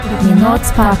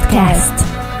Notes Podcast.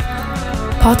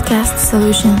 Podcast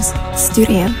Solutions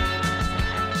Studio.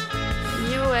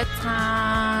 Юу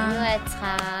яцхан.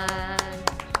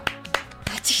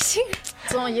 Ачиг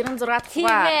 196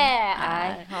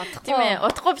 дугаар. Тийм ээ.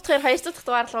 Утгагүй битгээр 200 дахь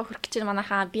дугаар руу хүрэх гэж байна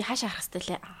манайхаа. Би хаашаа харах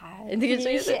хэрэгтэй лээ. Тэгэж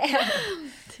үү.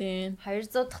 Тийм.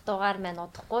 200 дахь дугаар маань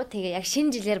удахгүй. Тэгээ яг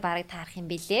шинэ жилээр бараг таарах юм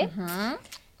билээ.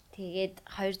 Тэгээд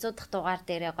 200 дахь дугаар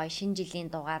дээрээ гоё шинэ жилийн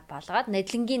дугаар болгоод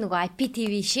Нэдлэнгийн нөгөө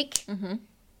IPTV шиг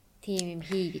тийм юм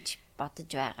хий гэж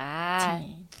бодож байгаа.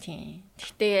 Тийм.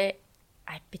 Гэхдээ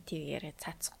IPTV-гээр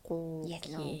цацахгүй.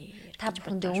 Та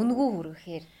бүхэндээ үнэгүй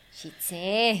хүргэхээр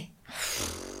шийдсэн.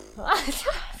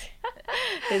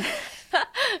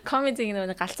 Комедиг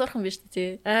нэг галзуурхан биш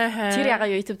үү? Тэр ягаа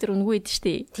YouTube дээр үнэгүй идэв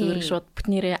штэ. Зүгээр шууд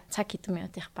бүтнээрээ цаг хэдэн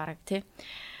минут их бараг тий.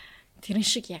 Тэрэн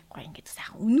шиг яг гоё ингэж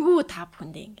сайхан үнэгүй та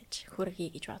бүхэндээ ингэж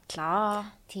хүргэе гэж бодлоо.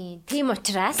 Тийм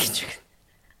учраас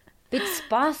бид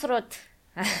спонсорууд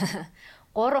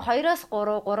 2-оос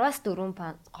 3, 3-аас 4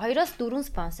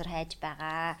 спонсор хайж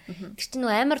байгаа. Тэр чинь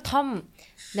амар том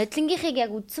Нодлонгийнхыг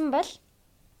яг үзсэн бол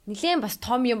нэлээд бас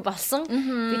том юм болсон.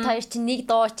 Бид хоёр чинь нэг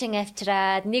дуучин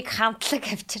авчираад, нэг хамтлаг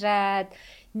авчираад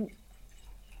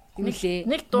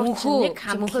нэг дуучин, нэг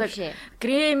хамтлаг,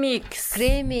 Гремикс,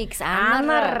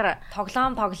 амар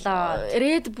тоглоом,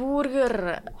 Red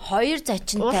Burger, 2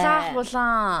 зочинтой.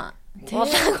 Улаан.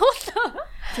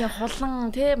 Тийм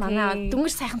хулан тий манай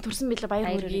дөнгөж сайхан төрсөн билээ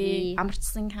баяр хүргэе.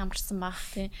 Амарчсан баг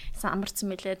тий.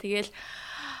 Амарчсан билээ.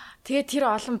 Тэгээд тэр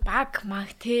олон баг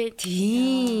маг тий.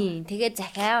 Тийм. Тэгээд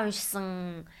захиа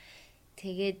уншсан.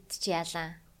 Тэгээд чи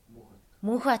яалаа.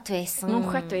 Мөнхөт байсан.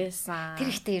 Тэр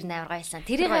ихтэй ер нь амар гойсан.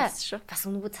 Тэрийг бас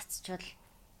өнгөө цацчвал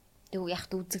тэг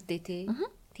яхад үзэгдээ тий.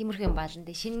 Тиймэрхэн балан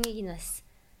тий. Шинэнийг нь бас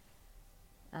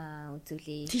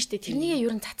үзүүлээ. Тийм шүү дээ. Тэрнийг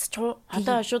ер нь цацчихуу.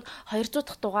 Одоо шууд 200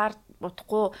 дахь дугаар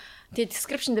утахгүй. Тэгээ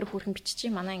description дээр хүрхэн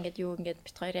биччихье. Манай ингээд юу ингээд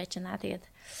бит хоёр яаж байна. Тэгээд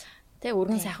тэгээ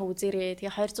өргөн сайхан үзээрээ.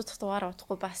 Тэгээ 200 дахь дугаар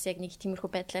утахгүй бас яг нэг тиймэрхүү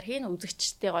байдлаар хийн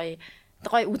үзэгчтэй гоё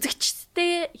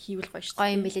үзэгчтэй хийвэл гоё шүү дээ.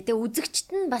 Гоё юм билээ. Тэгээ үзэгчт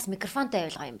нь бас микрофонтой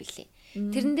байвал гоё юм билээ.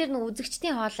 Тэрэн дээр нэг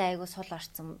үзэгчдийн хоолой айгу сул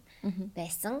орсон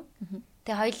байсан.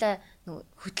 Тэгээ хоёлаа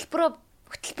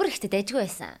хөтөлбөр ихтэй дайжгүй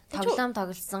байсан. Тоглоом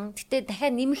тоглосон. Гэтэ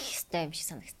дахиад нэмэх хэрэгтэй юм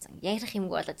шиг санагдсан. Ярих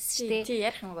юмгүй болоод байсан шүү дээ. Тий,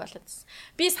 ярих юмгүй болоод байсан.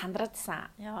 Би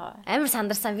сандрагдсан. Яа. Амар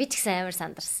сандарсан. Би ч гэсэн амар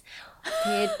сандарсан.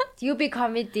 Тэгээд UB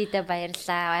comedy-д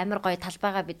баярлаа. Амар гоё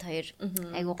талбайгаа бид хоёр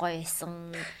айгу гоё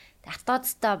байсан.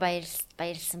 Автоцтой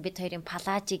баярлсан. Бид хоёрын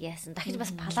палажиг яасан. Дахиж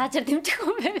бас палажаар дэмжих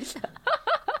юм байвал.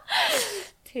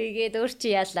 Тэгээд өөр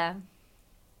чи яалаа.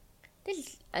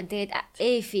 Тэгээд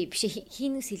AF биш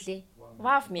хийнэс хэлээ.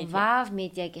 Вав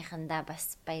медиагийнхандаа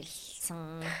бас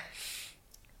баярлсан.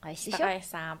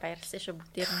 Баярлсан шүү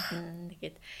бүгдээрээ.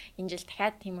 Тэгээд энэ жил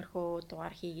дахиад тиймэрхүү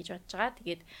дугаар хий гэж бодож байгаа.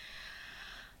 Тэгээд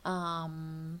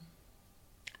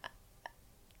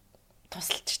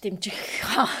тусалж дэмжих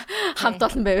хамт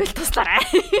олон байвал туслаарай.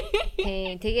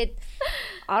 Тэгээд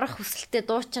орох хүсэлтэд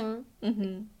дуучин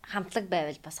хамтлаг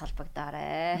байвал бас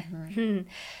холбогдоорой.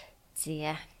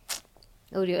 Зя.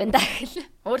 Өөр юу энэ дахил.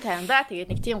 Өөр тайванда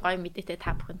тэгээд нэг тийм гоё мэдээтэй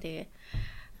та бүхэн тэгээ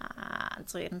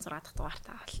 196 дахь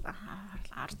дугаартаа орж байна.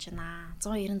 196,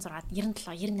 97,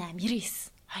 98,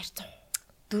 99, 200.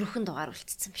 Дөрвөн дугаар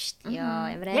үлдсэн ба шүү дээ.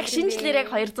 Яа, ямар яг шинжлэр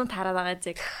яг 200 таараад байгаа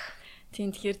зэг.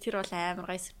 Тийм тэгэхээр тэр бол амар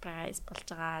гоё surprise болж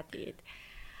байгаа. Тэгээд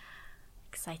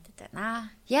excited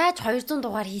байна. Яаж 200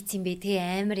 дугаар хийц юм бэ те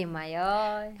амар юм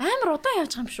аа. Амар удаан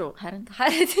явж байгаа юм шүү. Харин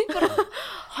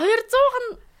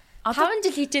 200 5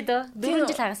 жил хийчээд 4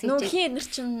 жил хагас хийчээд. Нөх нэр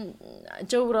чин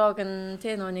Joe Rogan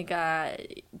тэ нүг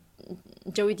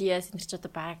Joey Diaz нэр ч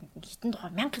одоо баг хитэн дугаар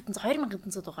 1000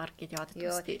 2000 дугаар гэдээ яваад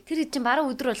байдаг. Тэр чин бараг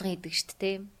өдөр болгон хийдэг шүү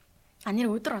дээ.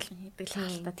 Нэр өдөр болгон хийдэг л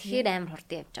хаалта. Тэгэхээр амар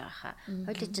хурдан явж байгаа хаа.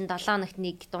 Хоёул чин 7 хоногт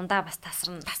нэг дундаа бас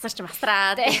тасарч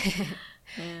масраа. 200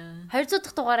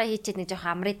 дахь дугаараа хийчээд нэг жоох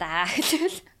амраа да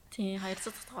гэвэл. Тийм 200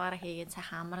 дахь дугаараа хийгээд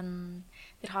сайхан амарна.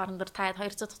 Тэр хоорондор та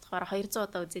 200 дахь дугаараа 200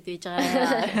 удаа үзээд байж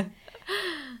байгаа.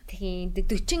 Тийм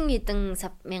 40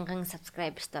 мянган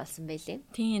subscriberтай болсон байлээ.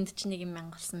 Тийм 41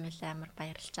 мянга болсон байлээ. Амар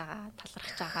баярлж байгаа,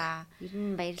 талархаж байгаа. Ер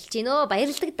нь баярлж гинөө,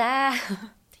 баярлдаг да.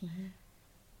 Тийм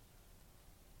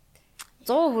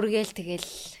 100 хүргээл тэгэл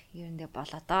ер нь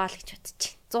болоо доо л гэж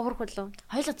бодчих. 100 хүрэх үү?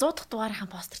 Хоёлаа 100 дахь дугаарынхаа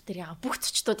постэр дээр яга бүх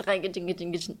зочдод байгаа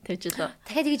ингэж тавьж лөө.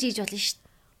 Дахиад ингэж хийж болно шүү дээ.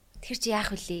 Тэр чи яах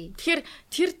вүлээ? Тэгэхээр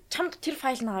тэр чамд тэр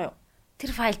файл байгаа юу?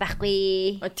 Тэр файл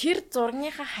байхгүй. Тэр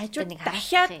зургийнхаа хажууд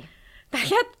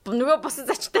дахиад нөгөө бос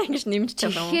зочтой ингэж нэмж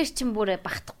чадаа. Тэгэхээр чин бүр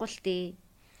багтахгүй л дээ.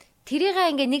 Тэрийгээ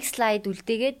ингээ нэг слайд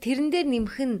үлдээгээд тэрэн дээр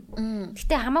нэмэх нь.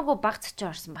 Гэтэ хамаагүй баг зочин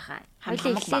орсон баха.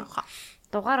 Хоёлаа эхлээд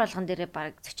дугаар болгон дээрээ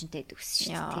баг 40-тай байдаг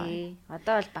гэсэн шүү дээ.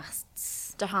 Одоо бол багс.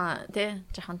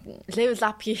 Жохон level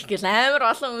up хийх гэл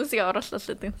амар олон хүмүүсийг оруулаад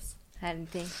байдаг. Харин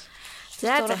тий.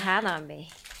 За хаана юм бэ?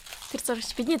 Тэр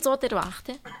зурагч бидний 100 дээр baах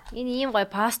тий. Энэ ийм гоё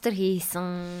постэр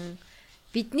хийсэн.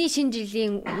 Бидний шинэ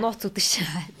жилийн нууц үдэш.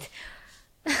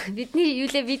 Бидний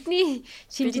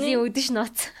шинэ жилийн үдэш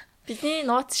нууц. Бидний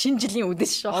нууц шинэ жилийн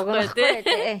үдэш шохгүй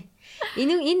тий.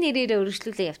 Энэ нэрээрээ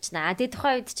өргөжлүүлээ явчихнаа. Тэгээ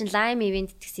тухайн үед чинь lime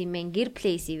event гэсэн юм байна. Gear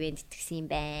place event гэсэн юм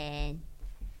байна.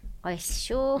 Гоё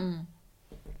шүү.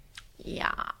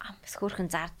 Яа, бас хөөрхөн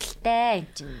зардалтай юм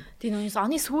чинь. Тэгээ нөөс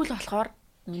оны сүүл болохоор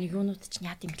нүг юунууд чинь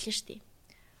яд юм гэлээ штий.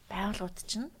 Байгууллагууд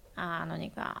чинь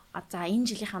нүг за энэ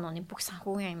жилийнхаа нүг бүх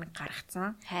санхүүгийн аймаг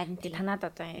гаргацсан. Харин тэгээ танад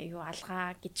одоо юу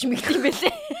алгаа гэж мэгдэв юм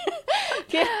бэлээ.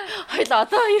 Тэгээ хоёул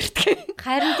одоо ирдэг.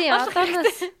 Харин тий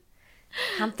одооноос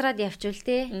хамтраад явчвал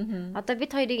те. Одоо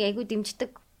бид хоёрыг айгу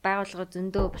дэмждэг байгууллага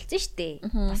зөндөө болсон штэ.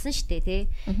 Болсон штэ те.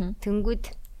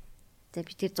 Тэнгүүд за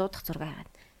би тэр 100 дахь зураг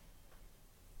хагаад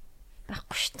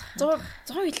байхгүй шүү дээ.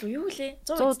 100 илүү юу лээ?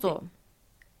 100.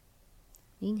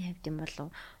 Энэ хавд юм болов.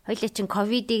 Хоёлаа чин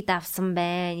ковидыг давсан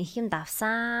байна. Их юм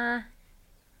давсан.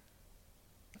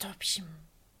 100 биш юм.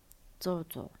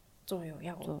 100 юу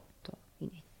яг 100.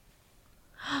 Энэ.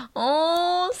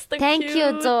 Оо, thank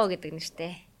you 100 гэдэг нь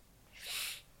штэ.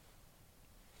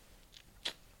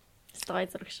 Стой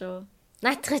зураг шүү.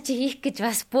 Наатах чи хийх гэж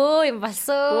бас бөө юм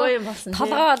болсон.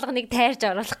 Толгой болгоныг тайрж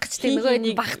оруулах гэж тийм нөгөө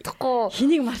нэг багтахгүй.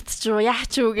 Хэнийг мартчихв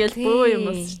яач юу гэж бөө юм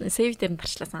болсон. Сейв дээр нь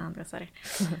тарчлаасан гасаар.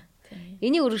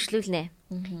 Энийг өргөжлүүлнэ.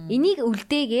 Энийг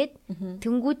үлдээгээд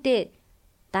тэнгүүдээ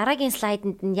дараагийн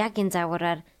слайданд нь яг энэ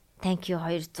загвараар thank you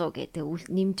 200 гэдэг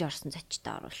нэмж орсон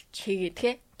зочтой оруулж. Тэгээд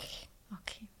тэгээ.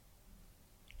 Окей.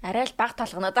 Арай л баг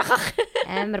толгоноод байгаа.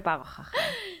 Амар баг байгаа.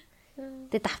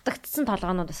 Тэгээ давтагдсан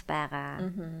толгоонууд бас байгаа.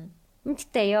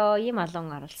 Үнэтэй ёо ийм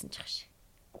олон оруулсан ч гэж.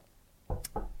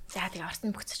 За тэгээ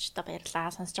орсон бүх зочтой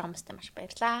баярлаа. Сонсож байгаа хүмүүстээ маш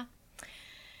баярлаа.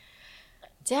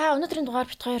 За өнөөдрийн дугаар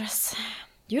бит хоёр бас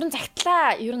ер нь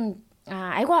цагтлаа. Ер нь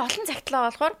айгүй олон цагтлаа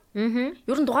болохоор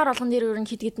ер нь дугаар болгон дээр ер нь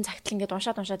хэд хэдэн цагтл ингээд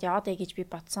уншаад яваад ээ гэж би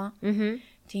бодсон.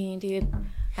 Тийм тэгээд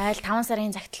айл 5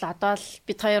 сарын цагтл одоо л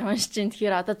бит хоёр уншиж чинь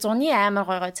тэгэхээр одоо зуны амар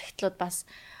гой цагтлууд бас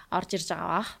орж ирж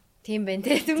байгаа бах. Тийм байна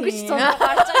те. Дөнгөж 100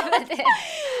 орж байгаа юм те.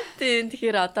 Тийм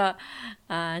тэгэхээр одоо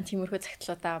тиймэрхүү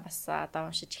цагтлуудаа бас одоо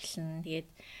уншиж эхэлнэ. Тэгээд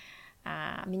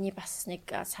миний бас нэг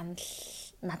санал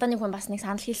надад нэг хүн бас нэг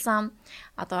санал хийлсэн.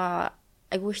 Одоо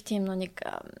айгүй их тийм нэг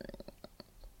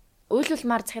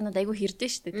өөлөлмар захианууд айгүй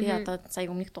хэрдэн шүү дээ. Тий одоо сая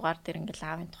өмнөх дугаар дээр ингээл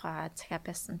аавын тухай захиа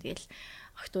байсан. Тэгэл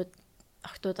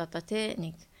охтууд одоо тий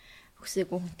нэг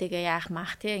хүсээгүй хүнтэйгээ яах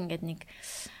маах тий ингээд нэг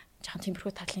жоохон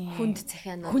тиймэрхүү талын хүнд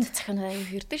захианууд айгүй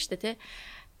хэрдэн шүү дээ.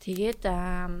 Тий тэгээд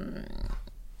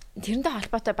тэрнтэй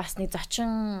холбоотой бас нэг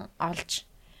зочин олж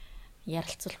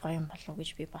ярилцвал гоё юм болов уу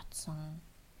гэж би бодсон.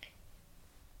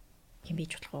 Хин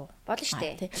бийж болох уу? Болно шүү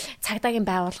дээ. Цагдаагийн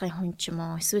байгууллагын хүн ч юм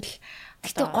уу эсвэл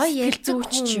гэтээ гоё ярилцдаг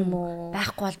хүн ч юм уу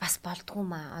байхгүй бол бас болдгоо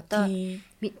маа. Одоо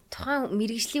тухайн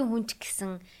мэрэгжлийн хүн ч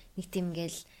гэсэн нэг тийм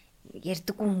ингээл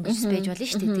ярддаггүй хүн гэж байж болно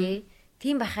шүү дээ тий.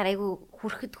 Тийм байхаар айгу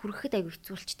хүрэхэд айгу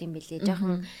хэцүүлчихдээ юм бэлээ.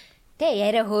 Жохон тий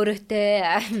яриа хөөрөөтэй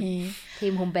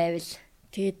тийм хүн байвал.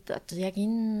 Тэгэд одоо яг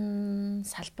энэ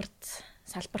салбарт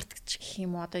гэж гэх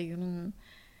юм уу одоо ер нь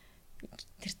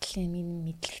тэр талын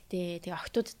мэдлэгтэй тэгээ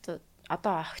охтууд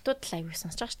л аягүй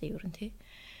сонсож байгаа шүү дээ ер нь тий.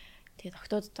 Тэгээд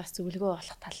охтуудад бас зөвлөгөө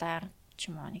болох талаар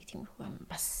ч юм уу нэг тиймэрхүү юм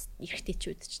бас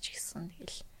эрэгтэйчүүд ч гэсэн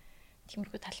тэгэл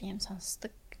тиймэрхүү талын юм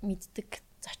сонсдог, мэддэг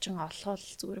зочин олгол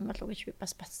зүгээр юм болов уу гэж би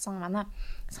бас батсан. Манай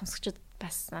сонсогчдод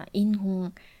бас энэ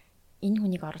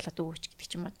хүнийг оруулаад өгөөч гэдэг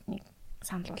ч юм уу нэг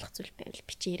санал болгох зүйл байвал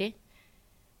бичээрэй.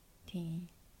 Тийм.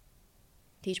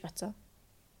 Тэгж бацаа.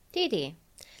 Тий.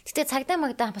 Гэтэ цагдаа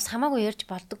магдаа бас хамаагүй ярьж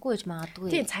болдоггүй гэж магадгүй.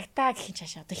 Тийм цагдаа гэх юм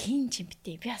чаашаа одоо хин ч юм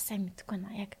битээ. Би бас сайн мэдэхгүй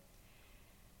наа яг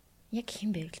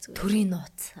хин байвал зүгээр. Төрийн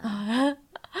нууц.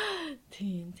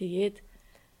 Тийм тэгээд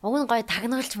уг нь гоё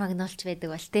тагнуулж байдаг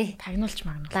бол тий. Тагнуулж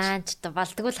лаанч та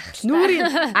болдгоо л ахал.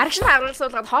 Нүрийн аргашны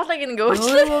харуулсуулгаад хоолойг ингээ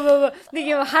өөрчлөө. Нэг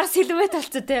юм хар сэлмэт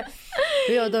болцоо тий.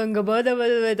 Би одоо ингээ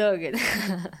бодоо гэдэг.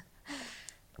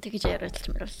 Тэгж яриулж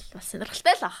мөрөл бас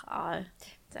сонирхолтой л ах.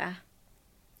 За.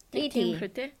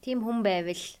 Тийм хүн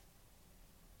байвал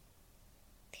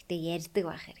тэгтээ ярьдаг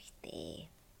байх хэрэгтэй.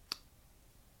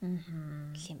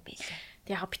 Гэм бэлээ.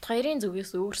 Тэг яг бит хоёрын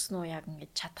зүгээс өөрснөө яг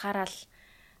ингэж чадхаараа л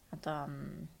одоо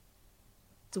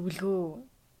зөвлөгөө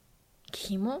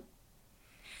гэх юм уу?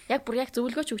 Яг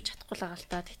зөвлөгөөч өгч чадахгүй л байгаа л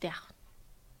та. Тэгтээ яг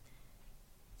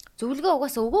зөвлөгөө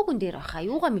угаасаа өгөөгүй дээр баха.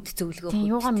 Юугаа мэд зөвлөгөө өгөх.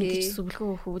 Юугаа мэдж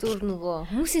зөвлөгөө өгөх. Зөв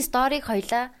нөгөө хүмүүсийн сториг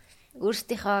хоёлаа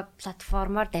өөрсдийнхөө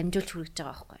платформоор дамжуулж хүргэж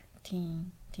байгаа байхгүй.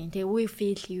 Тийм. Тийм тэгээ we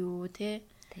feel you те.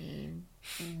 Тийм.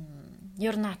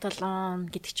 You're not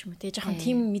alone гэдэг ч юм уу те. Жохон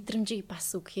тийм мэдрэмжийг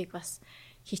бас өгөхийг бас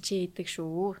хичээ идэг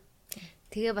шүү.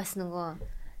 Тэгээ бас нөгөө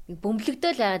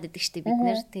бөмбөлөгдөөл байгаад идэг штеп бид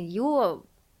нэр. Тийм юу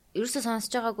ерөөсөө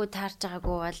сонсож байгаагүй таарж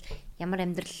байгаагүй бол ямар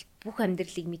амьдрал бүх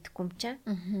амьдралыг мэдэхгүй юм чаа.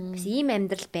 Бас ийм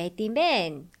амьдрал байдсан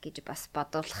бэ гэж бас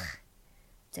бодуулах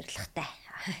зорилготой.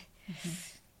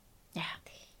 Яа.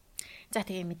 За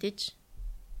тэгээ мэдээж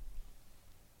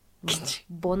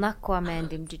Бонаква мэн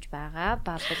дэмжиж байгаа.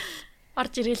 Бабл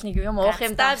орж ирэл нэг юм уух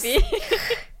юм да би.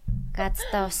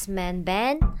 Газта ус мэн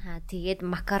байна. Тэгээд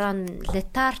макарон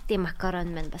летарти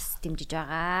макарон мэн бас дэмжиж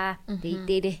байгаа. Тэгээд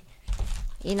дээрээ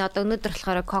энэ одоо өнөөдөр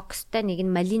болохоор кокстай нэг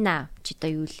нь малина чи одоо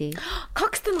юу лээ?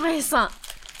 Кокстай гайсан.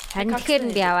 Харин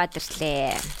тэгэхээр энд яваад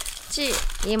ирлээ. Чи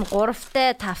ийм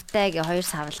 3-тай 5-тай гэ 2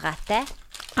 савлгаатай.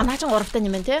 Наа чин 3-тай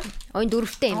юм байна те. Ой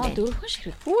 4-тэй юм байна. 4хэн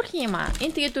шиг. Хөөх юм аа.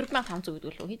 Энэ тэгээ 4500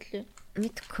 гэдэг лөө хэдлээ.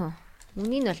 Мэдхгүй.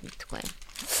 Үнийг нь бол мэдхгүй байна.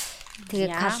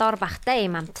 Тэгээ калори багтай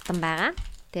ийм амттан байгаа.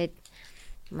 Тэгээд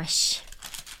маш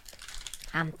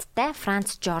амттай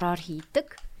Франц жороор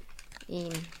хийдэг.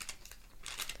 Ийм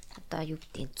одоо юу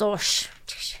гэдэг 100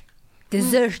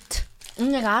 dessert.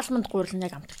 Энэ яг алмонд гурил нь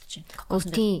яг амтагдаж байна.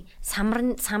 Тийм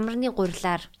самарны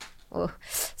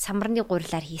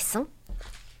гурилаар хийсэн.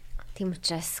 Тийм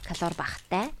учраас калори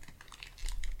багтай.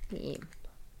 Ийм.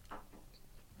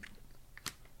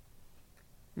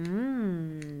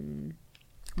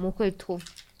 Мөнхөө идэх үү?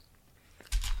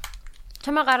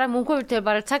 Чамаа гараа мөнхөө идэх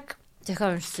бараг цаг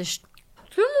захиа уншсан шүү.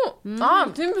 Тийм үү?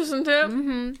 Тийм бисэн те.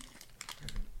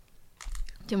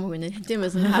 Тийм үү нэ? Тийм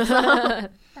бисэн.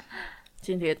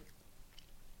 Тийм тэгээд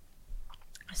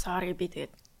sorry би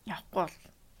тэгээд явахгүй бол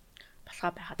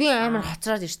болохоо байхад. Би амар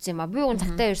хоцроод ирсэн юм а. Би уун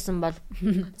цагтаа ирсэн бол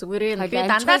зүгээр би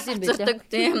дандаа л хоцордог.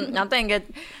 Тийм. Одоо ингээд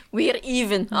we're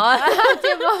even.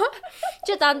 Тийм үү?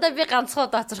 Чи дандаа би ганцхан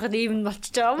доцорход even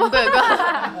болчихж байгаа юм уу?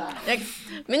 Яг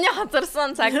миний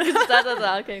хоцорсон цаг гэж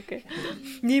за окей.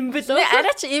 Нимбэл үү?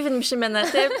 Арай ч even биш юм байна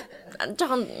тийм.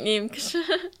 Жохон ийм гэж.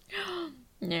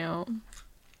 Яа.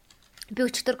 Би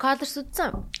өчтөр колорс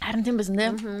үзсэн. Харин тийм байсан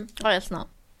тийм. Гоё ялсан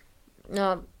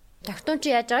уу? Тагтун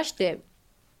чи яаж байгаа штэ?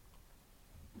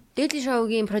 Дэйли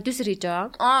шоугийн продюсер хийж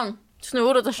байгаа. Тэсний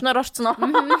өөрөө зочноор орцсон уу?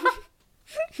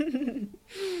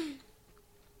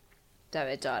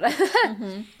 Тавэж байгаа.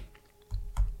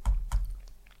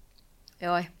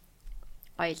 Яа.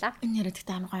 Баяла. Энэ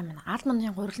яриадтай амар гоё юм байна.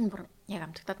 Алмондын гурил нь бүр яг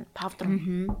амтагдаад паудер.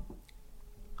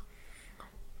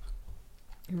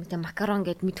 Мөтэ макарон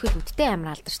гэд мэдхүүл үдтэй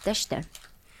амар алдартай штэ.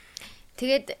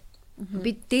 Тэгээд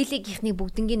би дээлигийнхний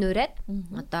бүгднгийн ураад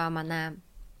одоо манай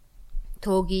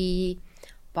Тоги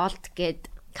Болт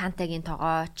гэд Кантагийн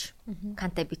тогооч,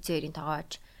 Канта бицээрийн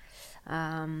тогооч,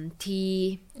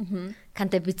 Ти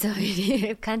Канта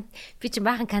бицээрийн би ч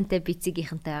баахан Канта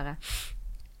бицгийнхэнтэй байгаа.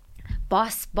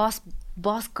 Boss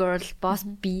girl, boss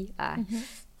B.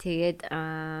 Тэгээд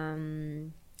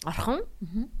орхон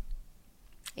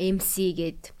MC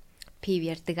гэд пив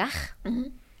ярддаг ах.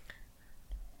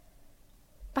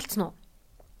 Болцсон уу?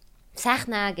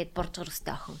 Сайхнаа гэд буржгар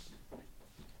өстэй охин.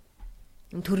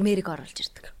 Төрмэрийг оруулж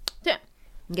ирдэг. Тийм.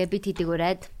 Ингээ би тэдэг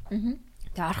ураад.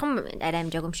 Тэгээ орхон арай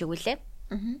амжааг юм шиг үлээ.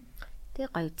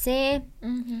 Тэгээ гоё үзээ.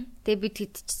 Тэгээ би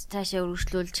тэд цаашаа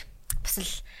өргөжлүүлж бас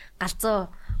л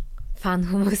галзуу фан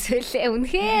хүмүүс үлээ.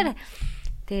 Үнэхээр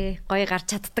тэгээ гоё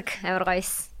гарч чаддаг. Амар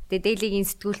гоёс. Тэгээ Дэлигийн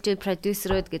сэтгүүлчид,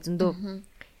 продюсерүүд гэ зөндөө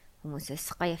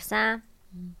хүмүүсээс гоё явсан.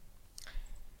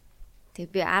 Тэгээ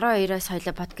би 12-оос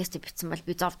хоёлоо подкаст бичсэн бол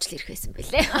би зовж л ирэх байсан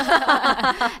бэлээ.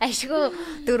 Ашгүй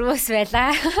 4-өөс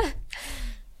байлаа.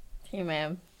 Тийм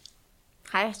ээ.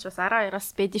 Хаяач бас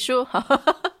 12-оос бэдэ шүү.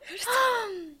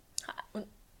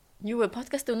 Юу вэ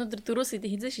подкаст өнөөдөр 4-өөс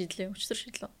идэ хизээ шийдлээ. Өчтөр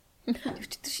шийдлээ.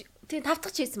 Тэгээ 5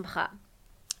 дахь хийсэн баха.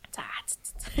 За.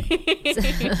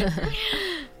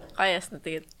 Гоё ясна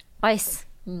тэгээд. Гойс.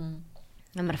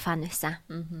 Амар фан байсан.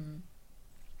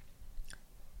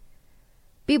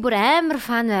 Би бүр амар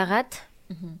фан байгаад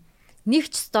нэг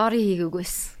ч стори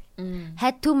хийгээгүйсэн.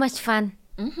 Had too much fun.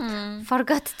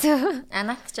 Forgot to.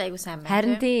 Анат ч айгу сайн байна.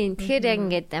 Харин тийм. Тэгэхээр яг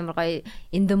ингээд амар гоё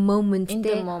in the moment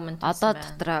те. Одоо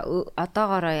дотроо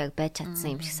одоогоороо яг байж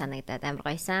чадсан юм шиг санагдаад амар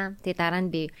гоёсан. Тэгээ дараа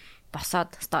нь би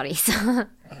босоод стори хийсэн.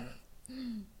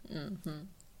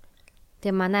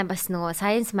 Тэгээ манай бас нөгөө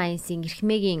science minds-ийн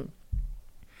эрхмээгийн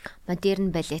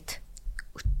модерн балет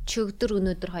өчигдөр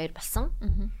өнөөдөр 2 болсон.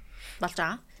 Болж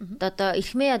байгаа. Одоо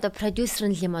эрхмээ одоо продюсер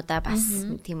нь юм уу да бас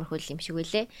тиймэрхүү юм шиг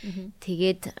үлээ.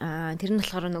 Тэгээд тэр нь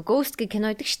болохоор нөгөө Ghost гэх кино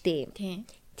идэг штэ. Тийм.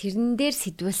 Тэрэн дээр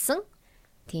сэтгүүлсэн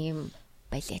тийм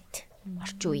балет.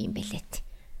 Орчин үеийн балет.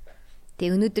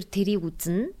 Тэгээ өнөөдөр тэрийг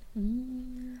үзнэ.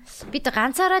 Бид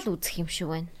ганцаараа л үзэх юм шиг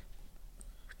байна.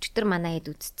 Өчигдөр манай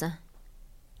хэд үзсэн.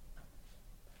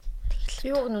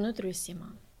 Юу өнөөдөр байсан юм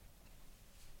аа.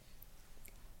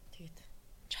 Тэгээд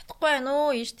чадахгүй байна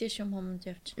уу? Ийш тийш юм хомд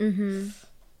явж.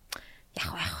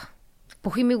 Яг.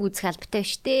 Бүх юмыг үзэх албатай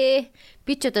биш дээ.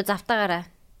 Би ч одоо завтаагаараа.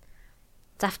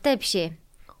 Завтай биш ээ.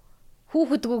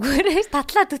 Хүүхэдгүйгээрээ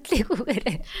татлаа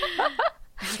төтлээгүйгээрээ.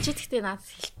 Чи тэгтээ надад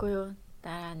хэлэхгүй юу?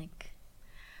 Дараа нэг.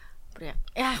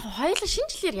 Яг хоёулаа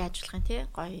шинжлэр яаж болох юм те?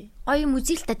 Гоё юм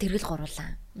үзэл та тэргэл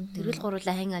гуруулаа. Тэргэл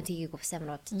гуруулаа хангаа тгийг ус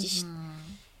амар удаж шít.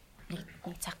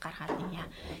 Нэг цаг гаргаад яа.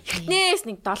 Эхнээс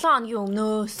нэг 7 хоногийн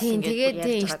өмнөөс тэгээд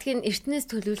эртнээс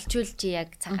төлөвлөжүүлж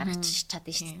яг цаг гаргачих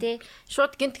чадна шүү дээ.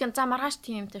 Шууд гинтхэн за маргааш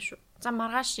тийм юмтай шүү. За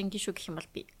маргааш ингэ шүү гэх юм бол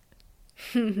би.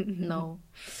 No.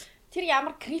 Тэр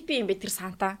ямар creepy юм бэ тэр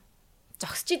Санта.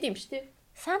 Зогсч идэм шүү дээ.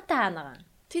 Санта ханаа.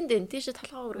 Тэндэн тийш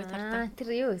толгоо өргөж тартаа.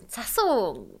 Тэр юу?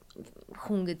 Цасуу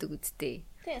хүн гэдэг үсттэй.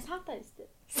 Тийм Санта үстэй.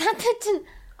 Санта чинь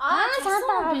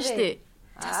Санта биш дээ.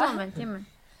 Цасуу байна тийм ээ.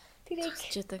 Тэр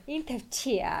ийм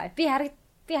тавьчихъя. Би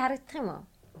харагдах юм уу?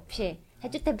 Биш ээ.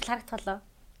 Хажуутай бил харагдах болоо.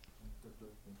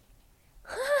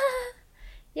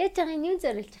 Яаж байгаа юм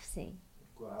зориулж авсан юм?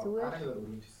 Зүгээр.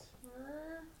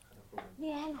 Би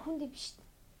аим хүнд биш.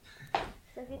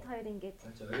 Бид хоёр ингэж.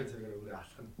 Цагаар өөрөө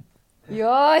алхах нь.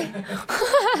 Йой.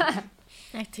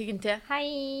 Яг тэгэнтэй. Хай.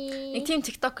 Нэг тийм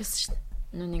TikTok гэсэн шүү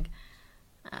дээ. Нэг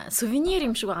сувенир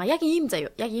юм шиг байгаа. Яг ийм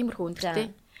заяа. Яг иймэрхүү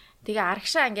өндөртэй. Тэгээ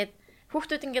арагшаа ингээд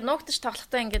хүүхдүүд ингээд нуугдаж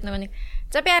тоглохдоо ингээд нөгөө нэг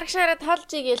за би арагшаараа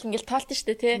тоолжий гээл ингээд тоолт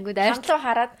штэ тий. Хамлуу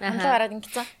хараад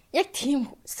ингэсэн. Яг тийм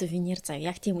сувенир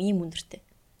заяа. Яг тийм ийм өндөртэй.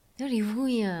 Тэр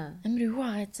эвгүй юм. Амар эвгүй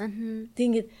байгаа зэн.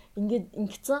 Тэг ингээд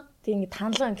ингэсэн. Тэг ингээд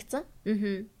танлаа ингэсэн.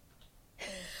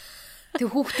 Тэг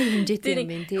хүүхдийн хэмжээтэй юм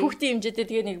байна тий. Хүүхдийн хэмжээтэй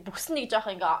тэгээ нэг бүкс нэг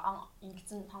жоох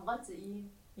ингэсэн тонгооц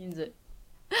ийм зөө.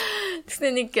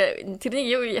 Тэгснэ нэг тэрнийг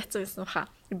юу яцсан гэсэн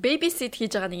баха. Baby sit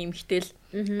хийж байгаа нэг эмэгтэй л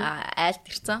айлт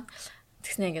ирсэн.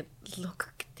 Тэгснэ ингээд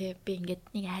look гэдэг би ингээд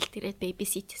нэг айлт ирээд baby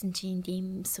sit гэсэн чи энд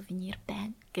ийм сувенир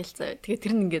байна гэлээ. Тэгээ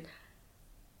тэр нь ингээд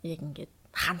яг ингээд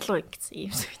хандлуу гэсэн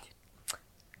ийм сувенир.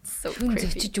 So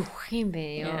зөчиж өгөх юм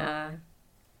бэ ёо.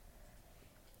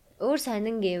 Өөр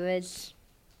сонин гэвэл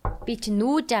би чи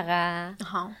нүүж байгаа.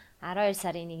 12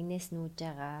 сарын 1-ээс нүүж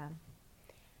байгаа.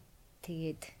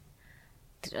 Тэгээд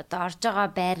одоо орж байгаа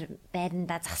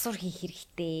байранда засвар хийх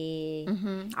хэрэгтэй.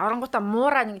 Оронгуудаа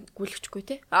муура нэг гүйлгэчихгүй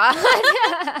те.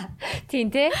 Тийм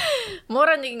те.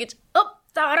 Муура нэг ингэж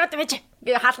за ороод байж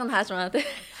гээ хаалганд хааж байгаа те.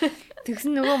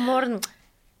 Тэгсэн нөгөө муур нь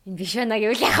энэ биш байна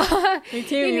гэвэл яг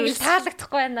тийм нэг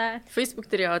таалагдахгүй байна. Facebook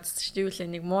дээр яваадсан шүү дээ. Юу лээ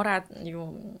нэг муура юу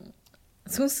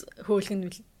сүнс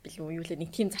хөөлгөн билүү юу лээ нэг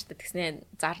тийм зартад тэгснэ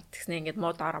зар тэгснэ ингээд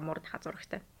муу доороо муур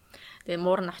хазуурахтай. Тэгээ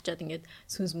муур нь очиод ингээд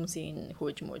сүнс мүсийн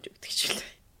хөөж мөөж өгдөг ч л.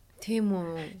 Тийм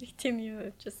үү. Нэг тийм юу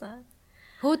явжсан.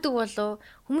 Хөөдөг болов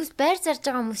хүмүүс байр зарж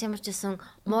байгаа хүмүүс ямар ч байсан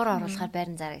муур оруулахаар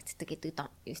байран зарагддаг гэдэг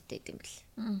юустэй юм бэл.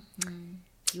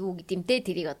 Юу гэдэмтэй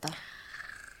тэрийг одоо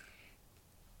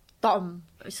дом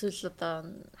эсвэл одоо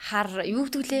хар юу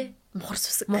гэдгэлээ мухар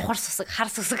сүсэг хар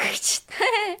сүсэг гэж.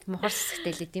 Мухар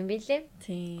сүсэгтэй л гэдэм байлээ.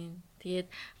 Тийм. Тэгээд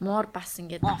муур бас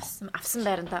ингээд авсан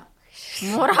байранда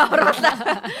муура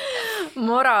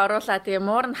оруулаа. Тэгээ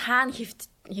муур нь хаана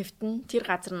хөвтөн тэр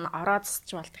газар нь ороо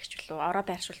засч болдог ч үлээ. Ороо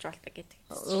байршуулж болдог гэдэг.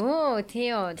 Оо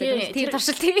тийм үү. Тэр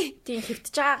туршил тийм. Тийм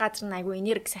хөвтөж байгаа газар нь айгүй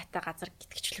энерги сайтай газар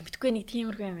гэдэг ч үлээ. Мэдгүй нэг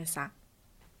тиймэрхүү юм байсан.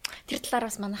 Тэр талаар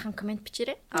бас манайхан комент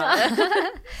бичээрэй.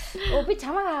 Оо би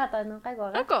чамаа хаагаад байна. Гайг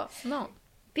байгаа. No.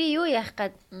 Би юу яах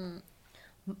гээд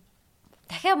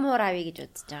дахиад муур авъя гэж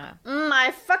бодож байгаа.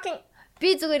 My fucking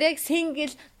би зүгээр яг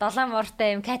single 7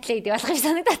 мууртай юм катлиг гэдэг болох юм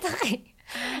санагдаад байгаа юм.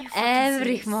 Амар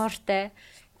их мууртай.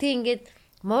 Тэг ингээд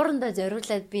муурандаа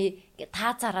зориулаад би ингээд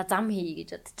таацаараа зам хийе гэж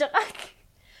бодож байгаа.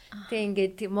 Тэг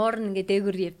ингээд муур нь ингээд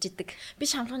дээгүр явж идэг. Би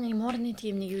шамлууны муурны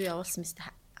тийм нэг юу явуулсан мэт.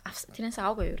 Тэрнээс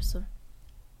аваагүй ерөөсөө.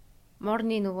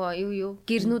 Муурны нөгөө юу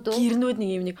гэрнүүд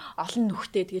нэг юм нэг олон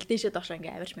нүхтэй тэгэл дээшээ доошоо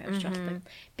ингээд авирч болдог.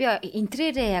 Би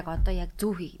интерьерээ яг одоо яг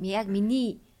зөв хий. Яг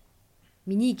миний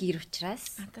гэр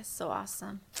учраас. That's so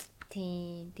awesome.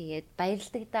 Тийм. Тэгээд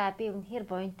баярладаг да. Би үнэхээр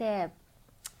буянтай.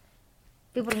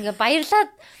 Би бүр ингээ баярлаад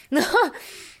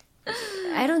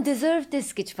I don't deserve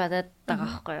this гэж бодоод байгаа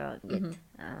байхгүй юу ингээд.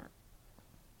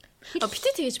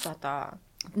 Битээ тэгэж бодоо.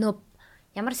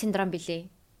 Ямар синдром билээ?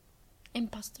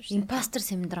 Imposter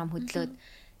синдром хөдлөөд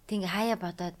тэг ингээ хаяа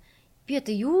бодоод би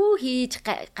одоо юу хийж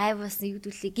гайвуулсан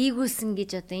юудүүлээ гийгүүлсэн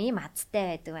гэж одоо ийм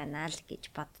азтай байдаг байна л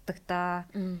гэж боддог доо.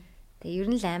 Тэгээ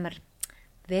ер нь л амар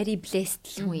very blessed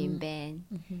хүн юм байна.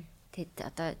 Тэгэд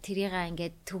одоо тэрийг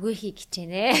ингээд түгээхийг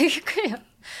хичээнэ гэхгүй юу.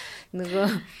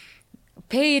 Нөгөө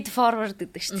paid forward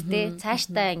гэдэг шүү дээ.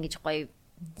 Цаашдаа ингэж гоё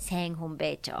сайн хүн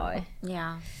байж байгаа.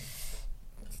 Яа.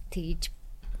 Тэгэж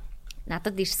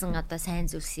надад ирсэн одоо сайн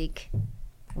зүйлсийг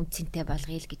үнцэнтэй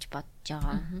болгоё л гэж бодож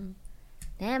байгаа.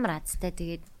 Амар азтай.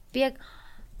 Тэгээд би яг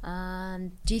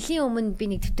жилийн өмнө би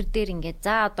нэг дэвтэр дээр ингээд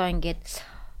за одоо ингээд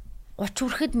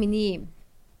 30 хүрэхэд миний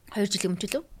 2 жилийн өмнө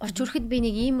ч лөө 30 хүрэхэд би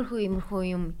нэг иймэрхүү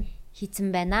юм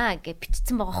хийцэн байна гэж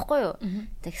бичсэн байгаа байхгүй юу.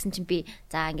 Тэгсэн чинь би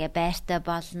за ингээ байртай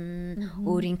болно,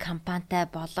 өөрийн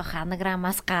компанитай болох,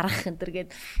 анаграмаас гарах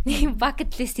энэ нэг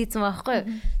bucket list хийсэн байгаа байхгүй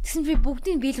юу. Тэгсэн би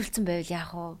бүгдийг биелүүлсэн байвал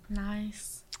яах вэ?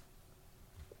 Nice.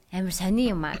 Амар сони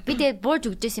юм аа. Би тэгээд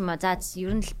бууж өгдөөс юм аа. За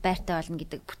ер нь л байртай болно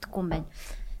гэдэг бүтэхгүй юм байна.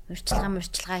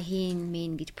 Урьдчилгаа хийн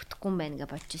мэн гэж бүтэхгүй юм байна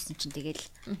гэж бодчихсон чинь тэгэл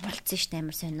болцсон шүү дээ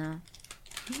амар сонио.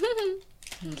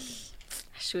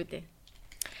 Ашгүй дээ.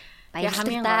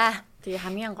 Баярлалаа. Тэгээ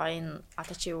хамгийн гоё нь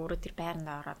одоо чи өөрөө тэр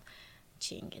байранда ороод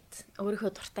чи ингээд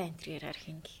өөрийнхөө дуртай интерьераар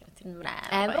хийн гэх тэр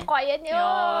амар гоё нь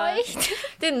ёо.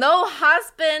 Тэгээ no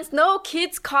husbands, no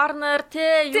kids corner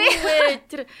тэ юу вэ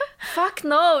тэр fuck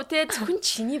no тэ зөвхөн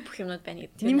чиний бүх юмнууд байна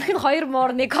гэдэг. Нэмэх нь 2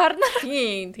 муурны corner.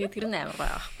 Тийм тэгээ тэр нь амар гоё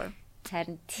байхгүй.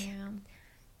 Харин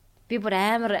би бүр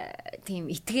амар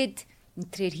тийм итгээд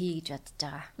интерьер хий гэж бодож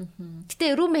байгаа.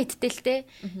 Гэтэ roommate-тэй л те.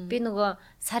 Би нөгөө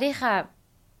сарынхаа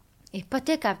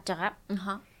ипотек авч байгаа.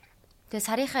 Тэгээ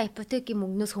сарынхаа ипотекийн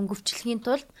мөнгнөөс хөнгөвчлөхийн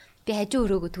тулд би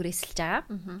хажуу өрөөгөө түрээсэлж байгаа.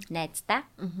 Найздаа.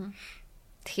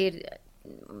 Тэгэхээр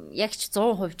яг ч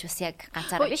 100% бас яг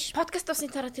ганцаараа биш. Подкаст усны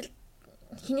тараа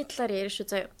хиний талаар яриа шүү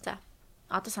заяа. За.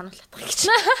 Одоо сануулах гэж.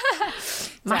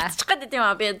 Мартчих гээд юм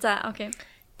аа би. За, окей.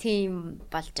 Тийм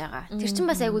болж байгаа. Тэр чинь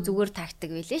бас айгүй зүгээр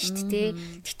тактик байлээ шүү дээ.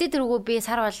 Тэгтээ тэргөө би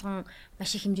сар болгон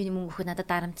маш их хэмжээний мөнгө өгөхөд надад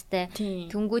дарамттай.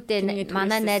 Тэнгүүдээ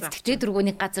манай найз тэгтээ тэргөө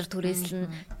нэг газар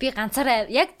түрээслэн. Би ганцаараа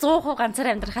яг 100%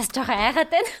 ганцаараа амьдрахаас жоохон айгаад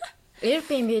байна.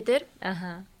 Airbnb дээр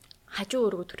хажуу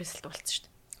өргөө түрээсэлт болцсон шүү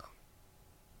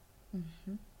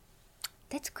дээ.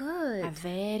 That's good.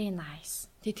 Very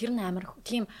nice. Тэр нь амар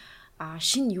тийм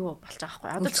шин юу болж байгаа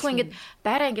байхгүй. Одоо зөвхөн ингээд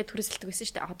байраа ингээд түрээсэлдэг байсан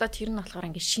шүү дээ. Одоо тэр нь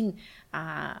болохоор ингээд шин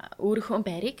өөрийнхөө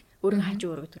байрыг өөрийн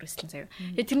хажуу өргөө түрээслэн заяа.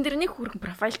 Тэгээ тэрэн дээр нэг хүрхэн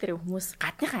профайл дээр хүмүүс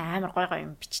гадныхаа амар гой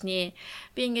юм бичнэ.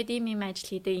 Би ингээд ийм ажил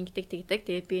хийдэг, ингэдэг тэгдэг.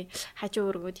 Тэгээд би хажуу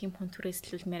өргөө тийм хүн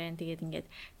түрээслүүлмээр байна. Тэгээд ингээд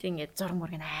тэг ингээд зурм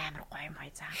мөрг амар гой юм хой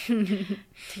заа.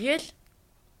 Тэгэл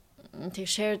тэг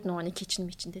shared нэг kitchen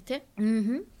мичэндээ тий.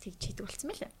 Тэг чийдэг болцсон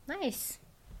мэлээ. Nice.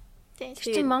 Тэр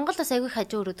чинь Монгол бас айгүй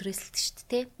хажуу өрөө түрээсэлдэг шүү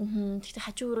дээ. Тэгэхдээ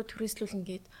хажуу өрөө түрээслүүлнэ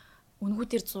гээд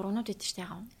үнгүүдээр зургнууд идэв штэ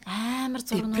яа. Амар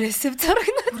зургнууд. Депрессив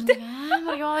зургнууд.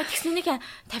 Амар ёо тэгснэ нэг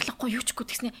тавилахгүй юу чгүй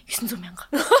тэгснэ 900,000.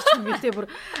 Мэдээ бүр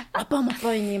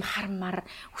абаа ийм хармар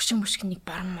хөшин мөшг нэг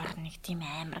борон нэг тийм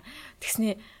амар.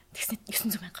 Тэгснэ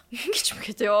 900,000 гэж юм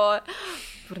гээд ёо.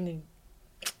 Бүр нэг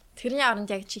тэрний оронд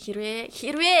яг чи хэрвээ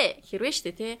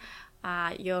штэ тий.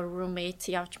 Your roommate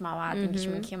явж маваад ингэж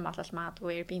мэнх юм бол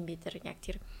магадгүй Airbnb дээр яг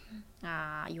тэр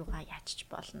юугаа яачч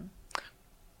болно.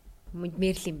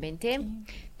 Мэрл юм байна те.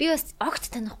 Би бас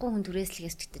огт танихгүй хүн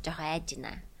түрээслэгээс ч гэдэг жоохон айж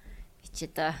байна. Би ч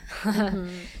одоо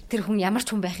тэр хүн ямар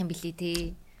ч хүн байх юм бэлээ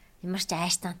те. Ямар ч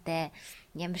айштантай,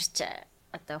 ямар ч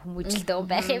одоо хүмүүжлтэй хүн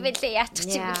байх юм бэлээ яачих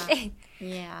ч юм бэлээ.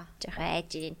 Яа. Жоохон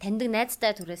айж байна. Таньдаг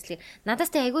найзтай түрээслэг. Надаас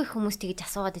тэ айгүй их хүмүүс тэгэж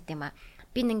асуугаад байт юм аа.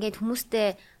 Би ингээд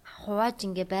хүмүүстэй хувааж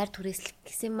ингээ байр түрээслэх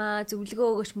гэсэн маа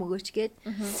зөвлөгөө өгөөч гээд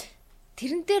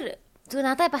тэрэн дээр зөв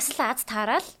надад бас л аз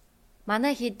таарал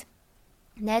манай хэд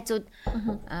найзууд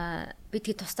би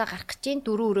тэгээ тусдаа гарах гэж чинь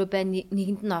 4 өрөө байна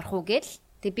нэгэнд нь орох уу гээл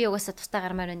тэгээ би угаасаа тусдаа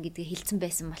гармаар байна гэдгийг хэлсэн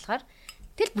байсан болохоор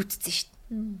тэгэл бүтцсэн шүү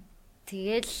дээ.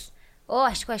 Тэгэл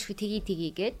ашгүй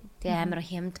тгий гээд тэгээ амар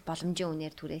хямд боломжийн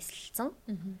үнээр түрээсэлсэн.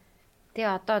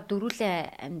 Тэгээ одоо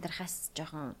дөрүүлээ амьдрахаас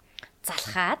жоохон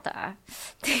залхаад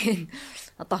тэгээд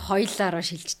одоо хоёлаараа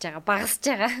шилжиж байгаа багасж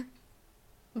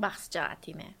байгаа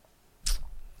тийм ээ.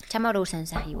 Чамаар өөр сайн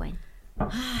сайхан юу байна?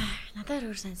 Надаар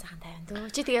өөр сайн сайхан тайван дөө.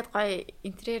 Чи тэгээд гоё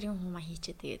интерьерийн хүмүүс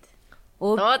хийчээ тэгээд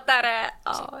дуудаарай.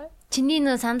 Чиний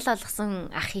нөө санал болгосон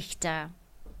ах их гэж байгаа.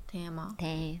 Тийм аа.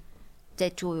 Тийм.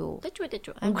 Дэжгүй юу?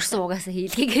 Дэжгүй. Өнгөрсөн угаасаа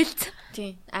хийлгээ гэлц.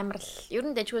 Тийм. Амар л ер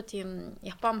нь дэжгүй тийм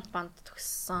Японд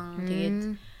төгссөн.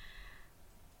 Тэгээд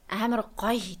амар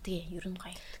гоё хийдэг. Ер нь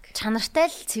гоё хийдэг. Чанартай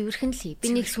л цэвэрхэн л хий. Би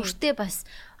нэг сүртэй бас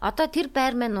одоо тэр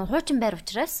байр маань хуучин байр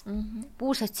учраас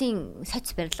бүр соц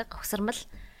барилга өгсөрмөл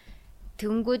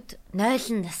тэнгүүд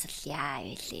 0 насл яа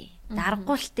байлээ.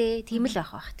 Даргагүй л дээ. Тийм л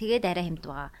байх бах. Тэгээд арай хэмд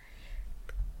байгаа.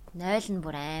 0 нь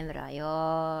бүр амар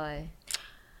аяа.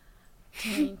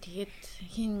 Тэгээд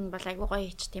хин бол айгуу гоё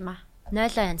хийч тийм аа.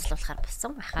 0-оо янзлуулахаар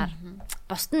болсон бахаар.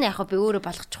 Бусд нь яг би өөрөө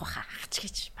болгочих واخа. Ач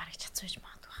гэж барыг чадсууж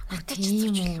магадгүй.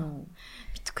 Тийм үү.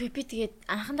 Мэдхгүй Үгүй би тэгээд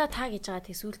анхандаа та гэж байгаа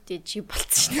тэг сүултээ чи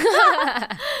болцсон шин.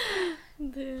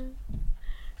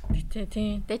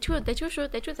 Тэ. Дэжгүй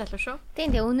залуу шүү.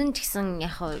 Тийм үнэн ч гэсэн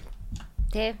яг хуу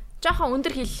тий. Жохон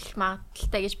өндөр хэл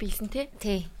магадaltaй гэж би хэлсэн тий.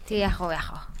 Тий. Тэг яг хуу.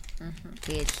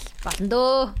 Тэгэл болно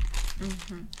дөө.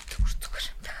 Зүгээр.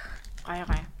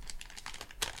 Гай.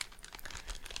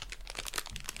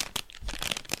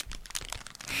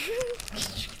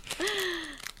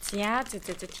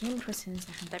 За тиймэрхүү сонир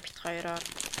сайхандаа бит хоёроо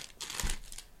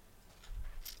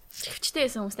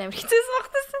хөвчтэйсэн хүмүүст амар хэцээсэн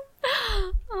багтасан.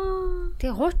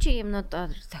 Тэгээ хуучин юмнууд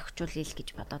зохицуулъя гэж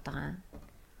бодоод байгаа.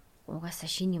 Угаасаа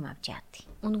шинэ юм авч яад.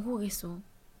 Үнгүүгээс үү?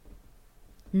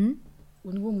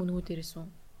 Үнгүү дээрээс үү?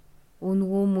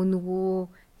 Үнгүү.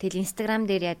 Тэгэл Instagram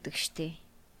дээр яадаг штэ.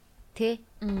 Тэ?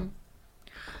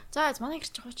 За манай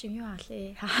гэрч хуучин юм юу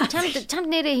аалээ.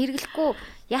 Чамд нэрээ хэрэглэхгүй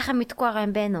яхаа мэдгүй байгаа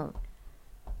юм байна уу?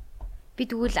 Би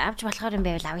тэгвэл авч болохоор юм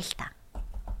байвал авъя л та.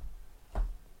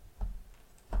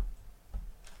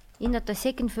 Энэ одоо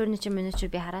second furniture manager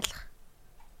би хараалах.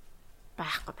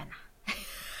 Байхгүй байна.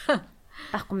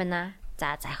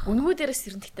 За. Үнгүү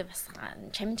дээрээс ирэнтэй бас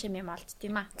чамин юм олд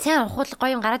тийм аа. Сайн ухуул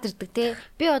гоё юм гараад ирдэг те.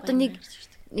 Би одоо нэг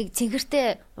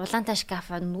цэнхэртэй улаантай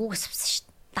шкафа нүгээс авсан шүү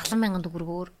дээ. 70,000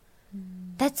 төгрөгөөр.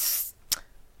 That's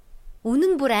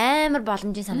үнэн бүр амар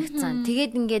боломжийн санагцсан.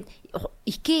 Тэгээд ингээд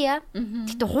IKEA.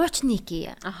 Гэтэ хуучны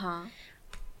IKEA. Аха.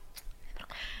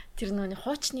 Тэр нөөний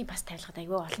хуучны бас тавилгаад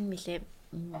айгүй олон милээ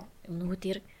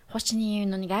нүгүүдээр хуучны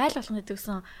нөөнийг айл болгоно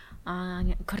гэдэгсэн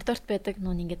коридорт байдаг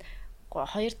нөөний ингээд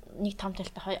нэг том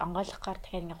талтай онгойлгохоор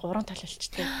дахиад ингээ 3 тал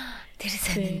болчихтэй. Тэр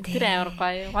сайн. Тэр амар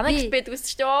гоё. Манай гэрт байдаг ус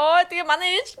шүү дээ. Тэгээ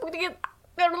манай ээж бүгдийг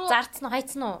зарцсан уу,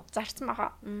 хайцсан уу? Зарцсан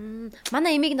баха.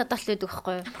 Манай эмийг надад л байдаг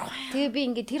байхгүй юу? Тэгээ би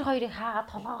ингээ тэр хоёрыг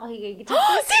хаагаад толгоогоо хийгээ гэж.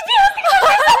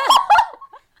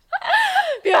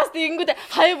 Би бас тэгэнгүүт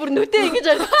хаяа бүр нүдээ ингэж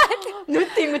нүд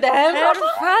тэгэнгүүт амар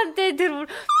фан тэр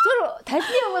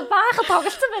талны өмнө баахан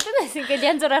тоглолцсон байдаг нээс ингээл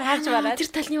янз бүрээр харж бараад. Тэр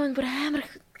талны өмнө бүр амар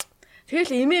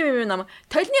тэгэл эмээ нам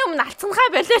талны өмнө алцгангаа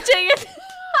болооч гэж.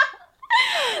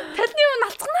 Талны өмнө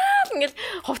алцганаа ингээл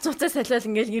хувц хуцаа солиол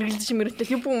ингээл эргэлдэж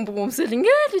мөрөлтөл юм бүгэн өмсөөл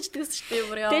ингээл үждэгсэн шүү дээ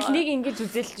бүр яа. Тэгэл нэг ингэж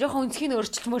үзэл жоохон өнцгийг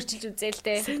өөрчилж үзээл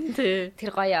дээ.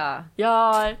 Тэр гоё.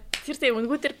 Яа. Тэр тэг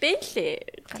үнгүүдэр бэлээ.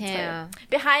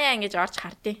 Би хаяа ингэж орж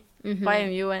хардیں۔ Гоё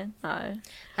юм юу вэ?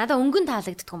 Надаа өнгөн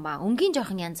таалагддаг юм ба. Өнгийн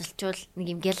жоохон янзлчвал нэг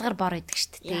юм гялгар бор байдаг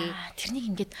шүү дээ. Тэрнийг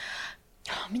ингэж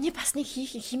миний бас нэг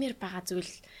хиймээр байгаа зүйл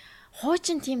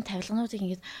хуучин тим тавилгануудыг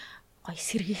ингэж гоё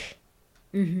сэргийх.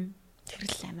 Тэр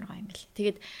л амар гоё юм бэл.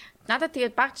 Тэгээд надад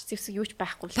тэгээд багч зэвсэг юу ч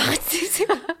байхгүй л. Багч зэвсэг.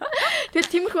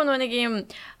 Тэгээд тиймэрхүү нэг юм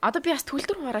одоо би бас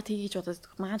төлдөр хуураад хийгийж бодоод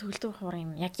манай төлдөр хуур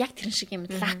юм яг тэрэн шиг юм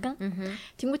лакан.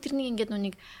 Тэнгүү тэрнийг ингээд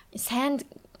нүг санд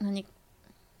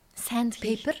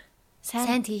paper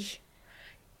санд хийх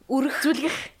өрөх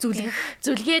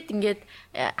зүлгээд ингээд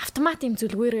автомат юм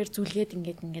зүлгээрээр зүлгээд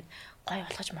ингээд гоё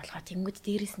болгож молгоо. Тэнгүүд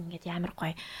дээрээс нь ингээд амар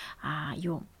гоё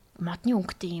юу модны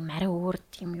өнгөтэй юм арай өөр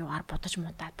тийм юугаар будаж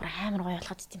муудаад бүр амар гоё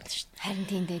болгоод идэм л шүү дээ. Харин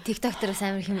тийм дээ. TikTok дээрээс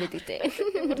амар хэм байдаг дээ.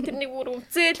 Тэрнийг бүр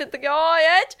үзээлдэг.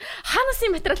 Яаж ханаас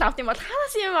юм материал авд юм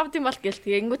бол гэл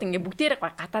тэгэнгүүт ингээ бүгдээрээ гоё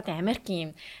гадаад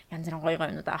Америкийн юм янз бүрийн гоё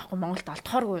юмнууд аахгүй Монголд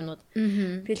олдохооргүй юмнууд.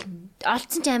 Тэгэл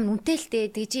олдсон ч амар үнэтэй л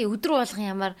дээ. Тэг чи өдрө болгон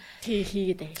ямар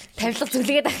хийгээд байл. Тавилга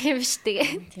зүлгээд авах юм биш тэгээ.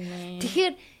 Тийм ээ.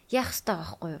 Тэгэхээр яах ёстой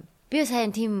байхгүй юу? Би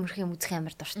сайн тийм мөрх юм үзэх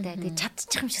амар дуртай. Тэгээ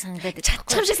чадчих юм шиг санагдаад.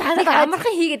 Чадчих юм шиг санагдаад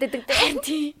амархан хийгээд байдаг дээ.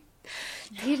 Тийм.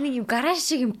 Тэр нэг юм гараж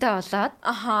шиг юмтай болоод.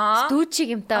 Студ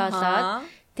шиг юмтай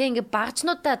болоод. Тэг ингээ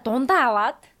багжнуудаа дундаа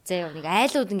аваад. За юу нэг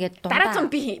айлууд ингээ дундаа. Дараа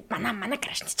зам би манай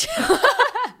гаражт чи.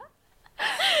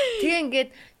 Тэгээ ингээд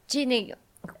чи нэг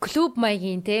клуб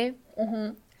маягийн те.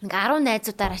 Нэг 10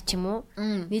 найзуудаараа ч юм уу.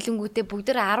 Нийлэнгүүтээ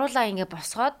бүгдээр аруулаа ингээ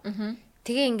босгоод.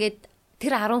 Тэгээ ингээд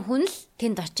тэр 10 хүн л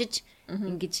тэнд очиж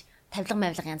ингэж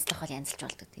тавилга янзлах бол янзлж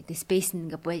болдог. Тэгээ space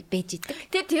нь ингээ бэж идэг.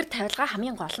 Тэр тавилга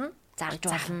хамгийн гол нь зарж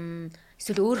болно.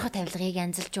 Эсвэл өөрийнхөө тавилгыг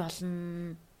янзлж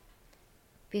болно.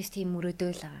 Бис тийм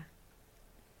мөрөөдөө л байгаа.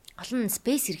 Гол нь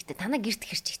space хэрэгтэй. Танаа гэрт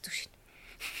хэрч хэцүү шин.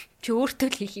 Чи өөртөө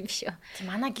л хийх юм шүү.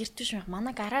 Манай гэрт биш байх.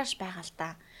 Манай гараж байгаа л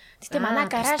да. Гэтэ манай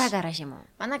гараж юм уу?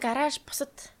 Манай гараж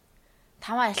бусад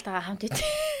 5 айлтайгаа хамт идэв.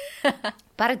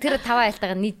 Бараг тэр 5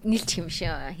 айлтайгаа нийлчих юм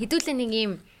шүү. Хэдүүлээ нэг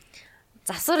юм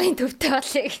засварын төвтэй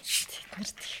болъё гэж.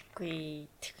 Тэггүй.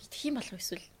 Тэгэх юм болов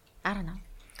эсвэл араа наа.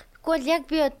 Тэгвэл яг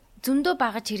би зөндөө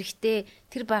багаж хэрэгтэй.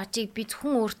 Тэр багажийг би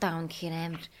зөвхөн өөртөө аавна гэхээр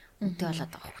амар үнэтэй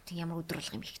болоод байгаа хөх. Ямар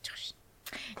өдрүүлэх юм хийж байгаа шин.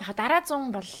 Яг дараа 100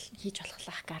 бол хийж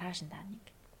болохлах гараж даа нэг.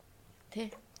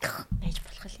 Тэ. Хийж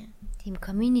болох юм. Тийм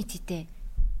communityтэй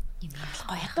юм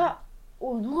гоё. Одоо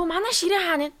нөгөө манай ширээ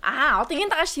хаана вэ? Одоо энэ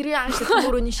дагаа ширээ хаана шүү том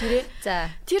өрөөний ширээ. За.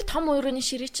 Тэр том өрөөний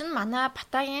ширээ чинь манай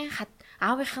Батагийн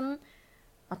аавынх нь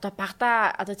одоо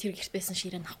багада одоо тэр гэрт байсан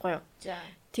ширээ нахгүй юу? За.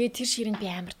 Тэгээ тэр ширэнд би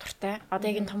амар дуртай. Одоо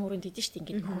яг энэ том өрөөнд идэж штэ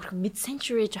ингээд хөрх mid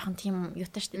century жоохон тийм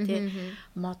юутай штэ тий.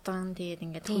 Модон тэгээд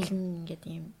ингээд хөлн ингээд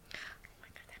ийм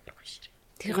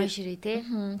тэр гоё ширээ тий.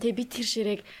 Тэгээ би тэр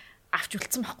ширээг авч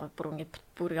үлдсэн байхгүй бүр ингээд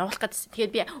бүр явуулах гэдсэн.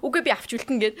 Тэгээд би үгүй би авч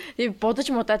үлдэн гээд би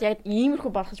будаж мудаад яг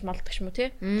иймэрхүү болгож молдох юм уу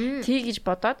тий. Тий гэж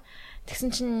бодоод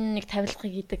тэгсэн чинь нэг тавилгыг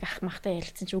идэг ах махтай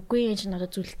ярилцсан чи үгүй энэ чинь одоо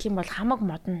зүлэх юм бол хамаг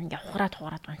модон ингээд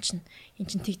хугараад унчна.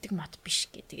 Энд чинь тэгдэг мод биш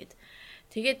гэдэг.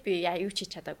 Тэгээд би юу ч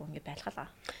чадаагүй ингээд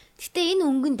байлгалаа. Гэтэ энэ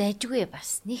өнгөнд дайжгүй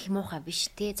бас нэг муухай биш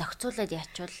тий. Зохицуулаад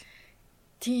яачвал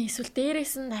тий эсвэл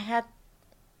дээрээс нь дахиад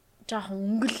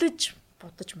жоохон өнгөлөж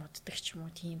будаж моддаг ч юм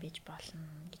уу тийм байж болно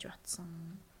гэж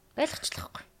бодсон.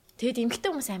 Байлгачлахгүй. Тэгэд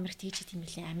эмэгтэй хүмүүс Америкт хийж идэм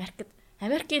билээ.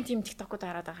 Америкийн тийм TikTok-ууд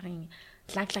хараад ахарын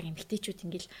лаг эмэгтэйчүүд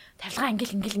ингээл тавилгаа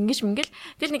ингээл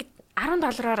тэгэл нэг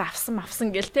 $10 авсан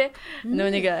гэл те. Нөө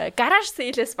нэг гараж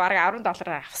сейлээс баг $10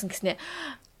 авсан гэснээр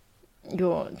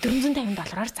юу $450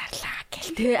 зарлаа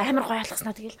гэл те. Амар гоё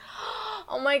алгаснаа тэгэл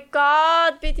oh my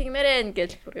god би тэгмээрэн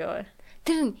гэл бүр ёо.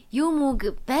 Тэр юм уу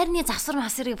байрны завсар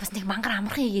масрыг бас нэг мангар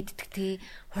амархан хийгээд иддэг тий.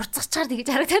 Хурцгачаар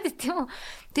тэгж харагдаад байт юм уу.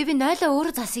 Тэгээ би 0-аа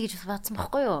өөрөө засъя гэж бодсон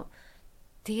байхгүй юу.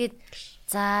 Тэгээд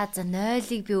за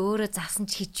 0-ыг би өөрөө засан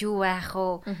ч хийж юу байх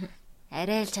вэ?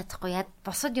 Арай л чадахгүй яд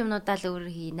босод юмнуудаа л өөрөө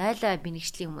хий. 0-аа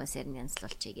бинэгчлийн хүмүүсээр нь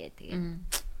янзлуулчихъя тэгээд.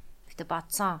 Гэтэ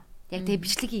бодсон. Яг тэгээ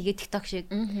бичлэг хийгээд TikTok шиг.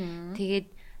 Тэгээд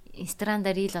Instagram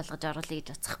дээр рил болгож оруулъя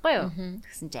гэж бодсохгүй юу.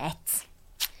 Тэгсэн чи айц.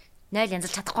 0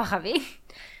 янзлж чадахгүй хаа би.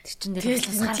 Тэр чин дээр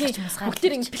гаргаж мусгаар. Бүгд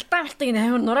ингэ бэлтаалтыг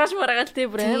амар нурааж мараагаал те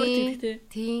бүр амар тийм те.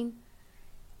 Тийм.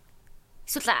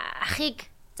 Эсвэл ахыг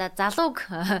за залууг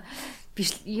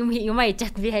биш юмаа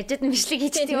ижаад би хажууд нь бичлэг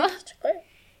хийчих тийм үү?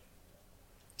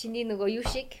 Чиний нөгөө юу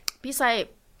шиг? Би сая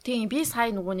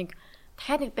нөгөө нэг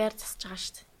дахиад нэг байр засаж байгаа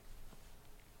шүү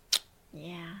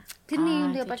дээ. Яа. Тэрний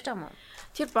юм тэгээ болж байгаа юм уу?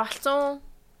 Тэр болцсон.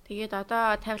 Тэгээд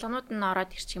одоо тавилганууд нь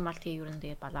ороод ирчих юм бол тэгээ юу нэ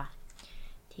тэгээд болоо.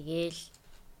 Тэгээл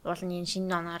уулын шинэ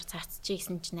оноор цаацчих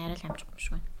гэсэн чинь арай л амжих юм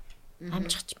шиг байна.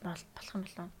 Амжихч болох юм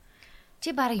болов.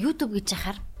 Чи бараг YouTube гэж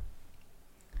яхаар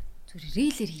зүгээр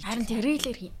рилэр хийж. Харин тэр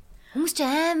рилэр хий. Хүмүүс чи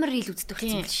амар рил үздэг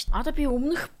болсон юм шүү дээ. Одоо би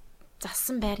өмнөх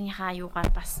зассан байрныхаа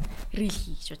юугаар бас рил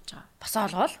хий гэж бодож байгаа. Бас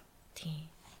олгоол.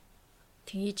 Тийм.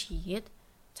 Тэгэж хийгээд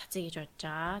цацъя гэж бодож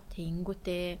байгаа.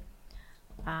 Тэнгүүтээ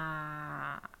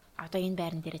одоо энэ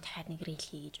байран дээр дахиад нэг рил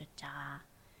хий гэж бодож байгаа.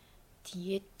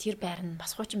 Тэгээд тэр байр нь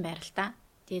бас хуучин байр л та.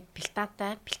 Тэгээд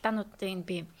пилтануудыг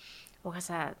би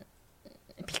угаасаа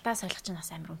пилтаа солих чинь бас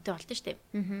амар үнэтэй болдсон шүү дээ.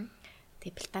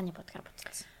 Тэгээд пилтаны бодгаар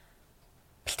бодсон.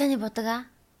 Пилтаны бодог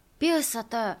би бас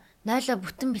одоо 0-оо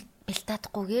бүтэн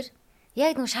пилтаадахгүйгээр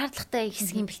яг нэг шаардлагатай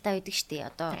хэсгийн пилтаа байдаг шүү дээ.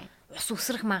 Одоо ус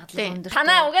өсрөх магадлал өндөр.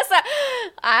 Танаа угаасаа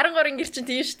 13 гэр чинь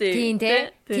тийм шүү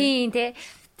дээ. Тийм тий.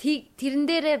 Тэрэн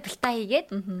дээрээ бэлтаа хийгээд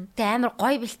тэг амар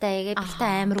гоё бэлтаа хийгээд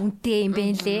бэлтаа амар үнэтэй юм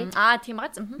бэ лээ. Тийм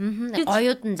газ.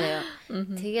 Гоёуд нь заяа.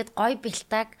 Тэгээд гоё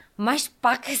бэлтааг маш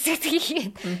баг хэсэгт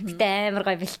хийгээд тэгтээ амар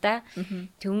гоё бэлтаа.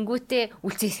 Тэнгүүтээ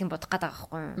үлцэн хэсэг бодох гээд байгаа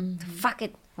байхгүй юу? Fuck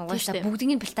it. Угаасаа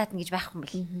бүгдийн бэлтаад нь гэж байхгүй юм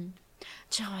бэл.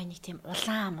 Чи гоё нэг тийм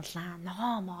улаан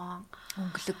ногоо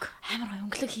өнгөлөг амар гоё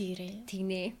өнгөлөг хийгэрээ.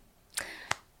 Тэгнэ.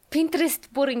 Pinterest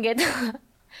бүр ингээд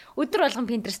өдөр болгон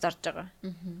Pinterest орж байгаа.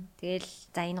 Тэгэл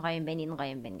за энэ гоё юм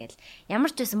байна гэл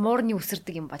ямар ч байсан муурны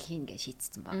өсөрдөг юм бол хийн гэж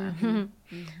шийдсэн байгаа.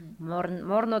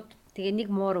 Муурнууд тэгээ нэг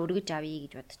муур өргөж авъя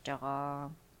гэж бодож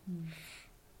байгаа.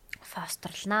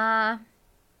 Фастрлнаа.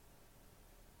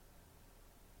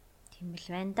 Тийм л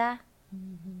байна да.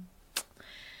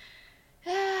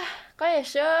 Гоё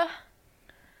шүү.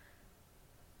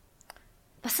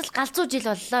 Бас л галзуу жил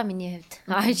боллоо миний хувьд.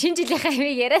 Шинэ жилийнхаа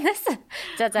хэвээ ярианаас.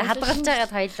 За хадгалж байгаад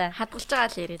хоёлаа. Хадгалж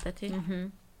байгаа л яриа да тийм.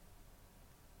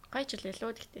 Гоё жил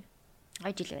байлоо гэхдээ.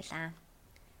 Гоё жил байлаа.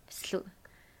 Бас л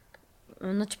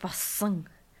унаж боссон.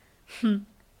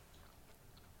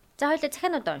 За хоёлаа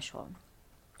захианууд уншуу.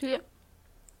 Тэгээ.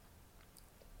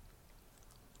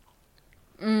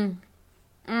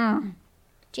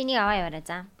 Чиний аваа яваарай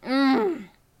за.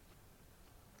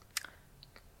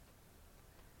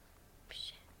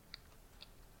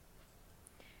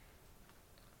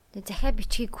 Тэгээ захиа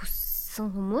бичгийг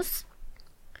хүссэн хүмүүс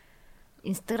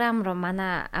Instagram руу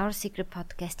манай Our Secret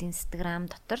Podcast Instagram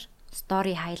дотор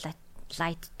story highlight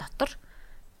дотор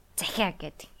захиа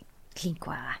гэдэг линк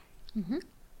байгаа.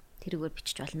 Тэрүүгээр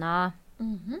бичиж болно.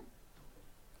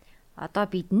 Одоо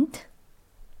бидэнд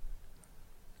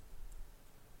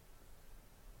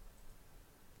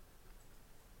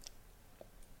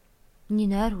миний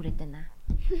нойр хүрээд байна.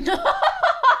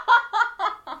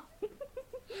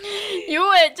 Юу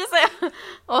ээжсээ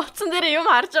утсан дээр юм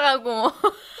харж байгаагүй юу?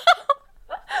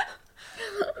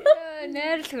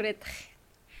 Нойр л хүрээд ах.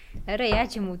 Арай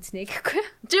яаж юм үзнэ гэхгүй.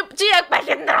 Чи яг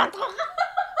балет нар онцгоо.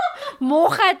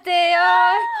 Муухайтэй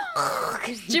ёо.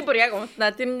 Чи бүр яг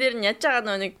унтнаа. Тэрэн дээр нь яж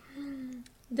байгаа нэг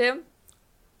тийм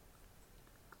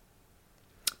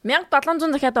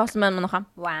 1700 дахиад болсон байна манайхаа.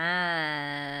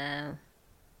 Вау.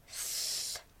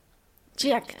 Чи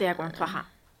яг гэдэг яг унтах хаа.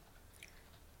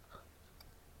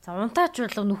 За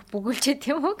унтаачулга нүх бүгэлчээ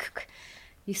тийм үү гэхгүй.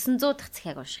 900 дахь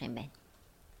захиаг унших юм байна.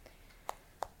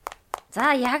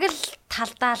 За яг л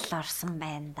талдаа л орсон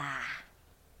байна да.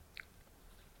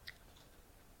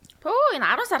 Пөө энэ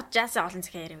 10 сард жаасаа олон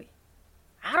захиа ярив.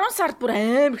 10 сард бүр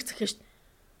амар их захиа шүү дээ.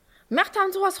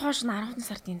 1500-аас хойш нь 10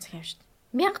 сард энэ захиа шүү дээ.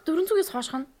 1400-ээс хойш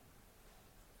нь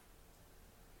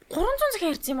 300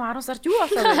 захиа ярьсан юм уу 10 сард юу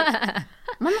болоо вэ?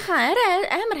 Манайхаа арай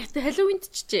амар хэвтэй Халлоуинд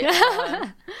чичээ.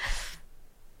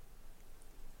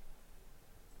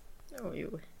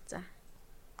 Юу. За.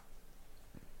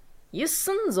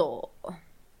 900.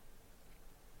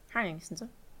 Хаа 900?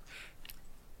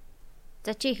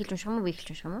 За чи эхэлж унших юм уу би эхэлж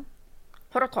унших юм уу?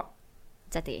 Хорото.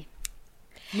 За тэгээ.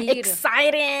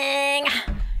 Exciting.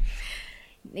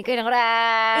 Нэгээр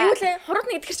гураа. Юу лээ?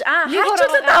 Хоротны гэдэг чинь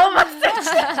хаачлаа даван батсан.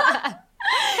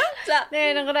 За.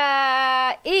 Нэгээр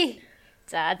гураа.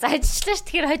 За ажичлаа ш.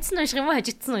 Тэгэхээр хоцсон унших юм уу?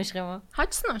 Хожигдсан унших юм уу?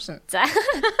 Хоцсон уншина. За.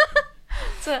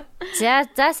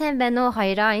 За сайн байна уу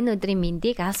хоёроо. Энэ өдрийн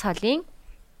мэндийг алс холын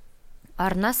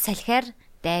орноос салхиар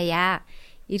даяа.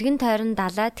 Иргэн тойрон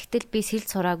далаа тэгтэл би сэлд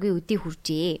сураагүй өдий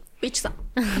хүржээ. Би ч сан.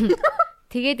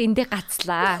 Тэгээд эндээ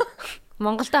гацлаа.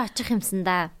 Монголдо очих юмсан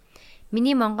да.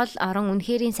 Миний Монгол орон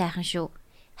үнэхэрийн сайхан шүү.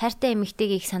 Хайртай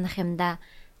эмэгтэйг их санах юм да.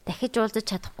 Дахиж уулзаж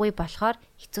чадахгүй болохоор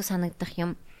хэцүү санагдах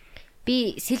юм.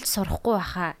 Би сэлд сурахгүй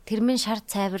баха. Тэрмэн шар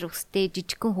цайвар өстэй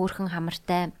жижигхэн хөөрхөн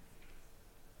хамартай.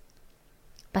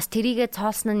 Бас тэрийгэ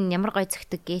цоолсон нь ямар гой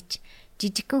зөгтөг гээч.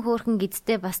 Жижигхэн хөөрхөн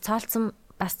гидтэй бас цоолсон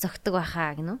бас зөгтөг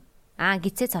баха гинү.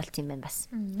 Гизээ цоолсон юм байна бас.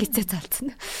 Гизээ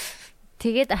цоолсон.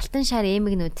 Тэгээд алтан шар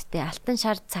эмэгнүүдтэй, алтан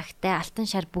шар цагтай, алтан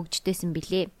шар бүгждээсэн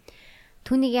билээ.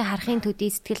 Түүнийгээ харахын төдий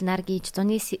сэтгэл нар гийж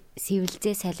зуны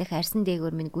сэвэлзээ салхи арсан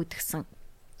дээгүүр минь гүйдгсэн.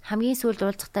 Хамгийн сүүлд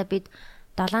уулзахдаа бид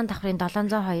 7 давхрын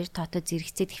 702 тоотод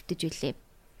зэрэгцээ твтэж үлээ.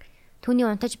 Түүний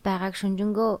унтаж байгааг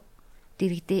шүнжэнгөө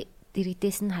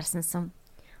дэрэгдээс нь харсансан.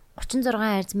 36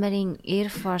 арзмарын Air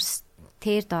Force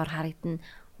тэр доор харагдана.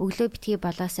 Өглөө битгий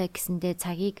болоосаа гэсэндээ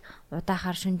цагийг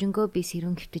удаахаар шүнжэнгөө би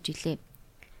сэрүүн хөвтөж илээ.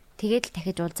 Тэгээд л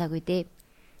дахиж уулзаагүй дээ.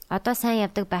 Одоо сайн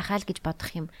явдаг байхаа л гэж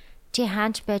бодох юм. Чи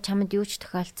хаанч бай чамд юу ч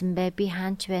тохиолдсон бай. Би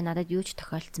хаанч бай надад юу ч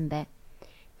тохиолдсон бай.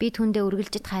 Би түндээ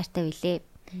үргэлжид хайртай билээ.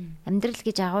 Амьдрал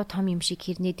гэж агуу том юм шиг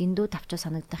хэрнээ дэндүү тавчаа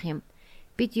санагдах юм.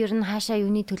 Бид ер нь хаашаа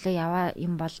юуны төлөө яваа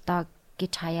юм бол доо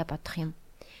гэж хаяа бодох юм.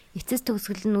 Эцэс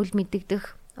төгсгөл нь үл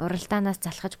мэддэгдэх уралдаанаас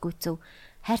залхаж гүйцэв.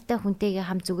 Хайртай хүнтэйгээ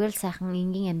хам зүгээр л сайхан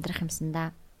энгийн амьдрах юмсан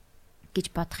да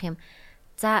гэж бодох юм.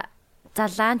 За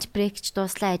ланч брейкч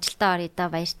дууслаа ажилдаа орё да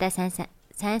баяртай сайн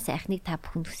сайхныг та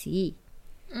бүхэнд хүсье.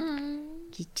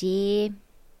 Гижээ.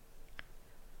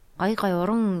 Гой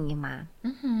уран юм аа.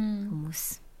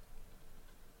 Хүмүүс.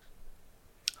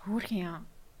 Хөөрхөн.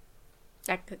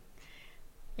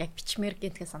 Яг бичмээр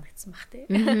гэнтгээ санагдсан бах тий.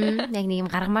 Яг нэг юм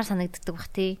гаргамаар санагддаг бах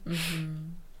тий.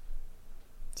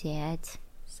 Зээд.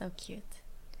 So cute.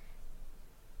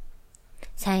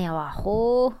 Сайн яваа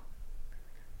хөө.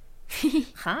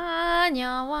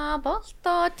 Ханява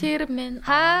болто тэр минь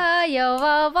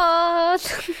Хаява бол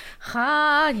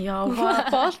ханява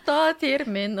болто тэр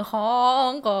минь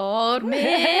хонгор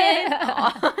минь.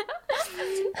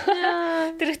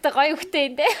 тэрхтээ гоё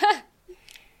хөхтэй энэ.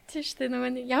 Тийм шүү дээ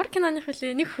нөгөө нэг ямар киноных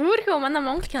вэ? Нэг хөөрхөн манай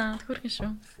Монгол кинонод хөөрхөн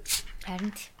шүү.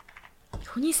 Харин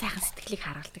хүний сайхан сэтгэлийг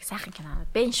харуулдаг сайхан кино.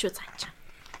 Бэн шүү цаачаа.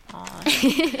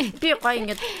 Би гоё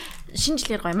ингээд шинэ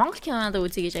жилээр гоё Монгол кинонод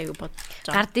үзье гэж аягүй бодож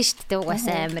байгаа. гардыг шүү дээ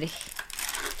угаасаа амар их.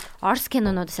 Орс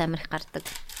кинонуудаас амар их гардаг.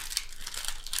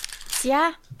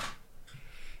 Яа.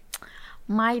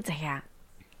 Май захиа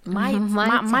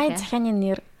захианы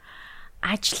нэр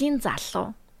ажлын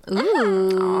залуу.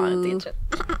 Тэгж.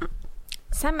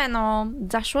 Сайн байна уу?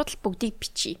 За шууд л бүгдийг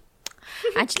бичиж.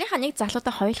 Ажлынхаа нэг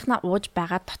залуутай хоёулахнаа ууж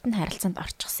байгаа дотн харилцаанд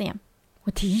орчихсон юм.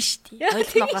 Тийш тий.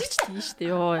 Ойлгох гарч тийш тий.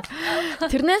 Йоо.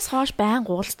 Тэрнээс хойш байн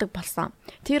уулздаг болсон.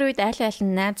 Тэр үед айл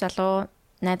нь найз залуу,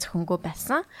 найз өхөнгөө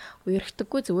байсан.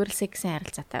 Үерхдэггүй зүгээр л сексийн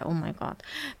харилцаатай. Oh my god.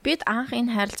 Бид анх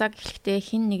энэ харилцааг эхлэхдээ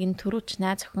хин нэгэн төрүүч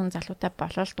найз өхөн залуутай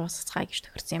болол дуусгацгаая гэж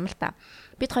тохирсон юм л та.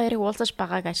 Бид хоёрыг уулзаж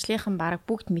байгааг ажлынхан бараг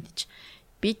бүгд мэдж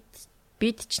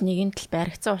бид ч нэгэн тал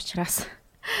баригдсан учраас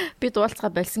бид уулзгаа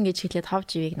болсон гэж хэлээд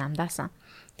ховж ивийг намдаасан.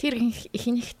 Тэр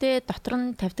ихэнхдээ дотор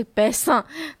нь тавьдаг байсан.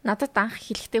 Надад анх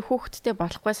хэлэхдээ хүүхэдтэй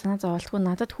болохгүй санаа зовоолтгүй.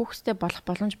 Надад хүүхэдтэй болох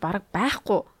боломж бараг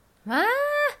байхгүй.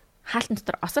 Хаалтан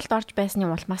дотор осолд орж байсны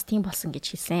улмаас тийм болсон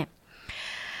гэж хэлсэн.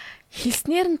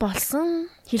 Хэлснээр нь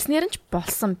ч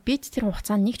болсон. Бид тэр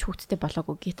хугацаанд нэг ч хүүхэдтэй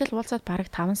болоогүй. Гэтэл уулзаад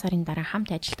бараг 5 сарын дараа хамт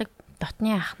ажилладаг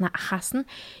дотны ахаас нь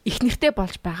их нэртэй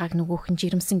болж байгааг нөгөөх нь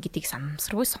жирэмсэн гэдгийг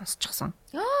санамсаргүй сонсчихсон.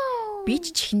 Би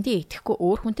ч чихэндээ итгэхгүй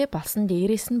өөр хүнтэй болсон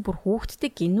дээрээс нь бүр хүүхэдтэй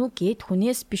гинүү гэд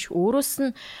хүнээс биш өөрөөс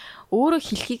нь өөрөө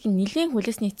хэлхийг нэлээд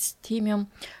хүлээсний тийм юм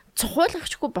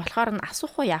цухуулгачгүй болохоор нь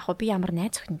асуух уу яах вэ? Би ямар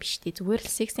найз охин биш дээ. Зүгээр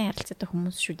л сексийн харилцаатай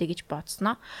хүмүүс шүү дээ гэж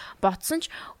бодсноо. Бодсон ч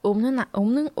өмнө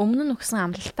нь өгсөн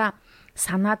амлалтаа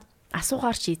санаад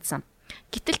асуугаар шийдсэн.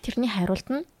 Гэтэл тэрний хариулт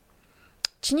нь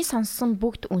чиний сонссон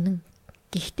бүгд үнэн.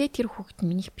 Гэхдээ тэр хүүхэд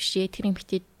минийх бишээ. Тэр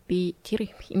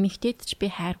эмэгтэйд ч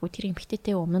би хайргүй. Тэр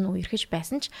эмэгтэйтэй өмнө нь үерхэж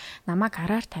байсан ч намайг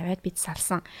гараар тавиад бид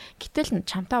салсан. Гэтэл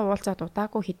чамтай уулзаад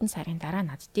удаагүй хэдэн сарын дараа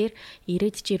над дээр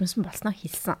ирээд жирэмсэн болсноо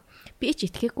хэлсэн. Би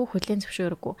ч итгээгүй хүлээн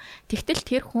зөвшөөрөгүй. Тэгтэл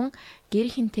тэр хүн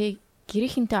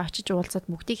гэрийнхэнтэй очиж уулзаад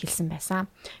бүгдийг хэлсэн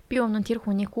байсан. Би өмнө нь тэр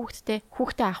хүнийг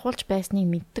хүүхдээ ахуулж байсныг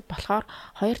мэддэг болохоор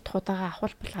хоёр дахь удаага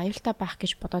ахуулбал аюултай байх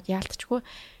гэж бодоод яалтчгүй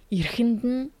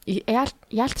эрхэнд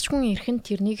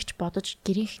тэрнийг ч бодож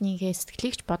гэрийнхнийгээ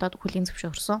сэтгэлийг ч бодоод хүлээн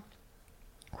зөвшөөрсөн.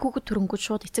 Хүүхэд төрөнгөд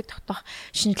шууд эцэг тогтоох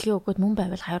шинжилгээ өгөөд мөн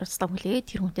байвал хариуцлага хүлээгээд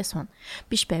тэр хүнтэй суuna.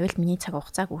 Биш байвал миний цаг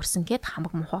хугацааг үрсэн гэд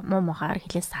хамаг муухаар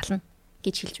хэлээс сална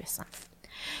гэж хэлж байсан.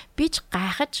 Би ч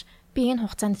гайхаж би энэ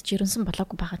хугацаанд жирэмсэн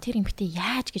болоогүй байгаа. Тэр эмэгтэй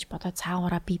яаж гэж бодоод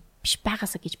цаагаараа би биш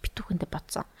байгаасаа гэж битүүхэндээ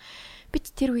бодсон. Бид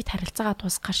тэр үед харилцаагаа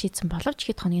дуусгахаар шийдсэн боловч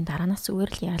хэд хоногийн дараанаас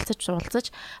зүгээр л ярилцаж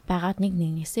уулзаж байгаад нэг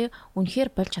нэгнээсээ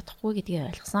үнэхээр болж чадахгүй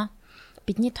гэдгийг ойлгосон.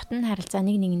 Бидний дотны харилцаа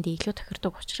нэг нэгэндээ илүү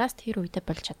тохирдог учраас тэр үедээ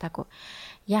болж чадаагүй.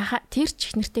 Тэр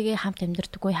ч их нэртэйгээ хамт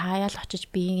амьдэрдэггүй хаяал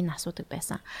очиж биеийг нь асуудаг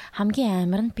байсан.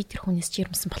 Хамгийн амар нь би тэр хүнээс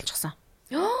жирэмсэн болчихсон.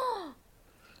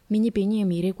 Миний биений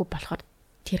юм ирээгүй болохоор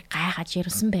тэр гайхаж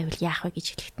жирэмсэн байвал яах вэ гэж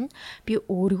хэлэхэд нь би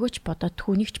өөрийгөө ч бодоод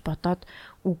түүнийг ч бодоод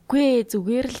үгүй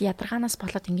зүгээр л ядаргаанаас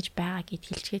болоод ингэж байгаа гэд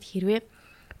хэлчихэд хэрвээ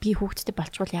би хүүхэдтэй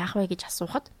болчвол яах вэ гэж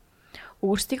асуухад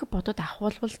өөрсдийгөө бодоод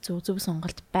ахуулбал зөв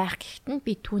сонголт байх гэхэд нь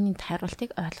би түүний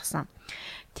хариултыг ойлгосон.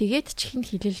 Тэгээд ч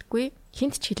хинт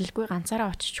хэлэлгүй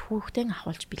ганцаараа очиж хүүхдээ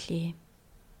ахуулж билээ.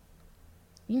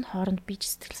 Энэ хооронд би ч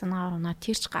сэтгэл санаагаар унаа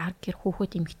тэр ч гар гэр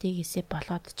хүүхэд эмэгтэйгээсээ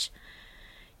болоод ч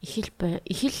ихэлж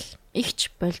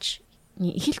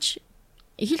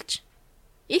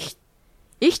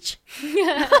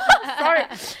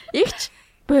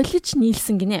болж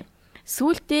нийлсэн гинэ.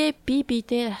 Сүүлдээ би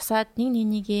биедээ хасаад нэг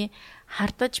нэгээ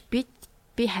хардаж би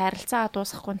харилцаа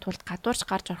дуусгахгүй тулд гадуурч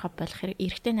гарч ороход болох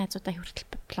эрэгтэй найзуудаа хүртэл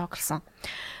блоклсон.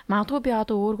 Магадгүй би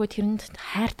одоо өөргөө тэрэнд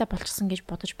хайртай болчихсон гэж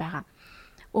бодож байгаа.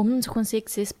 Өмнө зөвхөн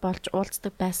сексэс болж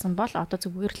уулздаг байсан бол одоо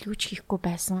зүгээр л юу ч хийхгүй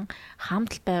байсан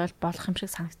хамт л байвал болох юм шиг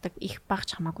санагддаг их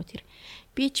багч хамаагүй тэр.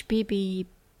 Би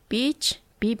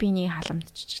биений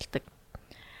халамжжилдаг.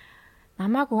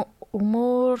 Намааг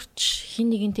өмөрч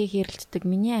хин нэгэнтэй хэрэлддэг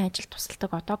миний ажил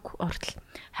тусалдаг одоо ортол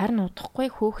харин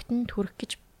удахгүй хөөхт нь төрөх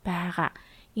гэж байгаа.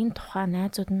 Энэ тухай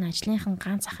найзууд нь ажлынхан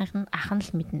ганц ахын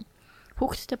л мэднэ.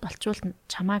 Хүүхдтэй болчвол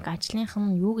чамааг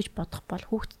ажлынхан юу гэж бодох бол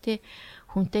хүүхдтэй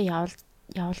хүнтэй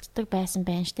явуулдаг байсан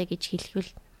байна штэ гэж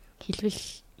хэлхэл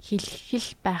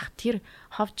байх тэр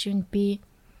ховж юм би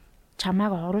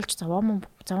чамааг оруулж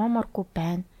зовооморгүй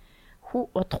байна.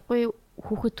 Удахгүй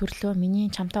хүүхэд төрлөө миний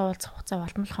чамтай уулзах хугацаа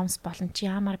болмол хомс болон чи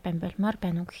ямар болмоор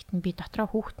байна уу гэхэд нь би дотроо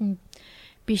хүүхэд нь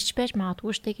биш байж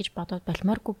магадгүй штэ гэж бодоод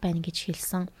болмооргүй байна гэж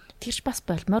хэлсэн. Тэрч бас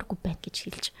болмооргүй байна гэж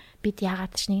хэлж бид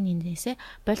яагаад ч нэг нэндээсээ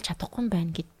болж чадахгүй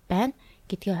байна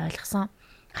гэдгийг ойлгосон.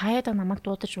 Хаяада намайг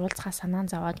дуудаж уулзахаа санаан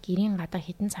зовоод гэрийн гадаа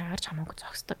хитэн цагаар чамаагүй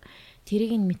зогсдог.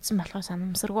 Тэрийг нь мэдсэн болохоор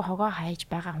санамсаргүй хогоо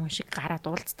хайж байгаа хүн шиг гараад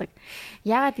уулздаг.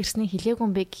 Яагаад ирснийг хэлээгүй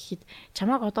юм бэ гэхэд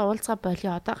чамааг одоо уулзгаа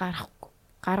болио одоо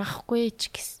гаргахгүй ч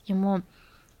юм уу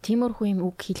тиймэрхүү юм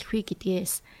үг хэлэхүй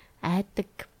гэдгээс айдаг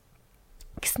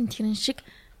гэсэн тэрэн шиг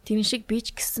би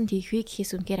ч гэсэн тийхвэ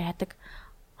гэхээс үнээр айдаг.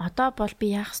 Одоо бол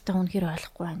би яах ёстой үнээр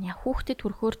ойлгохгүй байна. Хүүхдэд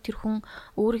төрөхөөр тэр хүн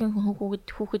өөрийн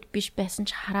хүүхэд биш байсан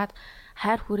ч хараад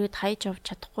хайр хүрээд хайж авч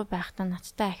чадахгүй байхдаа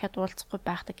надтай ахаад уулзахгүй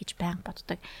байхдаа гэж байнга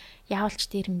боддог. Яавалч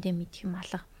дээрмдээ мэдэх юм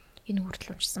алга. Энэ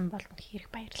хүртэл уншсан бол үнээр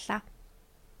баярлаа.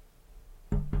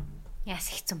 Яас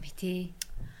хэцүү бэ тий.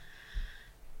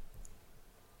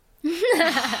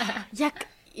 Яг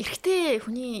эрэгтэй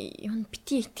хүний юм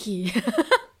бити итгий.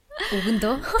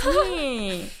 Өгөндөө.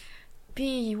 Тий.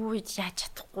 Би юу яаж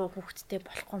чадахгүй хүүхэдтэй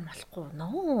болохгүй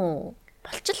нөө.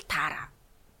 Болчил таараа.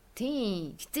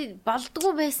 Тий. Гэтэ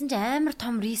болдгоо байсан ч амар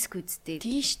том риск үсттэй.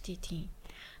 Тий штий тий.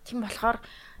 Тийм болохоор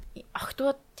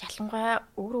охтууд ялангуяа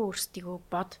өөрөө өөрсдийгөө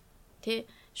бод тий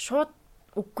шууд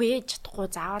үгүй чадахгүй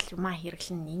заавал юмаа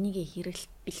хэрэглэн энийгээ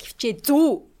бэлгэвчээ зүү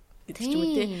гэдэг ч юм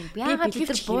уу тий. Яагаад бид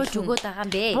нар бууж өгөөд байгаа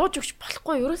юм бэ? Бууж өгч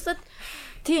болохгүй ерөөсөө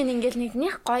тий ингээл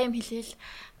нэг гоё юм хэлээл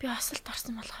би осолд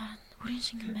орсон болохоор үрийн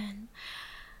шингэн байна.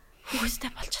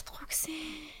 Хүүхдтэй болж чадахгүй гэсэн.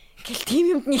 Гэл тийм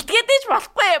юмд итгээд ээж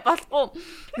болохгүй.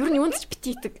 Ер нь юунд ч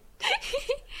битийдэг.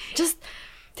 Just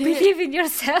believe in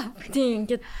yourself. Тийм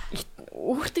ингээд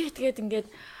өөртөө итгээд ингээд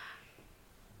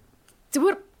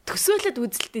зүгээр төсөөлөд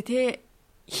үзэлтэй тий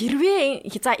хэрвээ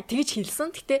за тэгж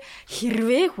хэлсэн. Гэтэ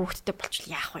хэрвээ хүүхдтэй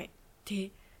болчихвол яах вэ? Тий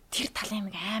тэр талын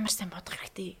юм амар сайн бодох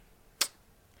хэрэгтэй.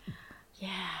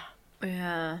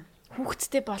 Яа.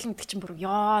 Хүүхдтэй болно гэдэг чинь бүр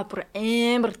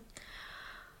амар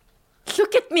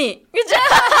look at me гэж.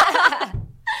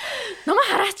 Намаа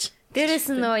хараач. Дээрээс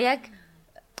нь яг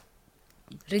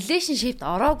relationship-д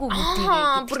ороогүй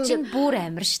гэдэг чинь бүр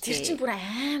амар шүү дээ. Тэр чинь бүр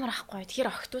амар ахгүй.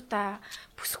 Тэгэхээр охтуудаа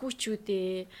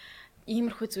бүсгүүчүүдээ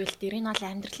иймэрхүү зүйл дээр энэ бол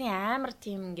амьдралын амар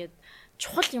тийм ингээд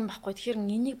чухал юм байхгүй. Тэгэхээр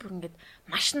энийг бүр ингээд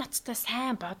маш ноцтой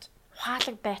сайн бод.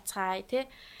 Ухаалаг байцгаая тий.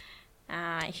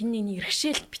 Хин нэг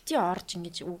иргэшээл бити орж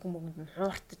ингэж үгэн мөгөнд нь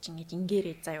хууртаж ингэж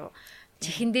ингээрээ заяо.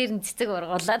 Чихэн дээр нь цэцэг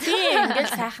ургуулад. Тий ингээл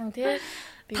сайхан тий.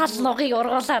 Тал нугыг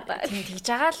ургуулад. Тийм тэгж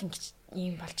байгаа л ингэж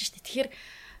ийм болж штэ. Тэгэхээр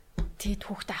тэгээд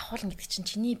хүүхдээ авахулна гэдэг чинь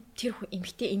чиний тэр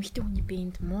эмэгтэй хүний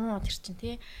биед муу тэр чинь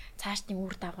тий цаашдын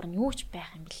үр дагавар нь юу ч байх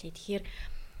юм блэ. Тэгэхээр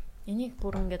энийг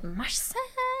бүр ингээд маш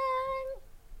сайн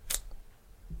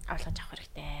ойлгож авах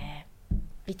хэрэгтэй.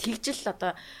 Би тэгжл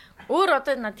одоо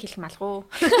надад хэлэх малгуу.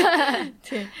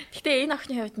 Тий. Гэтэ энэ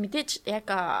охины хувьд мэдээж яг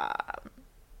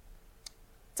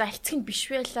за эцэг нь биш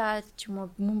байлаа ч юм уу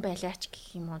мөн байлаач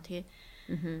гэх юм уу тий.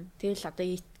 Тэгэл одоо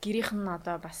гэрийнх нь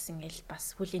одоо бас ингээл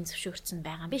бас хүлийн зөвшөөрсөн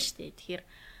байгаа юм биш үү. Тэгэхээр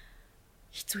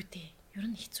хэцүү дээ. Ер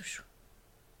нь хэцүү шүү.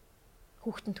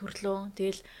 Хүүхдэн төрлөө.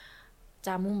 Тэгэл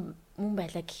за мөн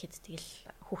байлаа гэхэд тэгэл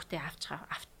хүүхдээ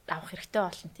авах хэрэгтэй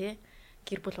болно тий.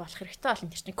 Гэр бүл болох хэрэгтэй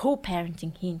болно. Тэр чинь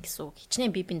co-parenting хийн гэсэн үг.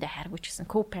 Хичнээн бие биендээ хайргууч гэсэн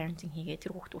co-parenting хийгээ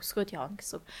тэр хүүхд өсгөөд явна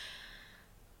гэсэн үг.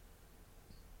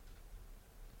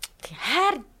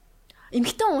 Хайр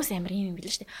эмэгтэй хүмүүс амар юм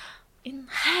билээ шүү дээ. Энэ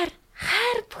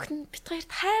хайр бүхэн бит хоёрт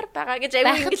хайр байгаа гэж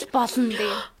айгүй ингэж болно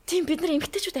дээ. Тийм бид нар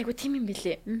эмэгтэйчүүд айгүй тийм юм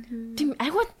билээ. Тийм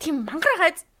айгүй тийм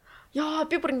мангараад яа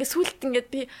би бүр ингэ сүулт ингэ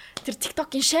би тэр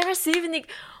TikTok-ийн Share Seven-ыг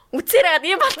үзээрээд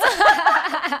юм болсон.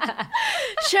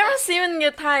 Share Seven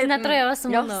ингэ та надраа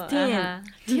явуулсан юм уу?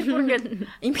 Тийм бүр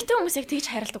ингэ эмэгтэй хүмүүс яг тэгж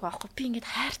хайрладаг байхгүй. Би ингэ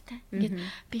хайртай. Ингэ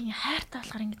би ингэ хайртай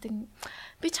болохоор ингэ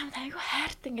би чамд айгүй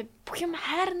хайртай ингэ бүх юм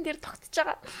хайран дээр тогтож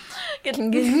байгаа. Гэл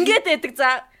ингээд байдаг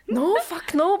за no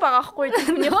fuck no байгаа байхгүй тэр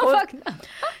хүний хувьд.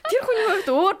 Тэр хүний хувьд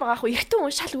өөр байгаа байхгүй. Эртэн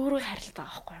хүн шал өөрөө хайрлаад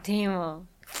байгаа байхгүй. Тийм үү.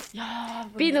 Яа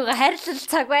би нөгөө хайрлал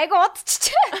цаг айгу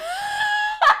удчих.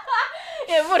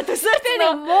 Ямар төсөөтэй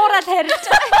нэг муурал хайрлаж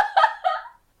байгаа.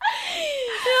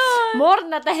 Муур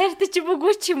надад хайртай ч юм уу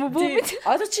гүч юм уу бүү.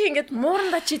 Одоо чи ингээд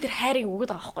муурандаа чи тэр хайрыг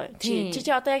өгöd байгаа байхгүй.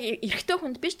 Чи одоо яг эрэгтэй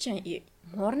хүнд биш чи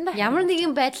муурандаа ямар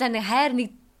нэгэн байдлаар нэг хайр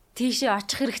нэг тийшээ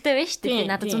очих хэрэгтэй байна шүү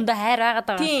дээ. Надад зөндөө хайр байгаад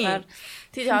байгаа болохоор.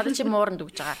 Тэгээ одоо чи мууранд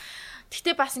өгж байгаа.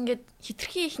 Гэтэ бас ингээд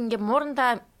хитрхи их ингээд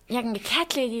муурандаа яг ингээд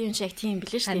cat lady юм шиг тийм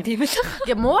билээ шүү дээ. Тийм л.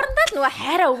 Ингээд муурандаа л нөгөө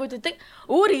хайраа өгöd өгдөг.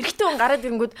 Өөр эрэгтэй хүн гараад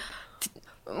ирэнгүүт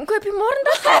үгүй би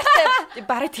муурандаа хайртай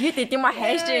бараг тэгээд идэм юм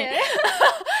хайш.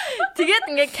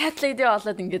 Тэгээд ингээд cat lady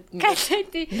болоод ингээд cat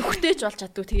lady нүхтэйч болж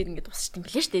чаддгүй тэгээд ингээд тусч юм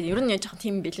билээ шүү дээ. Ер нь яг жоохон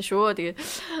тийм билээ шүү. Тэгээд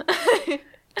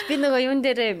би нөгөө юун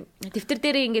дээр дэвтэр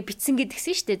дээр ингээ бичсэн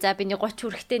гэдгсэн шүү дээ. За би нэг 30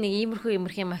 хүрэхтэй нэг иймэрхүү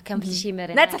юм accomplish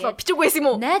хиймээр байна. Найз залуу бичээгүй байсан юм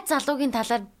уу? Найз залуугийн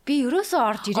талаар би ерөөсөө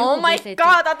орж ирээгүй байлаа. Oh my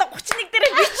god одоо 31 дээр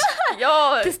бич.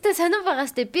 Йоо. Тэстэй сонирн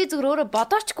байгаас тээ би зүгээр өөрөө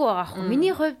бодоочгүй байгаа хгүй.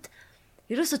 Миний хувьд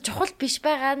ерөөсөө чухал биш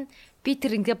байгаа нь би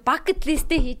тэр ингээ bucket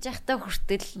list-ээ хийж явахдаа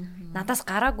хүртэл надаас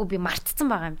гараагүй би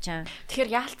мартцсан байгаа юм чам. Тэгэхээр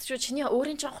яалтч шүү чиний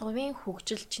өөрийн ч хувийн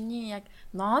хөгжил чиний яг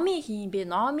номи хийм бэ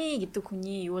номи гэдэг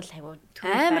хүний юу л хавь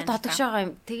амар тодогш байгаа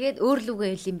юм. Тэгээд өөр лүгээ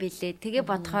хэл юм бэлээ. Тэгээ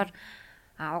бодохоор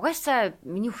угаасаа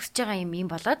миний хүсэж байгаа юм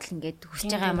болоод л ингээд хүсэж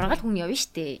байгаа амаргал хүн явна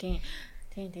штэ. Тийм.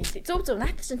 Зөв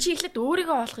наадах чи эхлээд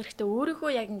өөрийгөө олох хэрэгтэй.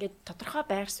 Өөрийгөө яг ингээд тодорхой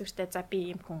байр суурьтай за би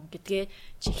ийм хүн гэдгээ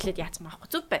чи эхлээд яацсан байхгүй.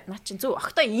 Зөв бай. Наа чин зөв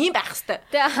огтой ийм байх хэрэгтэй.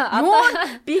 Юу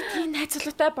би тийм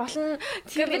найзлуутай болно.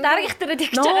 Тэр би дараагийнх дээр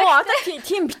тэгж байгаа. Нөө одоо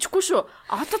тийм бичихгүй шүү.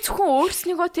 Одоо зөвхөн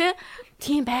өөрснийгөө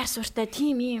тийм байр суурьтай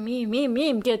тийм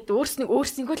ийм гэд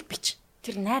өөрснийгөө л бич.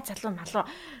 Тэр найз залуу малуу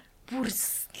бүр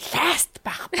ласт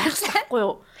байх байхгүй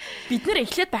юу? Бид нэр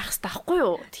эхлээд байх хэрэгтэй байхгүй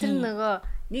юу? Тэр нөгөө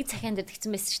нэг цагаан дээр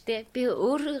тэгсэн байсан шүү дээ. Би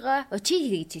өөрийгөө чи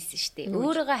хийж хэлсэн шүү дээ.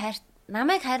 Өөрийгөө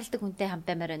намайг хайрладаг хүнтэй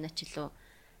хамтаймаар байна ч илүү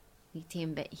нэг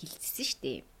тийм хэлсэн шүү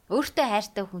дээ. Өөртөө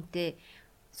хайртай хүнтэй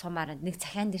сумаар нэг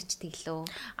цахиан дэрч тэглөө.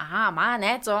 Маа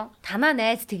найз уу? Танаа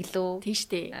найз тэглөө.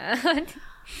 Тийштэй.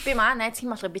 Би маа найз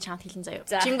хэм болохыг би чамд хэлэн заяа.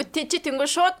 Чингү чи тэнгүү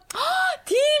шууд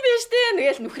тийм биш дээ.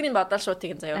 Нэгэл нөхрийн бодоод шууд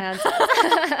тэгэн заяа.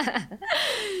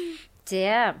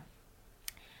 За.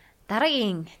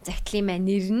 Дараагийн загтлын маань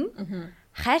нэр нь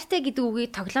хайртай гэдэг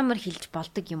үгийг тоглоомор хэлж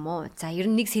болдог юм уу? За, ер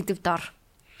нь нэг сэдв дор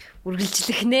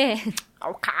үргэлжлэх нэ.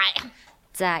 Окей.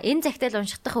 За, энэ загтал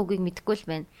унших үгийг мэдэхгүй л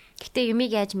байна. Гэтэ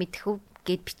юмыг яаж мэдэх вэ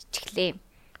гэд биччихлээ.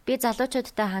 Би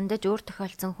залуучуудтай хандаж өөр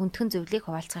тохиолдсон хүндхэн зөвлөлийг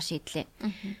хуваалцахаар шийдлээ.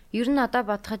 Ер нь одоо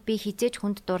бодоход би хизээж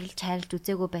хүнд дурлж хайрлаж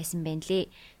үзээгүй байсан байна лээ.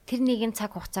 Тэр нэгэн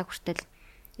цаг хугацаа хүртэл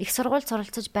их сургууль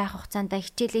суралцаж байх хугацаанд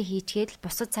хичээлээ хийчгээд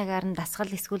бусад цагаар нь дасгал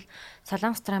эсвэл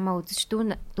солонгос драма үзэж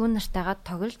дүү нартайгаа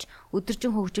тоглож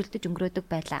өдөржин хөгжүүлдэж өнгөрөөдөг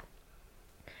байлаа.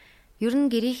 Ер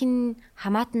нь гэрийнх нь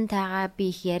хамаатантайгаа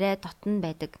би их яриа дотн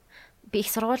байдаг. Би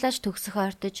их сургуулиаж төгсөх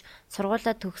ойртож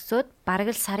сургуулаа төгсөөд бараг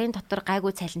л сарын дотор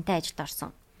гайгүй цалинтай ажилд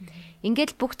орсон.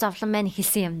 Ингээд бүх зовлон маань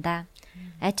эхэлсэн юм да.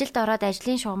 Ажилд ороод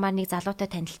ажлын шугамаар нэг залуутай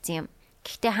танилцсан юм.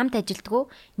 Гэхдээ хамт ажилдгүй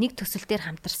нэг төсөлтөөр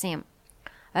хамтарсан юм.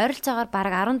 Ойролцоогоор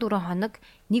бараг 14 хоног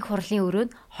нэг хурлын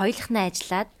өрөөнд хоёулахнаа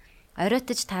ажиллаад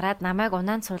оройтож тараад намайг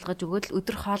унаанд суулгаж өгөөд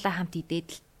өдөр хоолой хамт идээд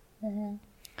л.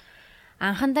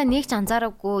 Анхандаа нэг ч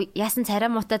анзаараагүй яасан царай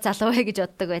муутай залуу вэ гэж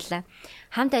боддог байлаа.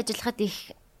 Хамт ажиллахад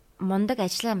их мундаг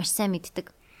ажлаа маш сайн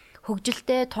мэддэг.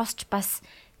 Хөгжилтэй тусч бас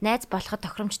найз болоход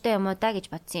тохиромжтой юм уу да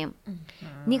гэж бодсон юм.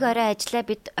 Нэг орой ажиллаа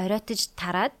бид оройтож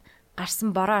тараад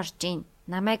гарсан бороо орж ийн.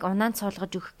 Намайг унаанд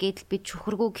суулгаж өгөх гэдэл бид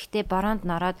шүхэргүй гэхдээ бороонд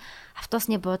нороод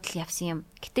автобусны буудал явсан юм.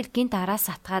 Гэтэл гинт араас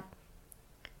сатгаад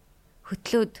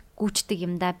хөтлөөд гүйчдэг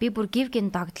юм да. Би бүр гівгэн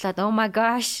догтлоод oh my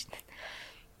gosh.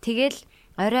 Тэгэл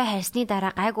орой харсны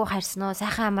дараа гайгүй харсан уу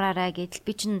сайхан амраараа гэдэл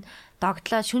би чинь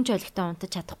догтлоод шүнж ойлгохтой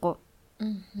унтаж чадахгүй.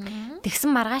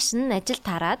 Тэгсэн маргааш нь ажил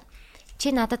тараад чи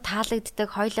надад таалагддаг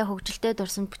хоёлаа хөгжилтэй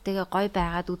дурсан бүтээгээ гой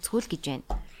байгаад үзхүүл гэж байна.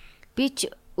 Би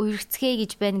ч үргэцгээ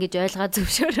гэж байна гэж ойлгоо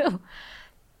зөвшөөрөв.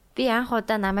 Би анх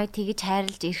удаа намайг тэгж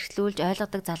хайрлаж эрхлүүлж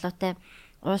ойлгодог залуутай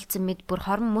уулзсан мэд бүр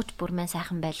хорон мөч бүр мэн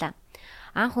сайхан байлаа.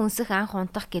 Анх үнсэх анх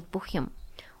унтах гэд бүх юм.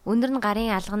 Өнөр нь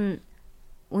гарын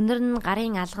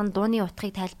алган дууны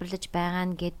утгыг тайлбарлаж байгаа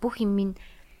нь гэд бүх юм минь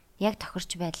яг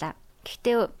тохирч байлаа.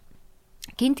 Гэхдээ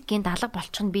гинт алга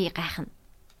болчих нь би гайхна.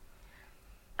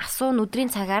 Асуун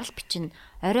өдрийн цагаар л бичнэ.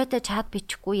 Оройтой чад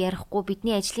бичихгүй ярихгүй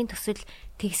бидний ажлын төсөл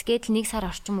тэгсгээд л 1 сар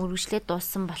орчим үргэлжлээд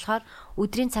дууссан болохоор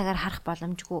өдрийн цагаар харах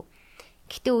боломжгүй.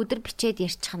 Гэтэ өдөр бичээд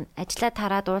ярьчихна. Ажлаа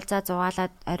тараад уулзаа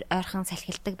зугаалаад ойрхон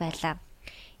салхилдаг байлаа.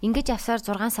 Ингэж явсаар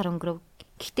 6 сар өнгөрөв.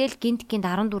 Гэтэл гинт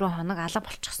 14 хоног алга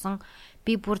болчихсон.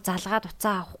 Би бүр залгаад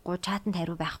уцаа авахгүй, чатанд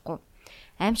хариу байхгүй.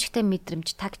 Аимшигтай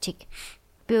мэдрэмж таг чиг.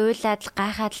 Би уйлаад л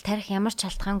гайхаад л тарих ямар ч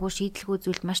шалтгаангүй шийдэлгүй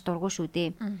зүйлд маш дургүй шүү дээ.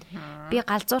 Би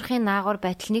галзуурхын наагур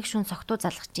байтал нэг шүн согтуу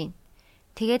залгаж байна.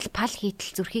 Тэгээд л пал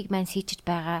хийтэл зүрхийг маань сийчиж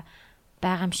байгаа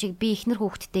юм шиг би ихнэр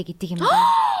хүүхэдтэй гэдэг юм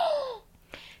даа.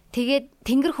 Тэгээд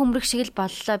тэнгэр хөмрөх шиг л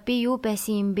боллоо. Би юу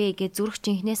байсан юм бэ гэж зүрх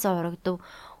жинхнээсээ урагдав.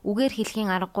 Үгээр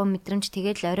хэлхийн аргагүй мэдрэмж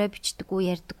тэгээд л орой бичдэггүй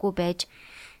ярьдаггүй байж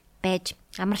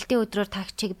амралтын өдрөөр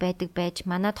тагчиг байдаг байж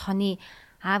манад хоны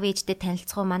аав ээжтэй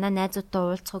танилцах уу манай найзуудтай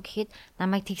уулзах уу гэхэд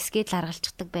намайг тэгсгээд л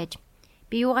аргалцдаг байж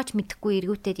би юугаач мэдэхгүй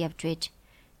эргүүтээд явж байж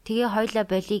тэгээ хойлоо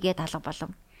болигээд алга болов.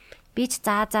 Би ч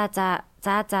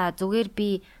за зүгээр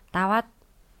би даваад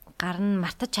гарна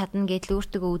мартаж чадна гэдэл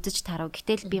өөртөө үзэж тарав.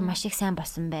 Гэтэл би маш их сайн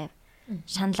болсон байв.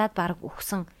 Шаналаад баг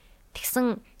өгсөн.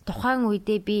 Тэгсэн тухайн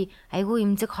үедээ би айгүй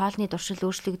эмзэг хоолны дуршил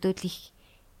өөрчлөгдөөд их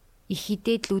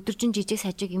хидээд л өдөржин жижиг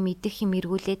сажиг юм идэх юм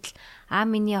эргүүлээд л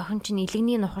миний охин чинь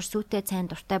илэгний нухар сүйтэй цайн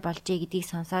дуртай болжээ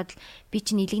гэдгийг сонсоод л би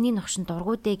чинь илэгний нухшин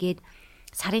дургуудээ гээд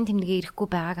сарын тэмдэгээ ирэхгүй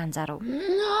байгааг анзаарав.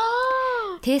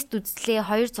 Тест үзлээ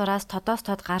 2 зураас тодоос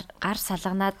тод гар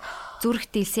салганаад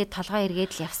зүрх дэлсээ толгой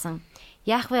эргээд л явсан.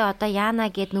 Яах вэ одоо яана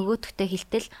гэд нөгөөтгтөө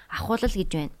хэлтэл ахуулал гэж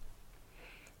байна.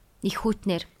 Их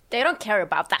хүүтнэр. They don't care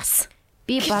about us.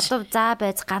 Би бодов заа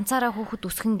байц ганцаараа хүүхэд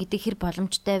өсгөн гэдэг хэр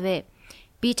боломжтой вэ?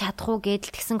 Би чадахгүй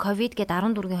гэдэл тэгсэн ковид гээд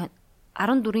 14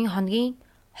 хоногийн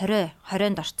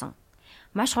 20-нд орсон.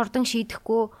 Маш хурдан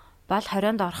шийдэхгүй бол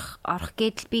 20-нд орох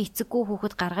гэдэл би эцэггүй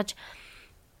хүүхэд гаргаж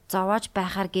зовоож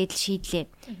байхаар гэдэл шийдлээ.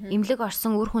 Эмнэлэг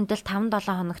орсон үр хүндэл 5-7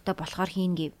 хоногтой болохоор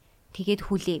хийн гэв. Тэгээд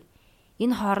хүлээв.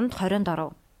 Энэ хооронд 20-нд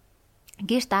оров.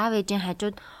 Гэрт аав ээжийн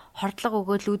хажууд хордлого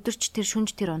өгөөл өдөрч тэр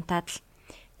шүнж тэр унтаад л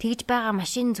тэгж байгаа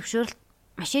машин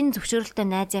зөвшөөрөлтөй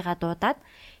найзыгаа дуудаад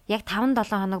яг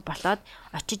 5-7 хоног болоод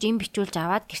очиж им бичүүлж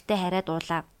аваад гэртээ хараад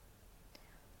уулаа.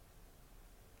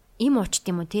 Им уучт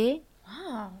юм уу те?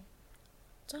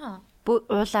 За.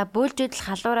 Уулаа бөөлжөд л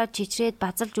халуураа чичрээд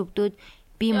базалж өгдөөд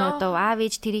би модов аав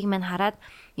ээж тэрийг мань хараад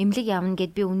эмнэлэг явна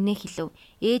гэд би үннээ хэлв.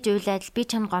 Ээж уйлаад л би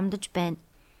чам гомдож байна.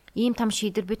 Ийм том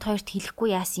шийдвэр бид хоёрт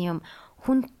хэлэхгүй яасан юм.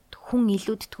 Хүн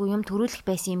илүүддэггүй юм төрүүлэх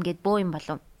байсан юм гэд бөө юм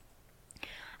болов.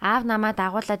 Аав намайг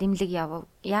дагуулад имлэг явв.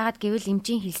 Яагаад гэвэл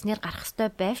эмчийн хэлснээр гарах ёстой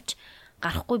байвч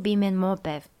гарахгүй би мэн муу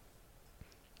байв.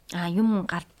 Юм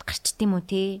гарчт юм уу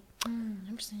те?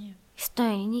 Ямар сайн юм.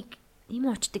 Ёстой энийг юм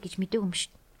уучдаг гэж мэдээгүй юм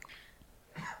шүү.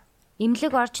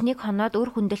 Имлэг орж 1 хоноод өр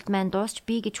хүндэлт маань дуусч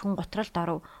би гэж хүн готролд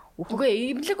оров.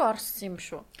 Үгүй имлэг орсон юм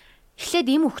шүү. Эхлээд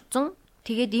им өгцөн.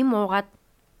 Тэгээд им уугаад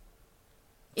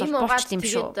им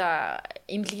шүү.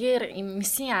 Имлэгээр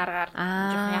месийн аргаар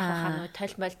жоохон яах хаа нөө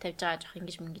толмол тавьж байгаа жоох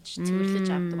ингэж мэнгэж цэвэрлэж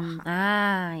авдаг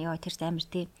баха. Ёо тэр амар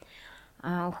тий.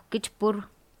 Өөх гэж бүр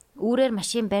үүрээр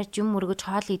машин барьж юм өргөж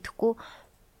хоол идэхгүй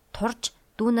турж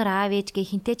дүүнэр аав ээжгээ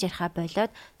хинтээж ярихаа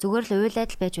болоод зүгээр л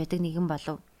уйлаад л байж байдаг нэгэн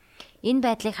болов. Энэ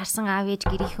байдлыг харсан аав ээж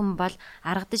гэрийнхэн бол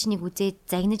аргадаж нэг үзээд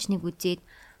загнаж нэг үзээд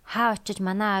хаа очиж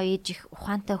манай аав ээж их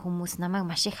ухаантай хүмүүс намайг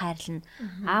маш их хайрлана.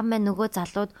 Аав маань нөгөө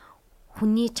залууд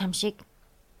хүний чам шиг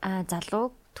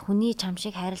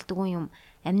хайрладаг юм.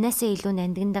 Амнасаа илүү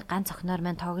нандиндаг ганц охиноор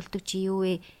маань тоглодог чи юу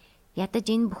вэ? Ядаж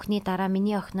энэ бүхний дараа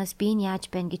миний охиноос би нь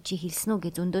яаж байна гэж чи хэлсэн үү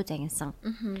гэж зөндөө загинсан.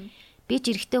 Би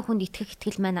ч эрэгтэй хүнд итгэх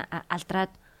итгэл маань алдраад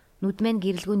нүд маань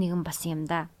гэрэлгүй нэгэн болсон юм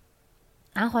да.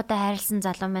 Анх удаа хайрлсан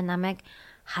залуу маань намайг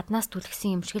хаднаас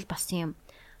түлхсэн юм шиг л болсон юм.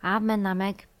 Аав маань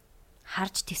намайг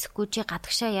харж тэсэхгүй чи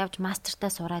гадагшаа явж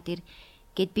мастертаа сураад ир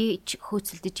гэд би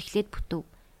хөөцөлдөж эхлээд бүтв.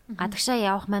 Гадагшаа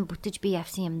явах маань бүтэж би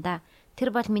явсан юм да.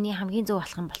 Тэр бол миний хамгийн зөв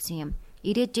болох юм болсон юм.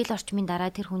 Ирээд жил орчмын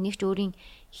дараа тэр хүнийг ч өөрийн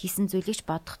хийсэн зүйлийг ч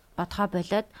бодхоо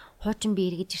болоод хуучин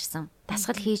би эргэж ирсэн.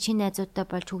 Дасгал хийж шинэ найзуудтай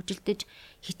болж хөгжилдөж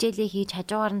хичээлээ хийж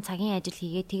хажуугаар нь цагийн ажил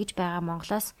хийгээд тэгж байгаа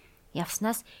Монголоос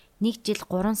явснаас 1 жил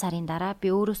 3 сарын дараа би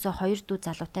өөрөөсөө 2 дүү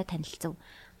залуутай танилцв.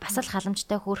 Бас л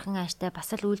халамжтай хөөрхөн ааштай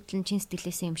бас л үйлдэл чин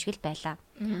сэтгэлээсээ юм шиг л байлаа.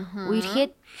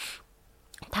 Үерхэд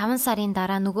 5 сарын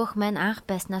дараа нөгөөх маань анх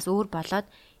байснаас өөр болоод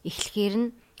эхлэхээр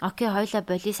нь окей хоёлаа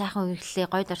боли сайхан үерхлээ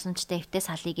гой дорсончтой эвтээ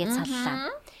салъя гэж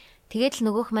саллаа. Тэгээд л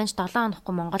нөгөөх маань 7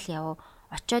 хоноггүй Монгол явв.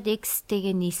 Очоод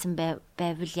X-тэйгээ нийлсэн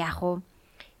байвал яах вэ?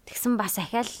 Тэгсэн бас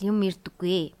ахаал юм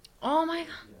ирдэггүй. Oh my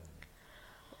god.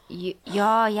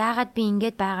 Яагаад би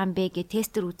ингэж байгаа юм бэ гэ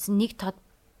тестер үзсэн нэг тод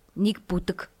нэг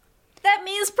бүдэг. That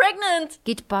means pregnant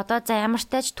гэж бодоод за ямар ч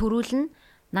тач төрүүлнэ.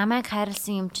 Намайг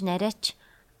хайрлсан юм чинь арайч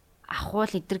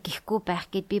ахуул идэр гихгүй байх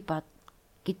гэд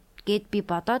би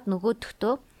бодоод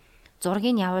нөгөөдөгтөө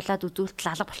зургийг явуулаад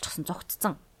үзүүлтэл алга болчихсон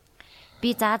зогтцсон.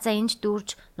 Би за энд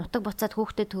дүүрж нутаг буцаад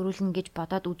хүүхдэд төрүүлнэ гэж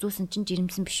бодоод үзүүлсэн чинь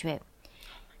жирэмсэн биш вэ.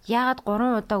 Яагаад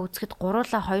 3 удаа үзэхэд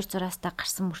гуруула 2 зураастаа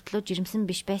гарсан мөртлөө жирэмсэн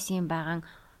биш байсан юм байгаа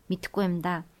мэдэхгүй юм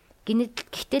да.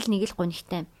 Гэхдээ л нэг л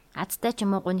гунигтай. Азтай ч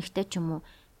юм уу гунигтай ч юм уу.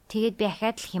 Тэгээд би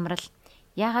ахаад л хямрал.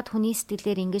 Яагаад хүний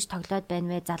сэтгэлээр ингэж тоглоод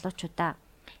байна вэ залуучуудаа?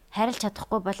 Хайрлж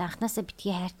чадахгүй бол анханасаа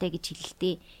битгий хайртай гэж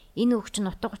хэлэлтэй. Энэ үг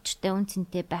чинь утга учиртай үн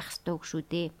цэнтэй байх ёстой үг шүү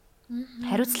дээ.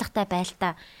 Хариуцлагатай байл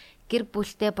та. Гэр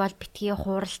бүлтэй бол битгий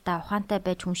хууралтай, ухаантай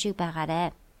байж хүн шиг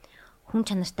байгаарэ. Хүн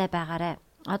чанартай байгаарэ.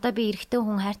 Одоо би эрэгтэй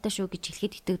хүн хайртай шүү гэж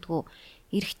хэлэхэд итгэдэггүй.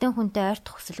 Эрэгтэй хүнтэй ойр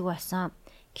төгсөлгүй болсон.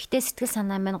 Гэхдээ сэтгэл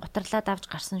санаа минь гутарлаад авч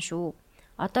гарсан шүү.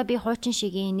 Одоо би хуучин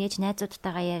шигийн инээж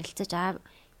найзуудтайгаа ярилцаж аав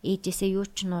ээжээсээ юу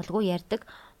ч нуулгүй ярьдаг.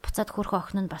 Буцаад хөрхөө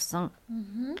охин нь болсон.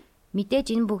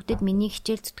 Мэдээж энэ бүгдэд миний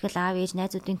хичээл зүтгэл аав ээж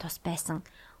найзуудын тус байсан.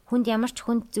 Хүнд ямар ч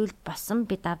хүнд зүйл болсон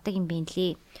би давдаг юм бэ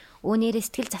лээ. Өөнийрээ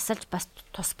сэтгэл засалж бас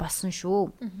тус болсон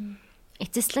шүү.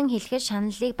 Эцэслэн хэлэхэд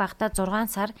шаналлыг багтаа 6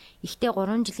 сар ихтэй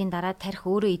 3 жилийн дараа тарих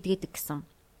өөрөө идгээд гисэн.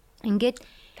 Ингээд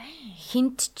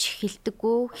хинт ч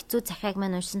хилдэггүй хэцүү захиаг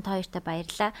маань уншсан та хоёртай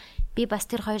баярлаа. Би бас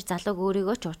тэр хоёр залууг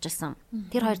өөрийгөө ч уучлсан.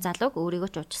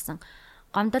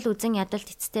 Гомдол үзэн ядалт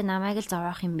эцэстээ намайг л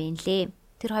зовоох юм бэ лээ.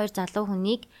 Тэр хоёр залуу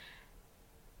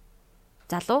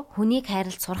хүнийг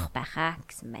хайрлж сурах байхаа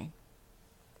гэсэн байна.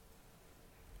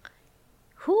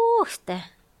 Хүүхтэй.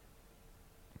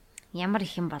 Ямар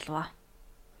их юм болов.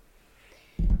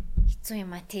 Хэцүү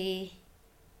юм а тий.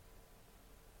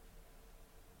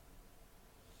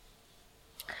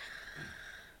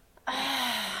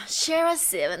 Share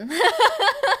 7.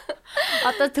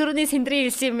 Одоо төрөний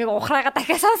сэндрийн хэлсэн юмыг ухраагаа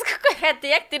дахиад сонсохгүй хаад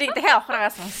яг тэрийг дахиад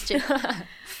ухраагаа сонсч байна.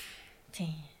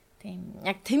 Тийм.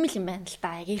 Яг тийм л юм байна л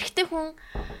да. Яг эрэгтэй хүн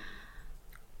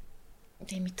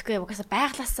тийм мэдгүй угаасаа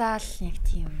байгласаа л яг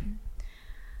тийм.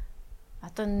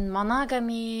 Одоо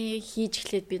моногами хийж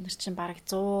эхлээд бид нар чинь бараг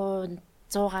 100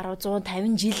 гаруй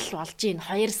 150 жил болж байна.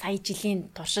 2 сая жилийн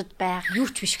туршид байх юу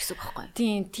ч биш гэсэн үг байхгүй юу?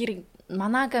 Тийм тэр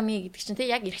моногами гэдэг чинь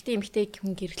яг эрэгтэй эмэгтэй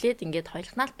хүн гэрлээд ингээд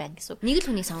хойлохнаа л байна гэсэн үг. Нэг л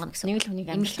хүнийг сонгоно гэсэн. Нэг л хүнийг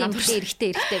эмэгтэй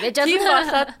эрэгтэй байж байгаа. Тийм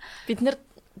болоод бид нар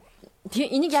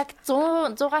энийг яг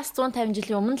 100-аас 150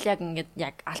 жилийн өмнө л яг ингээд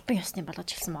яг албан ёсны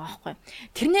болгож эхэлсэн байгаа байхгүй.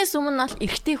 Тэрнээс өмнө бол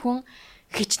эрэгтэй хүн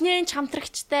хичнээн ч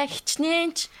хамтрагчтай,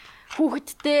 хичнээн ч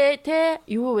хүүхэдтэй те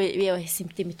юу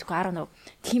хийсэн мэдгүй 11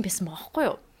 тийм байсан бохоггүй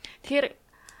юу. Тэгэхээр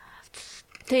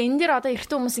тэгээ энэ дэр одоо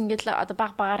эрэгтэй хүмүүс ингээл одоо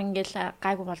баг багаар ингээл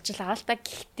гайгүй болж байгаа л та.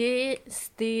 Гэхдээ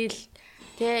стил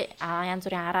те янз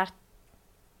бүрийн араар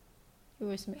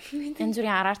юу юм бэ? Янз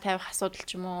бүрийн араар тавих асуудал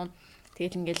ч юм уу.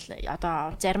 Тэгэл ингээл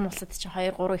одоо зарим улсад чинь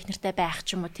 2 3 их нэртэй байх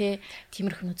ч юм уу те.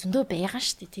 Тиймэрхүү зөндөө байгаа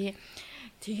шүү дээ те.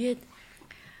 Тэгээд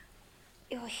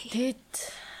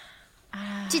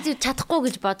чи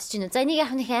чадахгүй гэж бодож байна. За энийг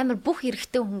яах нэг амар бүх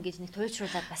эрэгтэй хүн гэж нэг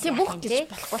туйлшруулад бас яах юм те.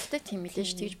 Болохгүй л те тийм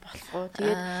мэдээж тэгж болохгүй.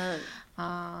 Тэгээд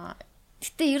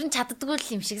гэтээ ер нь чаддгүй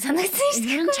юм шиг санагдсан шүү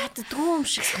дээ. Ер нь чаддгүй юм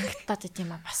шиг санагдаад байт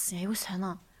юм а бас. Айгуу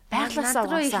сонио. Байглаасаа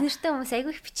угаасаа их нэртэй хүмүүс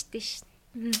айгуу их бичдэг шүү.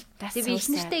 Тэгээ би их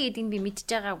нэртэй гэдгийг би мэдж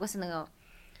байгаа угаасаа нөгөө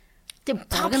тийм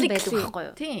паблик байдаг байхгүй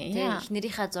юу? Тийм. Их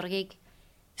нэрийнхаа зургийг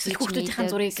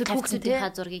хүүхдүүдийнхээ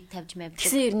зургийг тавьж мавдаг.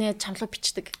 Тэгсэн ирнэ чамлаг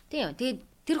бичдэг. Тийм. Тэгээд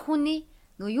тэр хүний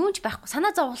нөгөө юунч байхгүй,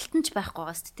 санаа зовлтон ч байхгүй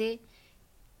байгаа шүү дээ.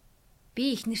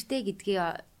 Би их нэртэй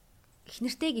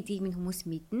гэдгийг минь хүмүүс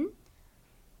мэднэ.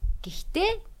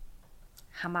 Гэхдээ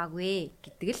хамаагүй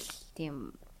гэдэг л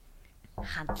тийм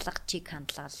хандлага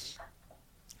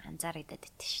анзаарэгдээд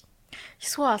байт шин.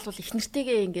 Эсвэл бол их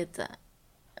нэртэйгээ ингээд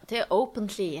тэг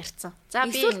openly ярьсан. За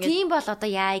би ингээд тийм бол одоо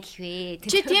яа гэх вэ?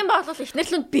 Чи тийм бол их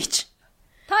нэрлэнд бич.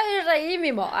 Та хоёр ийм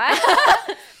юм уу?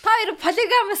 Та хоёр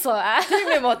полигамос уу? Тийм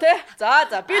юм уу те? За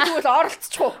би тэгвэл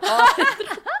оролцчихоо.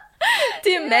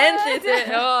 Тийм manly те.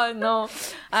 Oh no.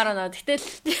 I don't know.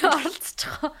 Тэгтэл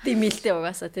оролцчихоо. Тийм илтэй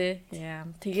угаасаа те.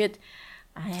 Яа. Тэгээд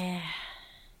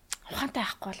ухаантай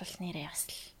ахгүй бол нэрээ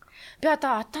бас л. Би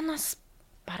одооноос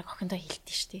баг охиндоо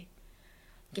хэлдэг штий.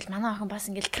 Ингээл манай охин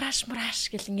бас ингээл краш мраш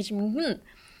гэл ингэж мөнгөн.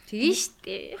 Тийм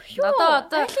штий.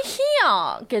 Одоо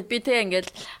хийё гэд би тэг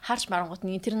ингээл харж марангууд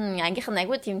тэр нь ангийнх нь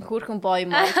агуу тийм хөөрхөн боо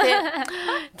юм аа те.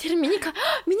 Тэр миний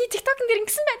TikTok-н дээр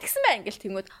ингэсэн байна ингээл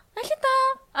тэнгүүд. Али та.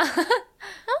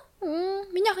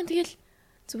 Миний охин тэгэл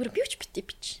зүгээр би ч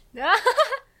бич.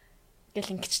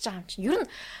 Гэл ингэж байгаа юм чинь. Ер нь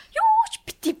юу ч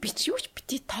бич, юу ч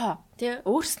бити тоо. Тэ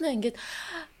өөрснөө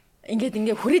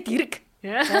ингээд хүрээд ирэг.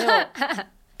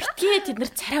 Битгээ тэд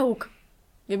нар царай үг.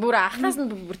 Би бүр анхнаас нь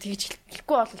бүр тэгж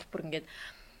хэлэхгүй бол бүр ингээд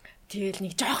тэгэл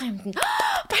нэг жоох юмд нь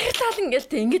баярлал ингээл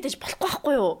тэ ингээд ээж болохгүй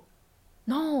байхгүй юу?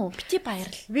 No, бити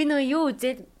баярл. Би нөө юу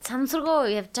үзээд санамсаргуу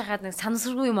явж байгаад нэг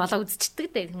санамсаргуу юм олоо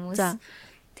үзчихдэг дээ хүмүүс.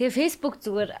 Тэгээ Facebook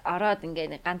зүгээр ороод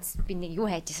ингээд ганц би нэг юу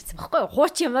хайж ирсэн байхгүй юу?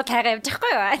 Хуучин юмнууд хайгаа явж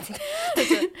байхгүй юу?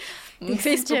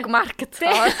 Facebook market.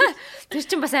 Тэр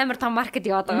чинь бас амар том маркет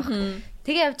яваад байгаа юм.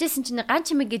 Тэгээ явж исэн чинь ганц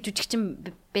чимэг гэж жүжигчин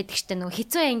байдаг штэ нөгөө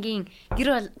хэцүү ангийн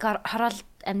гэр хороол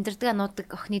амьдрдаг нуудаг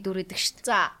охины дүрээдэг штэ.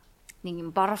 За нэг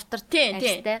юм боровтор тийм.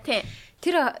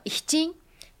 Тэр ихчийн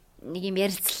нэг юм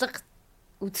ярилцлага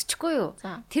үзчихгүй юу?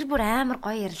 Тэр бүр амар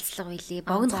гоё ярилцлага байлээ.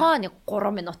 Богинохоо нэг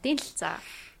 3 минутын л. За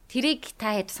тэрийг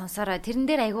та хэд сонсороо. Тэрэн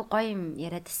дээр айгүй гоё юм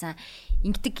яриадсан.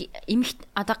 Ингэдэг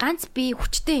одоо ганц би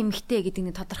хүчтэй эмэгтэй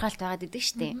гэдэг нэг тодорхойлт байгаад идэг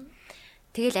штэ.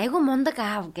 Тэгэл айгүй мундаг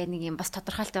аав гэх нэг юм бас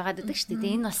тодорхойлт байгаад идэг штэ.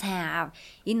 Энэ бол сайн аав.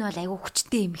 Энэ бол айгүй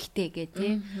хүчтэй эмэгтэй гэх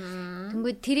тий.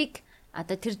 Тэнгүүд тэрийг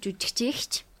одоо тэр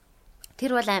жүжигчээхч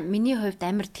тэр бол миний хувьд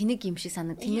амар тэнэг юм шиг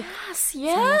санаг. Тэнэг. Yes.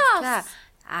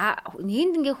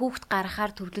 Нэгэнд ингээ хүүхд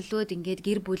гаргахаар төрлөлөөд ингээд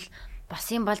гэр бүл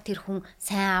босын бол тэр хүн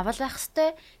сайн авал байх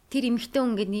хэвээр. Тэр эмэгтэй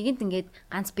хүн ингээд нэгэнд ингээд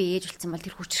ганц бие ээж үлдсэн бол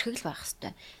тэр хүчрхэг л байх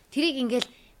хэвээр. Тэрийг ингээд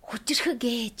хүчрхэг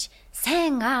ээж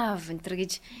сайн аав энтэр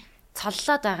гэж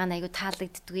цоллоод байгаа нь айгу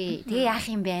таалагддгүй. Тэгээ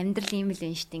яах юм бэ? Амьдрал ийм л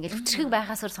юм шүү дээ. Ингээд хүчрхэг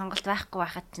байхаас өөр сонголт байхгүй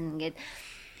байхад чинь ингээд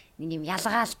нэг юм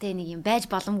ялгаалтай нэг юм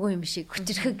байж боломгүй юм шиг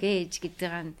хүчрхэг ээж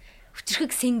гэдэг нь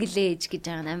хүчрхэг сингл ээж гэж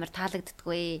байгаа нь амар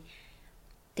таалагддгүй.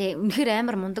 Тэгээ үнэхээр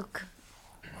амар мундаг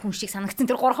хүн шиг санагдсан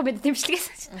тэр 3 минут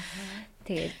тэмцлэгээс.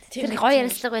 Тэгээд тэр гоё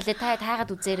ярилцлага байлаа. Та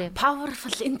таагаад үзээрэй.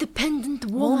 Powerful independent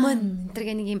woman.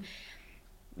 Тэр нэг юм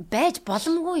байж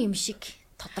боломгүй юм шиг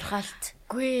тодорхойлт.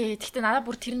 Гүй, гэхдээ надад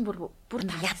бүр тэр нь бүр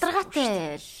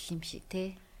ядаргаатай юм шиг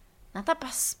тий. Надад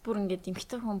бас бүр ингээд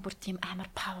эмхтэй хүн бүр тийм амар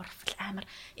powerful, амар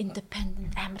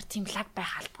independent, амар тийм лаг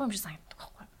байх албагүй юм шиг санагддаг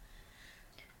байхгүй.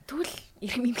 Тэгвэл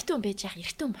эмхтэй хүн байж яах,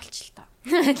 эрэгтэй хүн болчих л доо.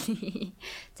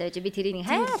 За би тэрийг нэг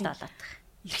хайраад болоод.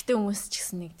 Эрэгтэй хүмүүс ч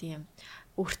гэсэн нэг тийм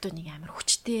өөртөө нэг амар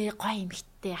хүчтэй, гоё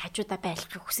эмхтэй хажуудаа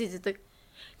байлгахыг хүсэж байдаг.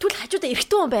 Тэгвэл хажуудаа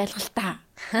эрэгтэй хүн байлгал та.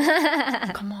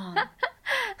 Come on.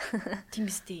 Тийм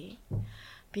үстэй.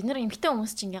 Бид нар эмхтэй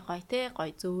хүмүүс ч ингээ гоё те,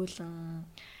 гоё зөөлөн,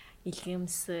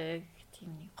 илгэмсэг, тийм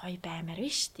нэг гоё баймаар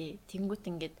биш тий. Тэнгүүт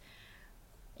ингээд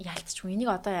ялцчихгүй. Энийг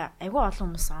одоо айгүй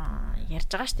олон хүмүүс ярьж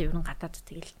байгаа шүү дээ. Ер нь гадаад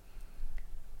тэгэл.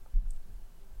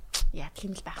 Яа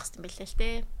тийм л байх хэрэгтэй юм байлээ л те.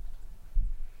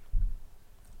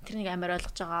 Тэр нэг амар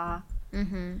ойлгож байгаа.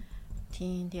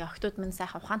 Тийм тий охтууд минь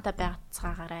сайхан ухаантай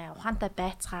байцгаагаарай. Ухаантай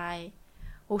байцгаая.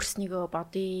 Өөрснийгөө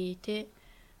бодъё тий.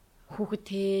 Хүүхэд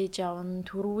тээж явна,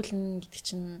 төрүүлнэ гэдэг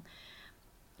чинь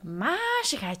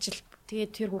маш их ажил.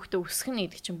 Тэгээд тэр хүүхдээ өсгөнө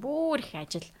гэдэг чинь бүр их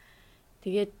ажил.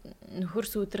 Тэгээд нөхөр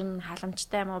сүүдэр нь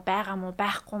халамжтай мó байгаа мó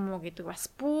байхгүй мó гэдэг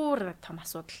бас бүр том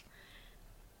асуудал.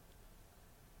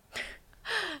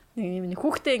 Нэг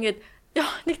хүүхдээ ингээд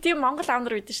нэг тийм Монгол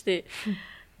аамнар үйдэн штэ.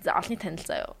 За олны танил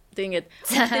заяа. Тэгээд ингээд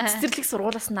цэцэрлэг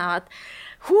сургуулаас нь аваад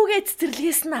хүүгээ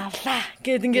цэцэрлэгээс нь авлаа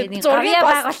гэд ингээд зургийг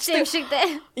байгуулсан юм шиг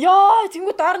дээ. Йоо,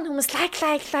 тэнгуү доор нь хүмүүс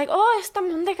like. Оо, яста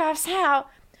мундаг аав сайн аав.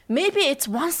 Maybe it's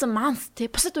once a month.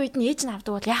 Тэ бусад үед нь ээж нь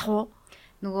авдаг бол яах вэ?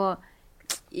 Нөгөө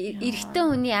эрэгтэй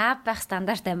хүний аав байх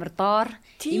стандарт амар доор.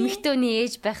 Эмэгтэй хүний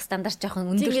ээж байх стандарт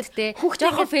жоохон өндөртэй.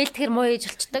 Жоохон фейлтгэр муу ээж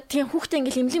болчдаг. Тийм хүүхдээ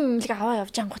ингээл имлэг аваа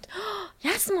явж ангууд.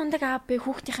 Яасан мундаг аав бэ?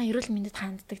 Хүүхдийнхээ эрүүл мэндэд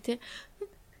ханддаг тий.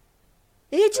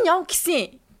 Ээж нь яв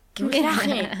гисэн. Гэмээр яах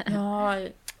юм?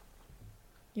 Йоо.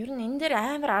 Ер нь энэ дээр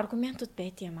амар аргументууд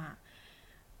байд юм аа.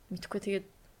 Мэдхгүй тэгээд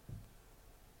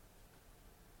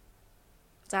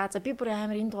За би бүр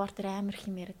амар энэ дугаар дээр амар их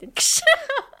юм яриад байна гэж.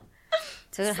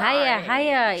 Зөвхөн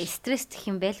хаяа стресс тэх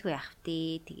юм байлгүй яах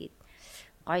вэ? Тэгээд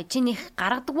гоё чинийх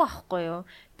гаргадаг байхгүй юу?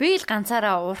 Би л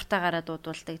ганцаараа ууртаагаараа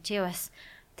дуудуулдаг. Чи бас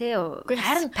тий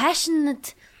харин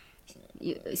passionate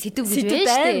сэдв гэж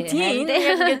байна шүү дээ. Тийм энэ яг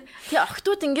ингээд тий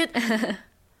охтууд ингээд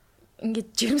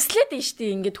жирэмслээд байна шүү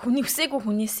дээ. Ингээд хүний өсөөгүй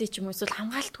хүнээсээ ч юм уу эсвэл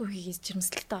хамгаалтгүй хийгээс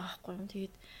жирэмслэлтэй байгаа байхгүй юу?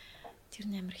 Тэгээд тэр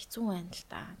нь амар хэцүү байна л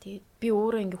да. Тэгээд би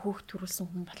өөрөө ингээ хүүхд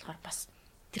төрүүлсэн хүн болохоор бас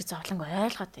тэр зовлонг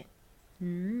ойлгоод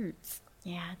байна.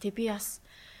 Яа, тэг би бас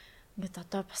ингээд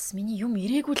одоо бас миний юм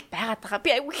ирээгүй л байгаад байгаа.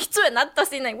 Би айгүй хэцүү байна. Надад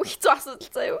бас энэ айгүй хэцүү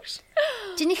асуудал заяа.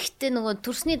 Чинийхтэй нөгөө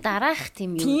төрсний дараах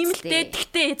тийм юм. Тийм л дээ.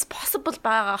 Тэгтээ it's possible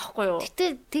байгаа аахгүй юу?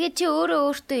 Тэгээ чи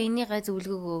өөртөө энийгээ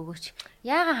зөвлөгөө өгөөч.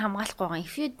 Яагаад хамгаалахгүй байгаа?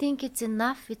 If you think it's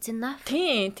enough, it's enough.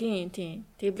 Тийм.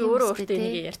 Тэгээ би өөртөө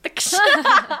энийг ярьдаг гэж.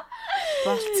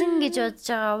 Болцсон гэж бодож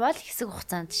байгаа бол хэсэг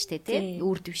хугацаанд ч тий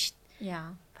үрд биш.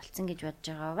 Яа. Болцсон гэж бодож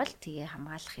байгаа бол тэгээ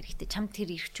хамгаалах хэрэгтэй. Чам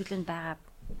тэр эрхчлүүнд байгаа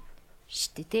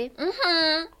штэ тий.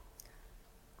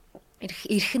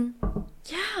 Ирхэн.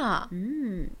 Яа.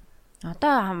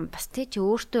 Одоо бас тий чи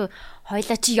өөртөө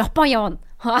хоёлаа чи Япон явна.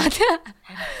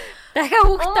 Дахиад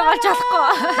хүүхдтэй болж болохгүй.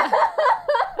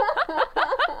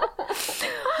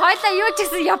 Хоёлаа юу ч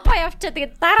гэсэн Япон явчаа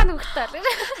тэгээд дараа нь хүүхдтэй бол.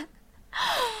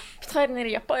 Бид хоёр нэр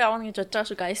Япон явна гэж бодож байгаа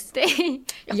шүү guys тий.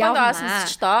 Японд авсан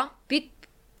ч тоо. Би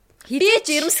хизээч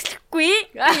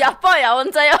ирэмсэхгүй. Япон явна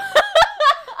заяа.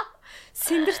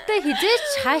 Сэндэртэй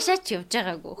хизээч хаашаач явж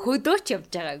байгаагүй. Хөдөөч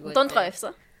явж байгаагүй. Дундгой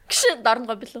явсан. Гүш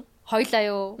дорнгой билүү? Хоёлаа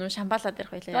юу? Нүн шамбала дээр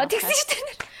хоёлаа. Тэгсэн шүү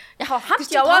дээ. Яг хамт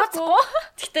яваагүй.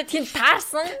 Гэхдээ тийм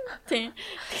таарсан. Тийм.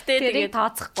 Гэхдээ тэгээд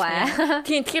тооцохгүй.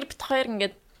 Тийм тэгэхээр бид хоёр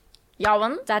ингээд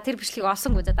явна. За тэр бичлэгийг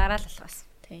олсонгүй за дараа л алхаас.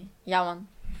 Тийм. Явна.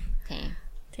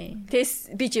 Тийм.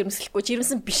 Тэс би жирэмслэхгүй,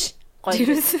 жирэмсэн биш. Гоё.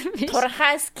 Жирэмсэн биш.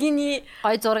 Турхаа скини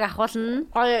гоё зураг авахулна.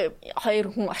 Гоё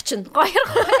хоёр хүн очино. Гоё.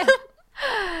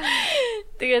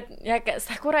 Тэгээд яг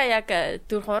Сакура яг 3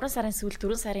 сарын сүүл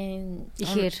 4 сарын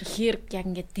ихээр яг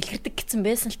ингээд дэлгэрдэг гэсэн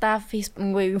байсан л да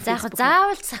Facebook. За яг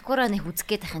заавал Сакура нэг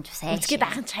үзгээд ахын ч сайн. Үзгээд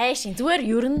ахын ч хайшин. Зүгээр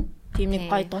ер нь тийм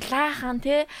нэг гоё дулаахан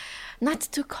тий.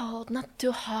 Not too cold, not too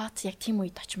hot яг тийм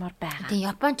үед очимоор байгаа. Тийм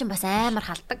Япон ч бас амар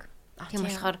халдаг. Тийм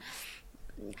болохоор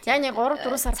яг нэг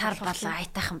 3-4 сар цар болоо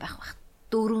айтайхан байх бах.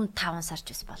 4-5 сар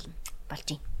ч бас болно.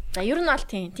 Болж юм. За ер нь бол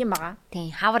тийм байгаа. Тийм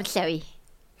хавар л авъя.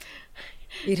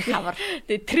 Ирэх хавар.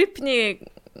 Тэгээ трипний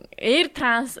air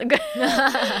trans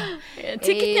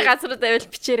тикетний газрууд авал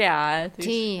бичээрээ.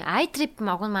 Тийм, I trip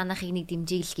могон манахыг нэг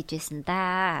дэмжээг л гэж байсан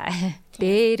да.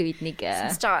 Дээр үед нэг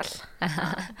сонсож байгаа л.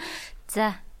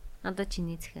 За, одоо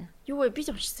чиний зэхэ. Юу вэ? Би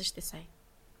уншсан шүү дээ сая.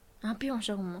 Би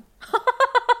уншаагүй юм уу?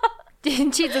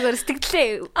 Чи зүгээр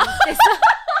сэтгэлээ үлдээсэн.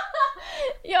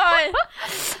 Яа.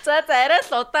 За арай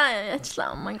л удаан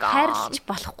яачлаа. Oh my god. Хайрлаж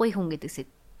болохгүй хүн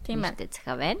гэдэгсээ. Тийм ээ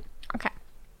зэхэ байна. Окей.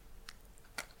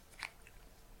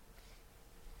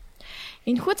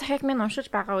 Энэхүү захиаг минь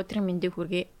уншиж байгаа өдрийн мэндийг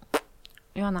хүргэе.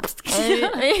 Яана.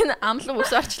 Энэ амлан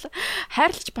ус орчлоо.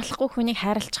 Хайрлаж болохгүй хүнийг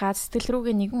хайрлцгаад сэтгэл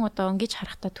рүүгээ нэгэн удаа өнгөж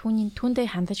харахтаа түүндээ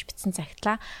хандаж битсэн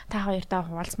цагтлаа. Та хоёртаа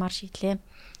хуваалцмаар шийдлээ.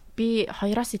 Би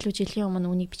 2-оос илүү жилийн өмнө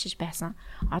үнийг бичиж байсан.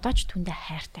 Одоо ч түүндээ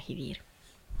хайртай хэвээр.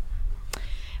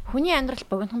 Хүний амьдрал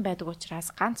богинохон байдаг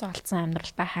учраас ганц олцсон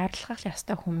амьдралдаа хайрлах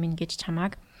ёстой хүн минь гэж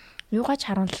чамааг юугаач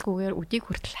харамлалгүйгээр өдийг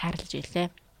хүртэл хайрлаж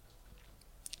илээ.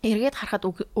 Эргээд харахад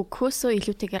өгөхөөсөө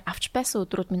илүүтэйгээр авч байсан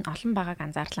өдрүүд минь олон байгааг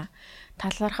анзаарлаа.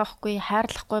 Талархахгүй,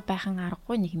 хайрлахгүй байхын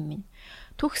аргагүй нэг юм минь.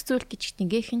 Төгс зүйл гэж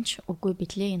нэгэн ч үгүй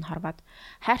бидлээ энэ хорвоод.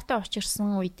 Хайртай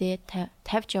учирсан үедээ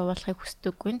тавьж явуулахыг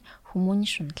хүсдэггүй нь хүмүүний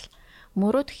шунал.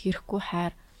 Мөрөөд хийхгүй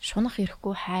хайр, шунах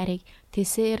ирэхгүй хайрыг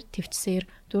тэсээр твцсээр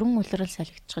дөрвөн үлрэл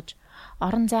салгичгаж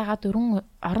орон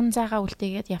зайгаа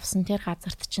үлдээгээд явсан тэр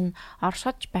газарт чинь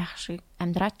оршиж байх шиг,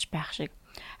 амьдраач байх шиг.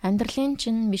 Амьдралын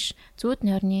чинь биш зүуд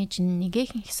нойрны чинь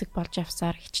нэгэн хэсэг болж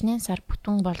явсаар хичнээн сар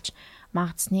бүтэн болж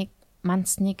мандсныг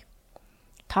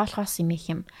тоолхоос имэх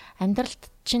юм.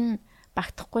 Амьдралд чинь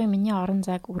багтахгүй миний орон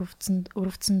зайг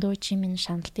өрөвцөндөө чи минь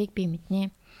шаналлыг би мэднэ.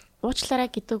 Уучлаарай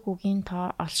гэдэг үгийн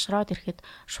тоо олшроод ирэхэд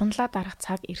шунлаа дарах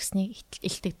цаг ирснийг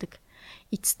илтгэдэг.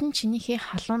 Эцэст нь чинийхээ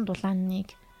халуун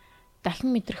дулааныг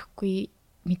дахин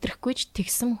мэдрэхгүйч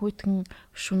тэгсэн хүйтэн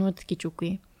шүнүүд гэж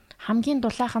үгүй. Хамгийн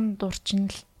дулаахан дурчин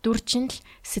л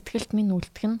сэтгэлд минь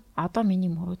үлдэх нь одоо миний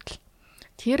мөрөөдөл.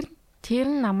 Тэр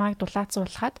нь намайг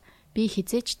дулаацуулахад би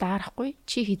хизээж даарахгүй,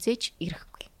 чи хизээж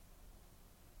ирэхгүй.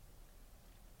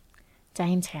 За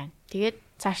юм цаана. Тэгээд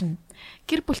цааш нь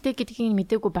гэр бүлтэй гэдгийг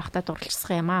мдээгүй байхдаа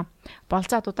дурлцсах юм аа.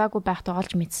 Болзаа дудаагүй байхдаа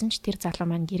олж мэдсэн ч тэр залуу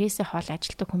маань гэрээсээ хоол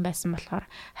ажилтдаг хүн байсан болохоор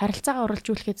харилцаагаа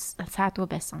өргөлжүүлэхэд саадгүй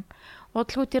байсан.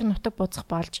 Удалгүй тэр нутаг буцах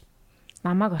болж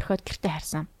намайг орхиод гэртээ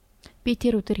харсан. Би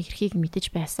тэр өдөр эрхийг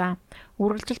мэдэж байсан.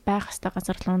 Үргэлжил байх ёстой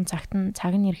газар луун цаг нь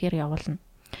ирэхээр явуулна.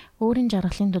 Өөрийн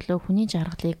жаргалын төлөө хүний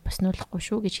жаргалыг боснуулахгүй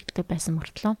шүү гэж хэлдэг байсан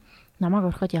мөртлөө намайг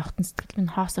орхиод явахтан сэтгэл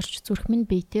минь хоосорч зүрх минь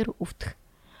биетээр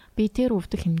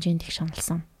өвдөх хэмжээнд их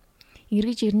шаналсан.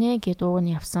 Эргэж ирнэ гэд ууг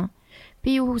нь явсан.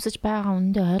 Би юу хүсэж байгаа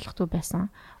үнэндээ ойлгохгүй байсан.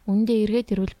 Үнэндээ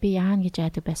эргээд ирвэл би яана гэж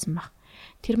айдаг байсан баг.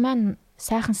 Тэр маань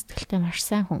сайхан сэтгэлтэй маш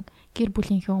сайн хүн. Гэр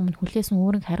бүлийнхээ өмнө хүлээсэн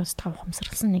өөрийн хариуцлага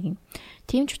ухамсарласан нэг юм.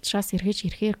 Тийм ч учраас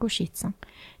эргэж ирэхээргүй шийдсэн.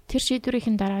 Тэр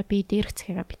шийдвэрийн дараа би дээрх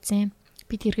цагаа бичсэн.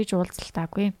 Бид эргэж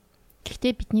уулзалтаагүй.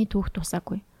 Гэхдээ бидний түүх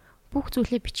тусаагүй. Бүх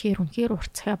зүйлээ бичгээр үнэхээр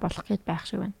уртцгаа болох гээд байх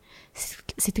шиг байна.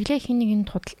 Сэтгэлээ хин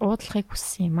нэгэнд уудлахыг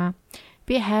хүссэн юм аа.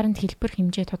 Би хайранд хэлбэр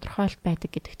хэмжээ тодорхойлт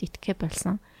байдаг гэдэгт итгэе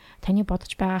болсон. Таны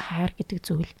бодож байгаа хайр гэдэг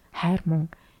зүйл хайр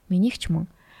мөн, минийх ч мөн.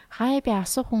 Хаяа би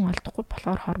асуух хүн олдохгүй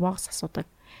болохоор хорвоогоос асуудаг.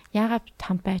 Яагаад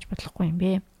хамт байж бодлохгүй юм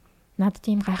бэ? Над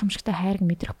тийм гайхамшигтай хайрыг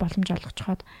мэдрэх боломж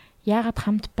олгочход яагаад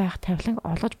хамт байх тавиланг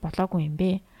олгож болоогүй юм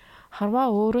бэ?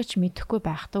 Хорвоо өөрөө ч мэдэхгүй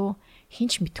байхдаа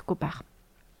хинч мэдэхгүй байх.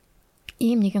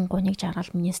 Ийм нэгэн гуниг жаргал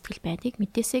миний сэтгэл байдгийг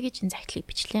мэдээсэй гэж энэ загтлыг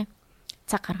бичлээ.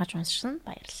 Цаг гаргаж уншсан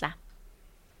баярлалаа.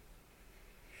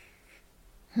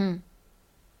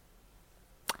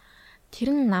 Тэр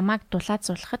нь намайг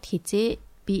дулаацуулахад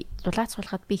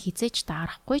би хизээч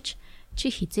даарахгүйч чи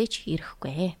хизээч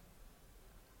ирэхгүй.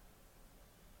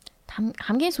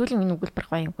 Хамгийн сүүлийн минь өгүүлбэр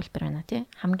гоё өгүүлбэр байна тий.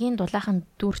 Хамгийн дулаахан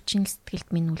дүрчин сэтгэлд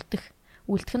минь үлдэх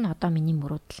нь одоо миний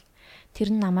мөрөөдөл.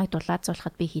 Тэр нь намайг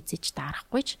дулаацуулахад би хизээч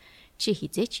даарахгүйч чи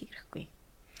хизээч ирэхгүй.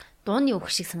 Дууны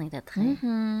үг шиг санагдаад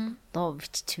байна. Дуу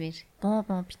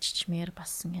биччихмээр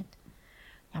бас ингээд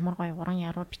ямар гоё уран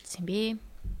яруу бичсэн бэ?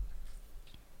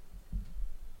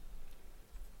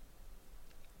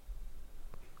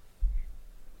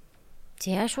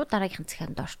 За шууд дараагийнхын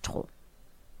захианд орчих уу?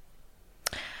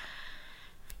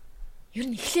 Ер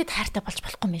нь эхлээд хайртай болж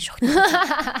болохгүй юм шүү.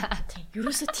 Тийм.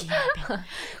 Ерөөсөө тийм байна.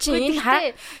 Чи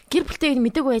энэ гэр бүлтэйг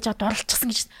мэдээгүй яж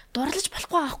дурлалчихсан гэж дурлаж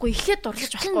болохгүй аахгүй. Эхлээд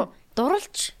дурлаж болохгүй.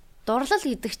 Дурлал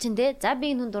гэдэг чинь те. За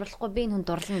би энэ хүн дурлахгүй, би энэ хүн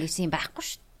дурлана гэсэн юм байхгүй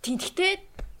шүү. Тийм. Гэхдээ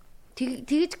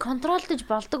тэгж контролдож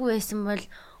болдог байсан бол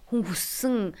хүн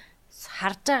хүссэн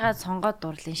харж байгаа сонгоод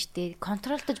дурлана штэ.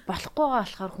 Контролдож болохгүй байгаа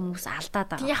болохоор хүмүүс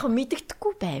алдаад байгаа. Яг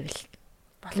мэддэхгүй байвал.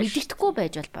 Мэддэхгүй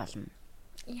байж болно.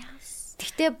 Яас.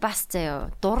 Гэхдээ бас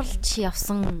заяа дурлж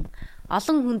явсан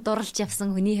олон хүн дурлж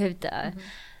явсан хүний хувьд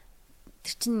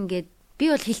тэр чинь ингээд би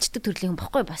бол хилчдэг төрлийн хүн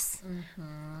бохгүй бас.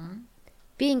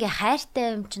 Би ингээ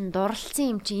хайртай юм чинь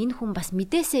дурлцсан юм чинь энэ хүн бас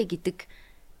мэдээсэ гэдэг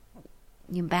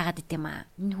юм байгаад идэм аа.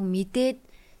 Энэ хүн мэдээд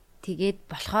тэгээд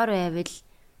болохоор байвал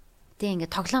тэг ингээ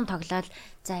тоглоал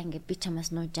за ингээ би чамаас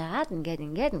нуужгаад ингээд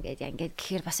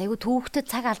гэхээр бас айгу түүхтэд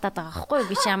цаг алдаад байгаа байхгүй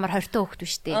би чи ямар хортой хөхт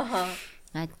биш үү.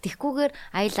 Тэгхгүйгээр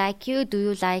I like you, do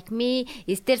you like me?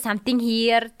 Is there something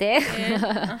here?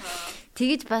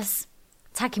 Тэгэж бас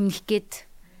цаг хэмнэх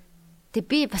гээд тэг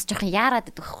би бас жоохон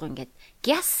яарад байдаг байхгүй ингээд.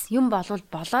 Гяс юм болвол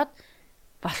болоод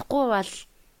болохгүй бол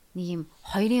нэг юм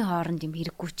хоёрын хооронд юм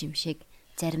хэрэггүй ч юм шиг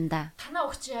заримдаа.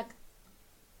 Танаа өгч яг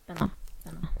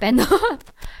байна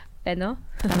уу?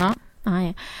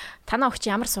 Танаа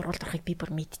өгч ямар сургуульд орохыг би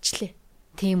бүр мэдчихлээ.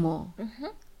 Тийм үү?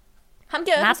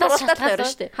 Хамгийн ойрхон сургуультаа л орно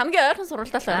шүү дээ. Хамгийн ойрхон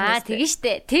сургуультаа л орно. Тэгэн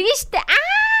штэ. Тэгж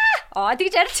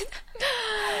арч.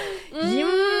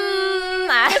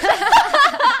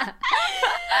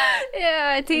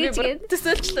 Яа, тэгж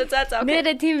төсөөлчлөө. За.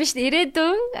 Нэрээ тийм биш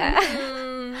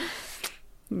ирээдүйн.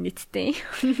 Нийтдээ.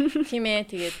 Тийм ээ,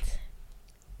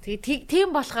 тэгээд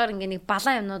тийм болохоор ингээ нэг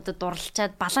балаан юмнуудад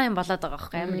дурлалчаад балаан юм болоод байгаа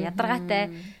байхгүй амар ядаргаатай.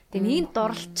 Тэгээ нэг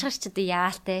дурлцчих ч одоо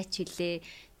яалтай ч үлээ.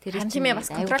 Тэр тийм ээ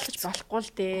бас контролж болохгүй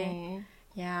л дээ.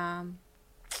 Яа.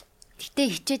 Гэтэ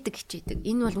хичээдэг.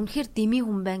 Энэ бол үнэхээр дими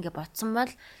хүн байна гэж бодсон бол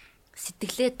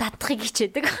сэтгэлээ дадахыг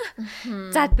хичээдэг.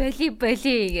 За боли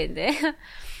гэдэг.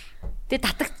 Тэгээ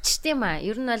татагдчих тийм аа.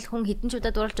 Ер нь бол хүн хідэн ч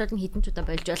удаа дурлж болно, хідэн ч удаа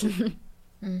болж болно.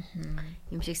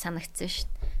 Юм шиг санагдсан шүү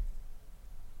дээ.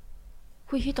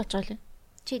 Хүй хэд болж байгаа лээ?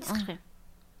 Чи дисгах юм.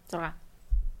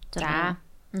 6.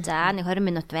 За нэг 20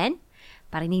 минут байна.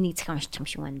 Бараг нэг захин уншчих юм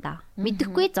шиг байна да.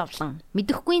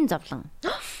 Мэдэхгүйн зовлон.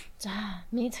 За,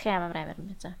 миний захин амар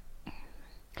юм байна.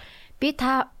 Би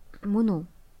та мөн үү?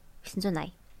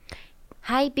 980.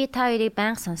 Хай би та хоёрыг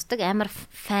байнга сонсдог, амар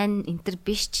фан энтер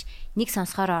биш ч нэг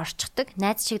сонсохороо орчдөг,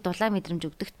 найз шиг дулаан мэдрэмж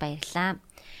өгдөгт баярлалаа.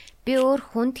 Би өөр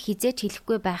хүнд хизээч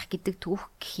хэлэхгүй байх гэдэг түүх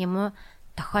гэх юм уу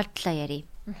тохиолдлоо ярив.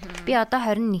 Би одоо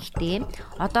 21-тэй.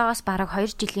 Одоогоос бараг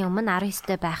 2 жилийн өмнө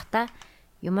 19-тэй байхдаа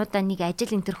юмудаа нэг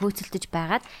ажил энтер хөөцөлдөж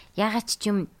байгаад ягаад ч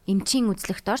юм эмчийн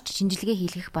үзлэгт орж шинжилгээ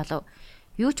хийлгэх болов.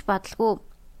 Юу ч бодлого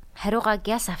хариугаа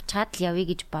гяс авчгаад л явъя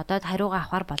гэж бодоод хариугаа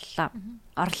авахар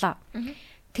орлоо.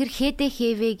 Тэр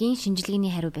хэвэгийн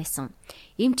шинжилгээний хариу байсан.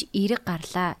 Эмч эрэг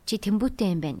гарлаа. Чи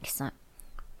тэмбүүтэй юм байна гэсэн.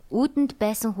 Үүдэнд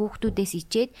байсан хүүхдүүдээс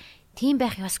ичээд тийм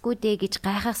байх ёсгүй дээ гэж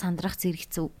гайхах сандрах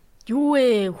зэрэгцв. Юу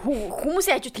ээ?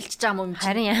 Хүмүүсийн хажууд хэлчихэж байгаа юм чи.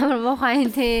 Харин ямар муухай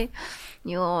юм те.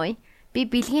 Йой. Би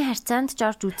бэлгийн харьцаанд ч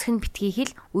орж үзэх нь битгий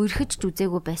хэл үерхэж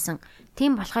үзээгүй байсан.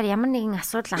 Тийм болохоор ямар нэгэн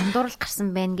асуудал андуурал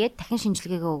гарсан байна гэд дахин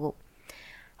шинжилгээгээ өгөв.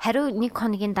 Хариу 1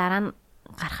 хоногийн дараа нь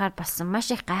гарахаар болсон.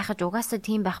 Маш их гайхаж угаасаа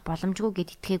тийм байх боломжгүй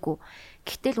гэд итгээгүй.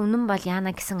 Гэтэл үнэн бол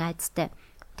яана гэсэн айдастай.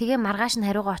 Тэгээ маргааш нь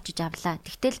хариугаа очиж авлаа.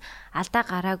 Тэгтэл алдаа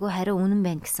гараагүй хариу үнэн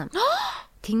байна гэсэн.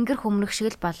 Тэнгэр хөмрөх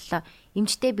шиг л боллоо.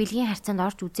 Эмчтэй бэлгийн харьцаанд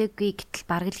орж үзээгүй гэтэл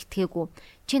бараг л итгээгүй.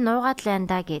 Чи нуугаад л байна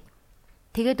да гэд.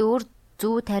 Тэгээд өөр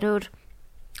зүү тариур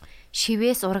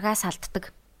шивээс ургаас алддаг.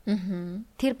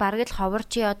 Тэр бараг л ховор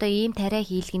чи одоо ийм тариа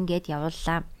хийлгэн гэд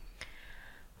явууллаа.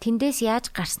 Тэндээс яаж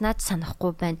гарснаа ч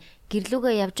санахгүй байна.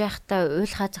 Гэрлүүгээ явж байхдаа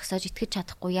уйлхаа зогсоож итгэж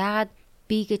чадахгүй. Яагаад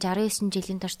би гэж 19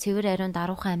 жилийн турш цэвэр ариунд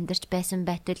аруухан амьдарч байсан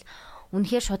байтал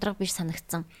үнэхээр шудраг биш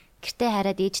санагдсан. Гэртээ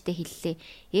хараад ээжтэй хэллээ.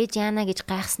 Ээж яана гэж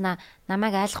гайхснаа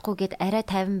намайг айлахгүй гэд арай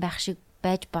тайван байх шиг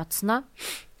байж бодсноо.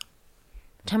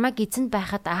 Чамайг эзэнд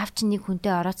байхад аав чинь нэг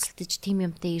хүнтэй орооцолтож тийм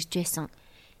юмтай ирж байсан.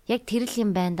 Яг тэр л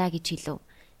юм байна да гэж хэлв.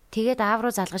 Тэгээд аав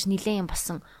руу залгаж нилээн юм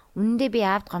болсон. Үнэндээ би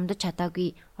аавд гомдож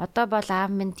чадаагүй. Одоо бол аав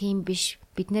минь тийм биш.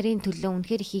 Бидний төлөө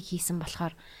үнэхээр ихийг хийсэн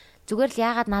болохоор зүгээр л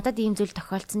яагаад надад ийм зүйл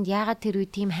тохиолдсонд яагаад тэр үе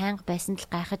тийм хайнга байсан л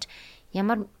гайхаж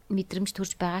ямар мэдрэмж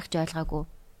төрж байгааг ч ойлгоогүй.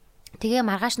 Тэгээ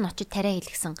маргааш нь очиж тариа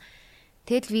хэлгсэн.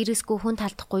 Тэгэл вирусгүй хүн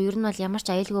талдахгүй ер нь бол ямар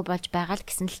ч аюулгүй болж байгаа л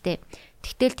гэсэн л тээ.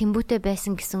 Тэгтэл тэмбүүтэй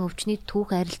байсан гэсэн өвчний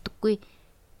түүх арилдаггүй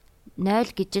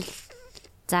 0 гэж л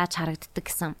зааж харагддаг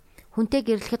гэсэн. Хүнтэй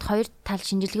гэрлэхэд 2 тал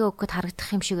шинжилгээ өгөхөд харагдах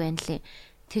юм шиг байна лээ.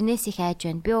 Тэрнээс их айж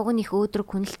байна. Би уг нь их өөдрөг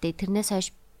хүнэлтэй. Тэрнээс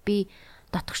хойш би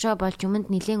дотгошоо болж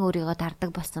юмд нилээн өөрийгөө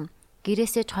дардаг болсон.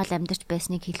 Гэрээсээ ч хол амьдарч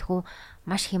байсныг хэлэх үү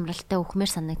маш хямралтай өхмөр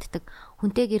санагддаг.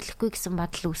 Хүнтэй гэрлэхгүй гэсэн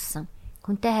бодол үүссэн.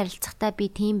 Хүнтэй харилцахдаа би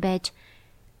тийм байж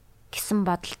гэсэн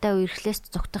бодолтой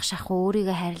үерхлээс зүгтах шахуу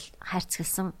өөрийгөө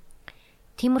хайрцгалсан.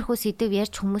 Тиймэрхүү сэдв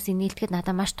ярьж хүмүүс инээлтгэд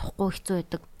надад маш тухгүй хэцүү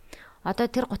байдаг. Одоо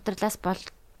тэр гутралаас бол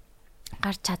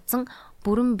гарч чадсан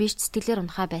бүрэн биш сэтгэлээр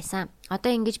унахаа байсан.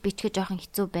 Одоо ингэж бичгэж жоохон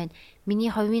хэцүү байна. Миний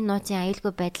хувийн нууцын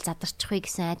аюулгүй байдал задарчихвэ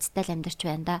гэсэн айдастай л амьдарч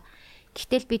байна да.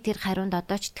 Гэтэл би тэр хариунд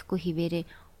одоо ч итгэхгүй хിവэрээ.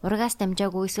 Ургаас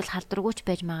дамжаагүй эсвэл халдваргүйч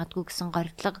байж магадгүй гэсэн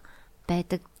горилго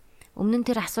байдаг. Өмнө нь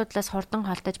тэр асуудлаас хурдан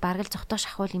холдож баргал зогтох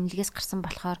шахуул эмнэлгээс гарсан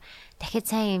болохоор дахиад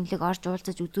сайн эмнэлэг орж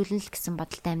уулзаж үзүүлнэ л гэсэн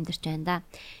бодолтой амьдарч байна да.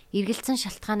 Эргэлзсэн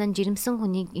шалтгаан нь жирэмсэн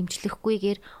хүнийг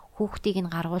эмчлэхгүйгээр хүүхдийг нь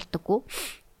гаргуулдаггүй.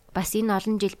 Бас энэ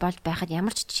олон жил болж байхад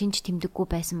ямар ч шинж тэмдэггүй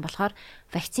байсан болохоор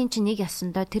вакцин чинь нэг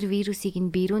ёсондоо тэр вирусыг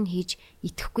нь бирүүн хийж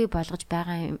итгэхгүй болгож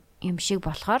байгаа юм шиг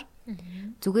болохоор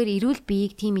зүгээр эрүүл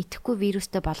биеийг тийм итгэхгүй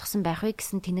вирустай болгосон байх вэ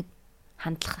гэсэн тэнэг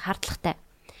хардлагатай.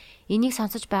 Энийг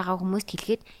сонсож байгаа хүмүүст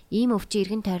хэлэхэд ийм өвчин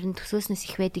эргэн тойронд төсөөснөөс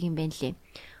их байдаг юм байна лээ.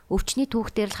 Өвчний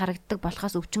түүхтэр л харагддаг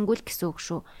болохоос өвчнгүйл гэсэн үг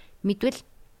шүү. Мэдвэл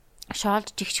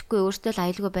шоолж жигшихгүй өөртөө л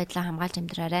аюулгүй байдлаа хамгаалж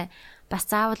амьдраарай. Бас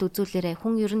заавал үзүүлээрэй.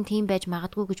 Хүн ер нь тийм байж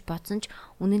магадгүй гэж бодсон ч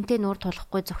үнэнтэй нуур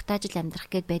тулахгүй зүгтааж л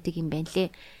амьдрах гээд байдаг юм байна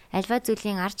лээ. Альва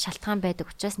зүйлийн ард шалтгаан байдаг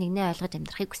учраас нэгнээ ойлгож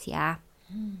амьдрахыг хүсье.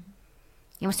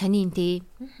 Ямар сони юм те.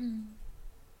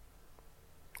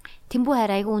 Тэмбүү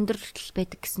хайр айгүй өндөр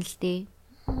байдаг гэсэн л дээ.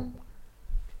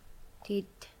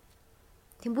 Тэгэд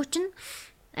тэмбүү чинь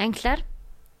англиар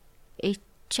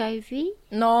HIV?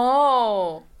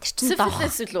 No. Тэр чинь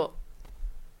сифилис үү?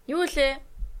 Юу лээ?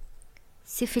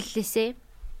 Сифилис ээ.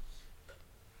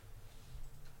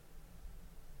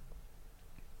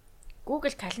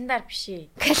 Google календар биш ээ.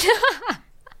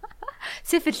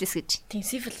 Syphilis гэж. Тийм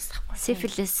syphilis ахгүй.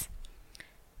 Syphilis.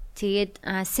 Тэгээд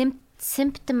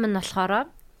symptom нь болохоор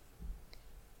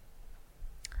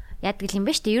яадаг юм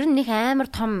бэ штэ. Ер нь нэг амар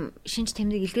том шинж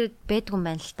тэмдэг илгээд байдгүй юм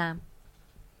байна л та.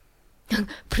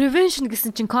 Prevention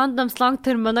гэсэн чинь condoms long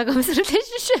term monogamous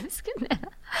relationships гэнэ.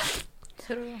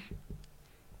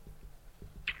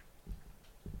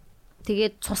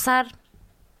 Тэгээд цусаар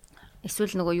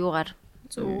эсвэл нөгөө юугаар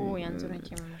янз бүрийн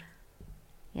тийм юм.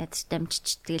 Ядч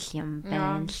дамжчдаг юм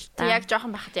байна л та. Яг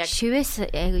жоохон байхад яг шивээс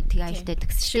айгу тэг айлтай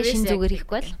гэсэн. Шин зүгээр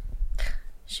хийхгүй л.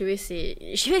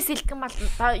 Шивээс илгэн мал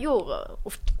юу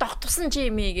тогтсон чи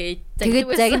юм ээ.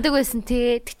 Тэгээд загиндаг байсан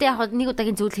тий. Гэтэ яг нэг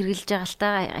удаагийн зүйл хэрглэж байгаа л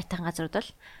та айтхан газрууд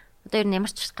бол. Одоо ер нь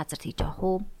ямар ч газар тэгж явах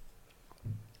уу?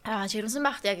 Жирэмсэн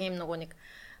байхад яг юм нөгөө нэг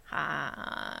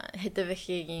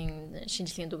хэдэвэхийн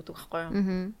шинжилгээнд өгдөг байхгүй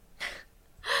юу?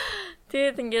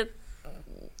 Тэгээд ингээд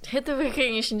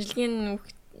хэдэвэхийн шинжилгээний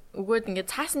өгөөд ингээд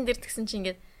цаасан дээр тэгсэн чинь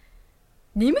ингээд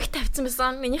нэмэх тавьсан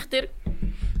байсан минийх дээр.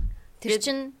 Тэр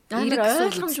чинь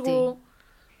ойлгомжгүй.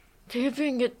 Тэгээ би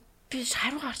ингээд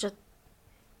хариу гарчаад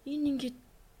энэ ингээд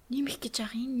нэмэх гэж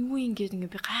байгаа энэ юу юм гээд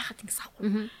ингээд би гайхаад ингээд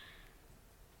савгүй.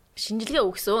 Шинжилгээ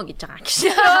өгсөн гэж байгаа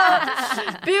гэж.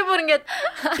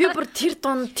 Би бүр тэр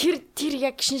дон тэр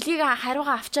яг шинжилгээгээ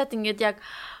хариугаа авчаад ингээд яг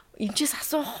эмчээс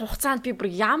асуух хугацаанд би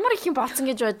бүр ямар их юм болсон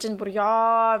гэж бодож байна.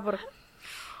 Бүр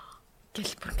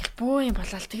бүр бөө юм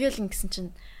болоо. Тэгэл ингэсэн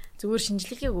чинь зүгээр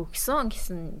шинжилгээ өгсөн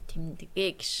гэсэн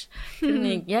тэмдэгэ гэж. Тэр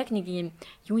нэг яг нэг юм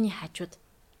юуны хажууд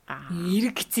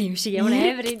эрэг гэсэн юм шиг ямар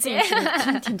амар юм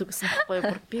тэмдэг гэсэн байхгүй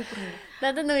бүр би бүр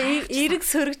надад нөгөө эрэг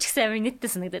сөрөгч гэсэн амар нийтдээ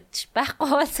санагдаад байхгүй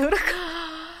бол сөрөг.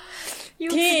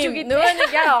 Юу гэж үгүй нөгөө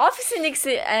нэг яа офисын нэг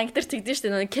ангидэр тэгдэж штэ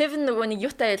нөгөө Кевин нөгөө нэг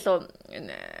юутай илүү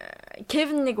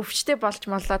Кевин нэг өвчтэй болж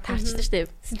молоо таарчдаг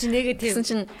штэ. Гэсэн чинь негатив.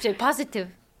 Гэсэн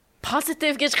чинь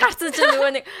positive гэж гарцсан чинь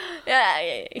нөгөө нэг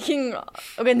хин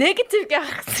үгүй negative гэж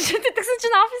гарцсан шүү дээ. Тэгсэн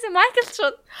чинь офисын Майкл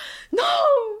шууд no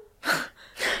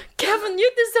Kevin, you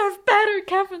deserve better,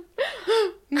 Kevin.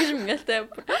 Ингээд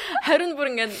харин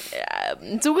бүр ингээд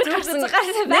зүгээр гарсан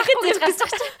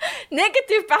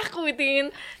negative байхгүй гэдэг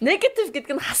энэ negative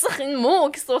гэдэг нь хасах энэ муу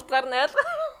гэсэн утгаар нь ойлгоо.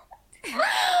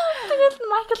 Тэгэл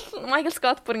Майкл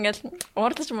Скотт бүр ингээд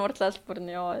уурлаж бүр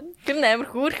нөө. Тэр нь амар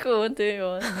хөөрхөө тий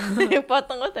юу.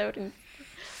 Бодонгоо тавир.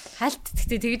 Хальт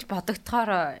тэгж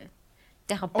бодогдохоор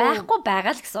яг байхгүй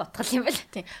байгаа л гэсэн утгал юм байна.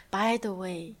 Тий. By the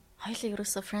way, хоёул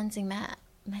ерөөсө friends-ing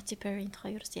Matty Perry-ийн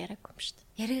тухай ерөөсө яриаггүй юм шүү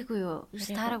дээ. Яриаггүй юу?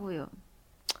 Таараагүй юу?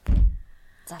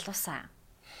 Залуусаа.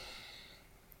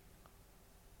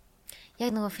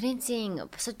 Яг нөгөө Friends-ийн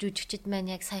бусад жүжигчид маань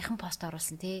яг саяхан пост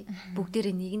оруулсан тий.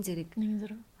 Бүгдээрээ нэгэн зэрэг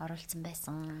оруулсан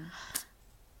байсан.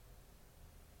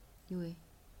 Юу вэ?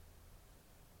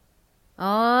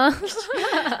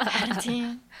 Харин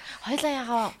тийм. Хоёлаа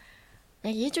яг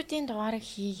ээжүүдийн дугаарыг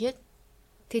хийгээд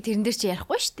тэгээ тэрэн дээр чи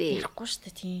ярихгүй шүү дээ. Ярихгүй шүү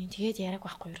дээ тийм. Тэгээд яриаг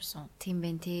байхгүй юусэн. Тийм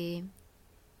байх тий.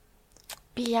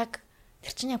 Би яг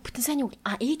тэр чинь яг бүтэн сайнны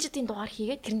ээжүүдийн дугаар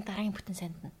хийгээд тэрний дараагийн бүтэн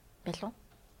сайнд нь байлуу.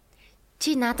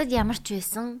 Чи надад ямар ч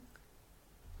байсан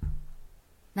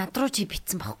над руу чи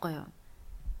битсэн байхгүй юу?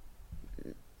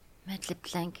 Madly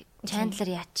Blank Chandler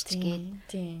яачч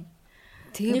гээд. Тийм.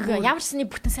 Тэгээ ямар ч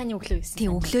нэг бүтэн сайнны өглөө байсан.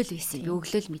 Тийм өглөө л байсан. Би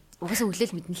угаасаа өглөө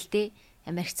л мэднэ л те.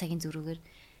 Америк цагийн зүрүүгээр.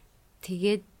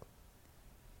 Тэгээд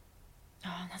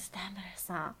надад амар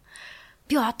байсан.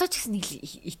 Би одоо ч гэсэн нэг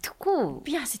итгэхгүй.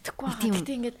 Би бас итгэхгүй байгаа.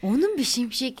 Гэтэ ингээд үнэн биш юм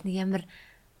шиг нэг амар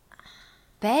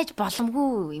байж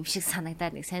боломгүй юм шиг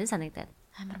санагдаад нэг сайн санагдаад.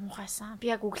 Амар муухайсан. Би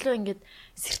яг өглөө ингээд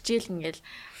сэрчээл ингээд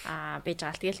байж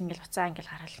байгаа. Тэгэл ингээд уцаа ингээд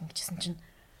хараал ингэжсэн чинь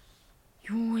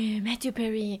юу вэ? Matty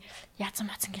Perry яатсан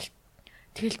ингээд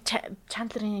тэгэл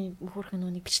Chandler-ийн мөхөрхөн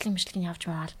нүуний бичлэг явж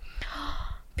байгаа л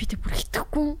би тэг бүр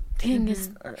итгэхгүй. Тэг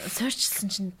ингээд сойрчлсан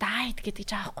чинь diet гэдэг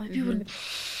жаахгүй. Би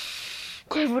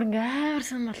бүр амар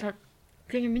сан болоод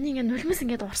тэг миний ингээд нулимс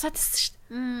ингээд урсаад ирсэн шүү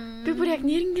дээ. Би бүр яг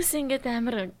нэрэнгээс ингээд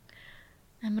амар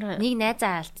нэг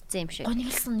найзаа алдсан юм шиг.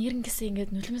 Гонёглсон нэрэнгээс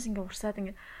ингээд нулимс ингээд урсаад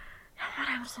ингээд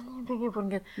ямар сонин бэ бүр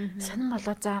ингээд сонин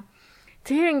болоо за.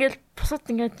 Тэгээ ингээд бусад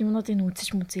ингээд юмнуудыг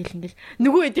үзэж мүзээл ингээд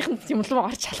нөгөө эдийнх нь юм руу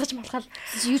орж шалгаж малгал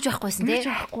юуж байхгүйсэн тий. Юуж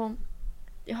байхгүй.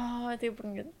 Яа тэгээ бүр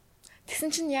ингээд тэгсэн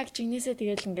чинь яг жигнэсээ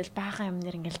тэгэл ингээд баахан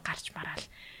юмнэр ингээд гарч мараал.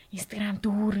 Instagram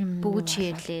дүүр юм бүгд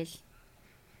шеэрлээл.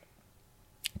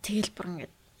 Тэгэл бүр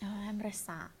ингээд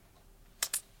амарсан.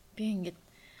 Би ингээд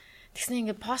тэгснэ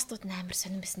ингээд постууд амар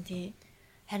сонирн байсан тий.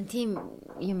 Харин тийм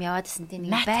юм яваад байсан тий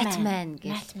нэг Batman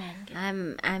гэх.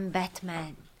 I'm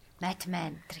Batman.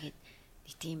 Batman гэдэг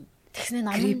нэг тийм тэгснэ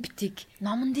криптик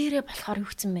номон дээрээ болохоор юу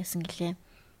гэсэн байсан гэлээ.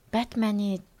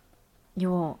 Batman-ы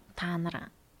юу та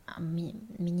нар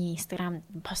миний Instagram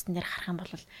постн дээр харах юм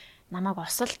бол намайг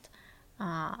осолд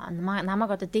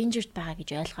намайг одоо dangerous байгаа гэж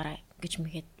ойлгоорой гэж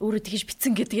мэгээд өөрөө тэгж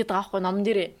битсэн гэдэг байгаа байхгүй номон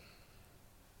дээрээ.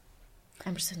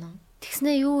 Амар сонин.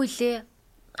 Тэгснэ юу илээ?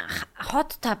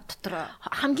 Hot tab дотор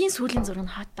хамгийн сүүлийн зураг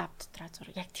нь hot tab дотор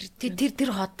зураг. Яг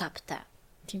тэр hot tab та.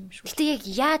 Тийм шүү. Гэтэ яг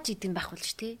яаж идэв байх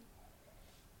болж тий?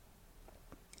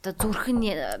 Одоо зүрх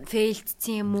нь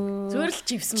фейлдсэн юм уу? Зүрл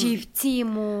живцсэн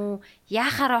юм уу?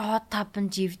 Яхаараа hot tab нь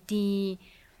живдیں۔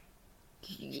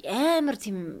 Амар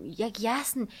тийм яг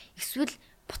яасан эсвэл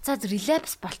буцаад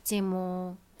relapse болцсон юм уу?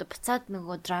 Одоо буцаад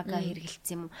нөгөө драга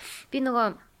хэрэгэлсэн юм уу? Би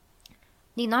нөгөө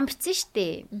нэг ном бичсэн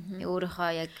штэ.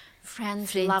 Өөрийнхөө яг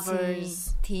friends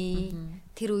lovers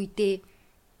тэр үедээ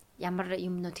ямар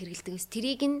юмнууд хэрэгэлдэгээс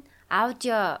тэрийг нь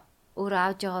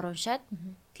аудиогоор уншаад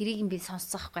тэрийг нь би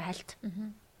сонссохгүй хальт.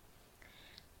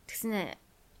 Тэгснэ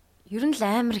ер нь л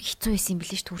амар хэцүү байсан юм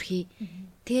билээ ш түрхий.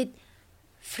 Тэгээд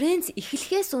friends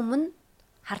эхлэхээс өмнө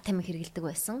хар тамхи хэрэгэлдэг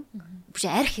байсан. Биш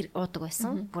арх уудаг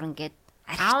байсан. Бүр ингээд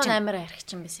арх амар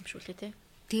архичин байсан юм шүү лээ тий.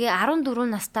 Тэгээ 14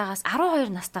 настайгаас 12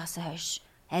 настайгаас хойш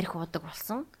арх уудаг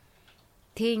болсон.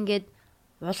 Тэг ингээд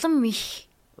улам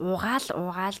их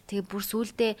угаал тэг бүр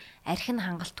сүулдэ арх нь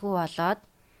хангалтгүй болоод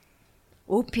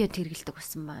опиод хэрэгэлдэг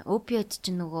байсан ба. Опиод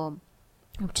чинь нөгөө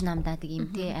өвчин намдаадаг юм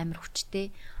тий амар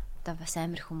хүчтэй. Одоо бас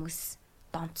амар хүмүүс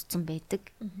донтцсон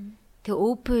байдаг. Тэг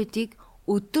опиодыг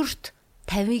өдөрт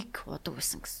 50-ыг уудаг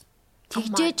байсан гэсэн.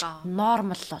 Тэгжээж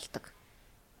нормал болдог.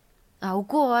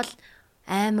 Үгүй бол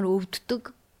амар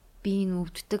өвддөг, биеийн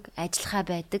өвддөг, ажиллахаа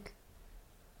байдаг.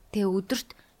 Тэгээ өдөрт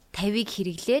 50-ыг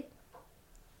хэрэглээд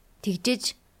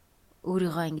тэгжээж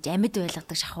өөрийгөө ингэж амьд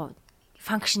байлгадаг шахуу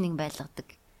функшнинг байлгадаг.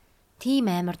 Тийм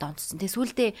амар донцсон. Тэгээ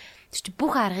сүулдэ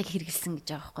бүх аргыг хэрэгэлсэн гэж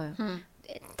байгаа байхгүй юу?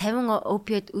 50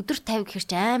 опиод өдөрт 50 гэхэр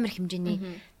чи амар хэмжээний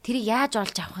тэрийг яаж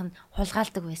олж авах нь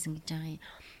хулгаалдаг байсан гэж байгаа юм.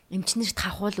 Эмчнэрт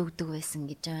хахуул өгдөг байсан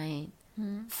гэж байгаа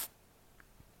юм.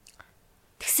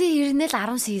 Тэгсэн хэрнээл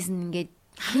 10 season ингээд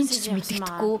хинч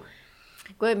мэддэхгүй.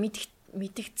 Үгүй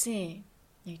мэдгдсэн.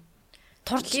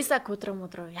 Лиза Кудрам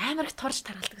амар их торж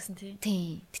таргалдаг гэсэн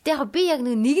тий. Гэтэ яг би яг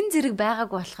нэгэн зэрэг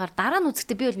байгаагүй болохоор дараа нь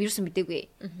үзэхдээ би бол вирусыг мэдээгүй.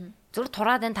 Зүгээр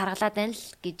тураад байна, таргалаад байна л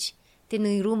гэж тэр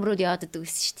нэг рум руу яваад идэв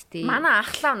гэсэн шүү дээ. Манай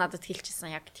ахлаа надад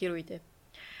хэлчихсэн яг тэр үедээ.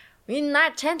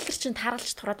 Энэ Чандлер чинь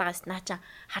таргалж тураад байгаас наа чи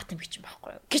хар тамхичин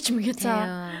байхгүй юу гэж мэгээ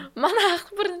цаа. Манай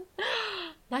ах бүр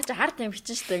наа чи хар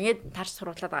тамхичин шүү дээ. Ингээд тарж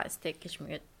суруулаад байгаа сте гэж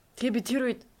мэгээ. Тэгээ би тэр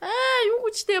үед юу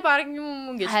гүчтэй баг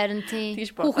юм гэж харин тий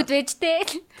тэгж хүүхэд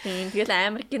байжтэй. Тийм тэгэл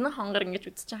амар гинэн хонгор ингэж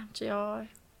үзэж байгаа юм чи ёо.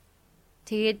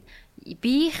 Тэгээд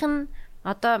биеийнх нь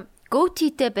одоо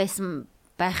гоотитэй байсан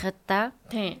байхад да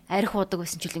арх уудаг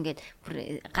байсан ч үл ингээд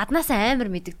гаднаасаа амар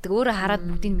мэддэг өөрөө хараад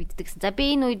бүгдийг мэддэг гэсэн. За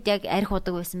би энэ үед яг арх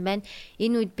уудаг байсан байна.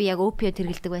 Энэ үед би яг опиод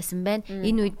хэрэгэлдэг байсан байна.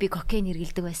 Энэ үед би кокаин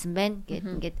хэрэгэлдэг байсан байна гэд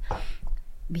ингээд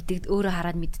мэддэг өөрөө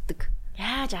хараад мэддэг.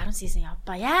 Яаж 10 season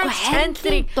явбаа. Яаж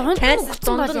Чандлерыг дунд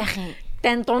яах юм.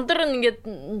 Тэн дундэр нь ингээд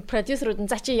продюсерууд нь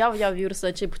за чи яв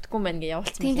ерөөсөө чи бүтэхгүй юм байна гэж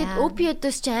явуулсан. Тэгээд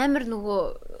опиодос чи амар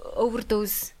нөгөө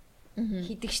overdose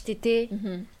хийдэг штэ тий.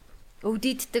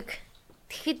 Өвдийддэг.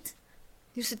 Тэгэхэд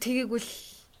ерөөсөө тэгээгүй л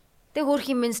тэг хөөх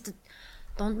юм нэст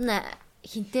дунд нь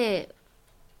хинтээ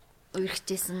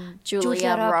уурхижсэн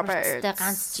Julia Roberts-тэй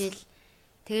ганц жил.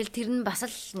 Тэгэл тэр нь бас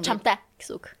л чамтай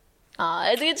гэсэн үг.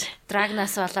 Тэгэж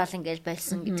драгнаас болоод ингэж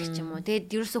байсан гэдэг ч юм уу.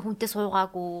 Тэгэд ерөөсөө хүнтэй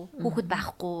суугаагүй, хүүхэд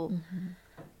байхгүй.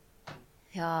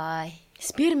 Яа,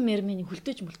 сперм мермийн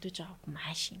хөлдөөж авахгүй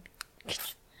мааш юм.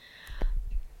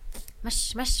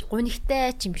 Маш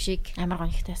гунигтай ч юм шиг, амар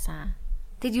гунигтайсан.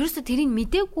 Тэгэд ерөөсөө тэрийг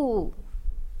мдээгүй.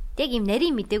 Яг юм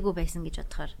нарийн мдээгүй байсан гэж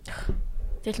бодохоор.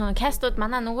 Тэгэл нөгөө кастууд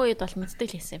манай нөгөө үед бол мэддэг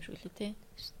л хэлсэн юм шиг лээ тий.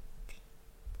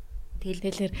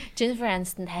 Тэгэл Jennifer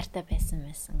Aniston хайртай байсан.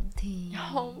 Тийм.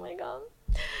 Oh my god.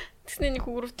 Тэсний нэг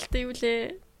хүрвэлтэлтэй юу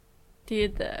лээ.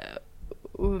 Тэгээд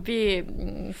би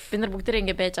нар бүгдээ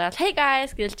ингэ байж байгаа. Hey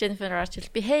guys гэж Jennifer Aniston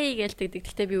би hey гэж тэгдэг.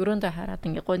 Гэхдээ би өрөөндөө хараад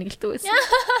ингэ гонигэлтэй байсан.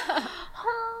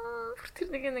 Тэр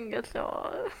нэг ингэ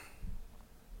л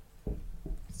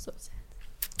so sad.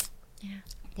 Yeah.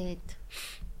 Тэгээд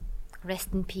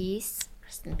rest in peace.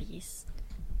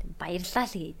 Баярлалаа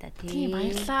л гээ да тий.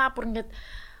 Баярлалаа бүр ингэ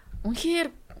үнэхээр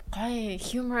гоё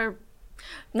humor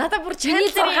надад бүр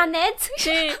Чандлерийн найз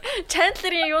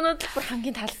Чандлерийн юунууд бүр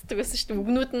хамгийн таалагддаг байсан шүү дээ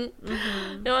үгнүүд нь.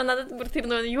 Яа надад бүр тэр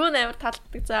нөгөө юу амар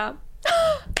таалагддаг заа.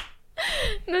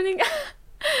 Нүг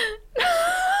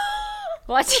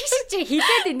Ваач чи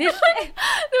хилээд инээ л.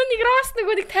 Нүг Ross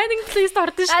нэг тайнинг плейст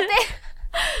ордон шүү дээ.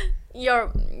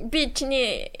 Your би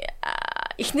чиний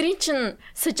эхнэрийн чин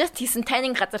suggest хийсэн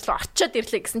тайнинг газар руу очиод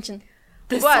ирлээ гэсэн чинь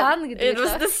The sun гэдэг. It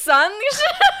was the sun гэж.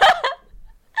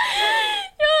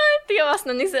 Яа,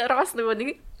 Тэгээ бас нөгөө нэг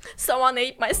someone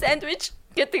ate my sandwich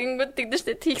гэдэг ингэдэг тэгдэж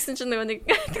тэгсэн чинь нөгөө нэг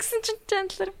тэгсэн чинь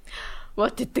Chandler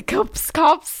what did the cops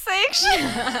say?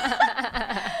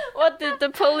 What did the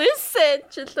police say?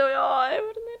 Чилөө яа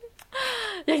эвэрнэр.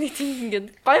 Яг нэг тийм ингээд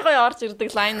гой орж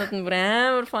ирдэг лайнууд нь бүр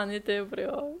амар funny дээ бүр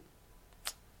яа.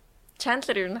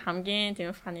 Chandler юу н хамгийн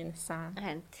тийм funny нэсэн.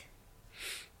 Хант.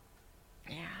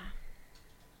 Yeah.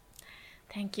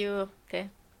 Thank you. Тэ.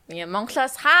 Ингээ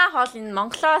Монголоос хоол энэ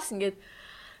Монголоос ингээд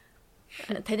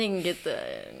таныг ингээд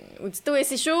үздэг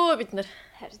байсан шүү бид нар.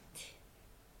 Харин.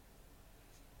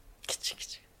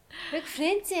 Яг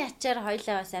Фрэнцийн ачаар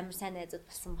хоёлаа бас амар сайн найзууд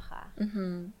болсон баха.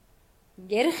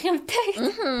 Ярих юмтай.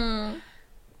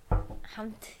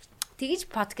 Хамт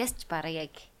тэгэж подкаст бараг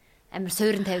яг амар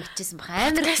суурин тавигдчихсан баха.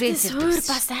 Амар Фрэнц суур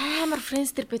бас амар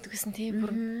Фрэнц төр байдаг гэсэн тийм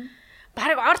бүр.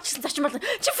 Бараг орчихсан зочин бол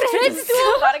чи Фрэнц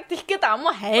үү? Бараг тэгэх гээд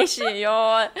амуу хайш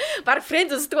ёо. Бараг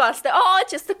Фрэнц үздэг болстой.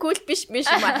 Just cool биш юм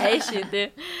хайш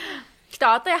тий. Гэтэ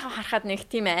одоо яхаа харахад нэг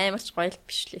тийм амарч гоё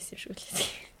биш лээс юм шиг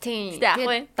үлээ. Тийм.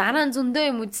 Тэгээд дараа нь зөндөө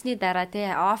юм үзсний дараа тий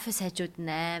офис хажууд нь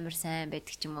амар сайн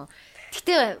байдаг ч юм уу.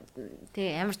 Гэтэ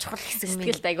тий амар чухал хэсэг минь.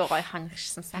 Сэтгэлд айгуу гоё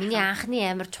ханагшсан сайн. Миний анхны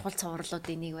амар чухал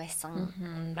цувралуудын нэг байсан.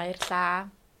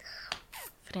 Баярлаа.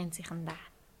 Фрэнцийнхэндээ.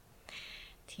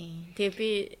 Тийм. Тэгээ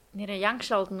би нэрээ Young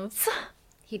Sheldon үзсэн.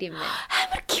 Хэр юм бэ?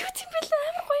 Амар cute юм билээ.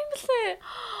 Амар гоё юм билээ.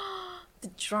 The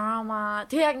drama.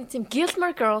 Тэгээ яг нэг тийм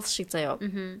Gilmore Girls шиг заяа.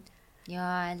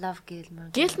 Яа, I love Gilmore.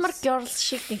 Gilmore Girls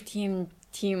шиг нэг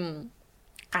тийм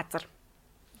газар.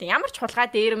 Тэг ямар ч хулгай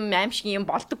дээр аим шиг юм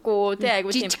болдоггүй тий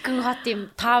айгуу тийм жижигхэн хот юм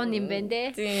таун юм байна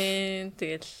тий. Тийм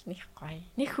тэгэл нэг гоё.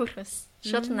 Нэг хөөрхөс.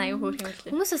 Шууд аюу хөөрх юм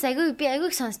лээ. Хүмүүс бас айгуу би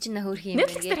айгууг сонсож байна хөөрх юм гэж.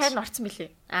 Netflix дээр харин орсон билээ.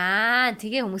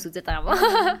 Тэгээ хүмүүс үзээд байгаа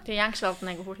юм. Тэг Young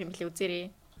Sheldon айгуу хөөрх юм лээ үзээрэй.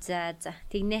 За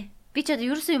тэгнэ. Би ч одоо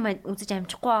ерөөсөө юм үзэж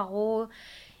амжихгүй байгуу.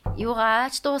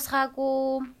 Юугаач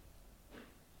дуусгаагүй.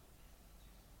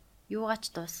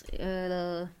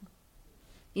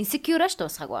 Insecure-аш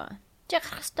дуусгаагүй. Чи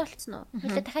гарах хэрэгтэй болцсон уу?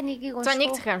 Хөлөө дахиад нэгийг унших. За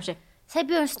нэг захиа уншия. Сая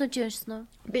би уншсан уу чи уншсан уу?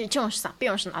 Би чи уншсан.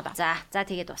 Би уншина одоо. За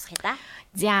тэгээд дуусгая да.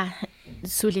 За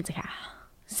сүүлийн захиа.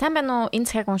 Сайн байна уу?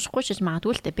 Энэ цагийг уншихгүй ч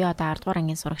магадгүй л дээ. Би одоо 10 дугаар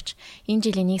ангийн сурагч.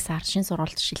 Энэ жилийн 1 сар шинэ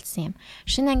сургуульд шилжсэн юм.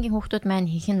 Шинэ ангийн хүүхдүүд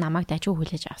маань хийх нь намайг дажгүй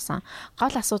хүлээж авсан.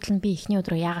 Гол асуудал нь би эхний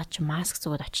өдрөө яагаад ч маск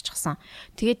зүүгээд оччихсан.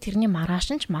 Тэгээд тэрний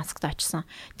маргааш нь ч маскд очсон.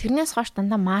 Тэрнээс хойш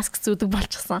дандаа маск зүүдэг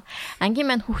болчихсон.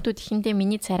 Ангийн маань хүүхдүүд ихэндээ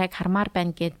миний царайг хармаар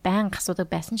байна гэд байнга асуудаг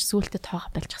байсан ч сүүлдээ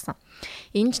тоохо болчихсон.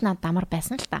 Энэ ч над дамар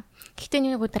байсан л та.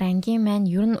 Гэхдээ нэг өдөр ангийн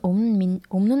маань ер нь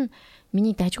өмнө нь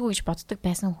миний дажгүй гэж боддог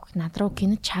байсан хүүхд над руу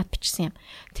гинэт чат бичсэн юм.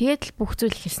 Тэгээд л бүх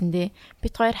зүйл хэлсэндээ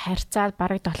бид хоёр харьцаад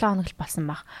бараг 7 хоног л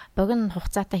болсон баг. Богино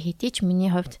хугацаатай хэдий ч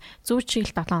миний хувьд зүүж шиг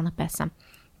л 7 хоног байсан.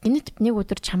 Гинэт нэг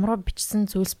өдөр чам руу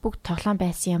бичсэн зүйлс бүгд тоглоом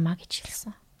байсан юм а гэж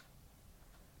хэлсэн.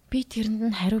 Би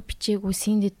тэрэнд нь хариу бичээгүй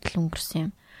синдэд л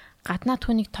өнгөрсөн юм. Гаднаа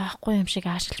түүнийг тоохгүй юм шиг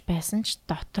аашилж байсан ч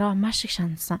дотроо маш их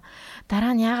шаналсан.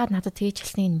 Дараа нь яагаад надад тэгж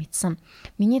хэлснийг мэдсэн.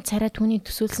 Миний царай түүний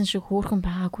төсөөлсөн шиг хөөрхөн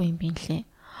байгаагүй юм би лээ.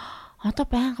 Одоо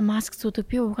байнга маск зүүдэг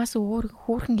би угаасаа өөр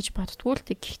хөөрхөн гэж боддгоо л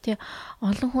дээ. Гэхдээ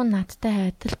олон хүн надтай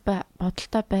адил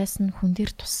бодолтой байсан хүн дээр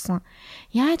туссан.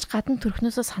 Яаж гадна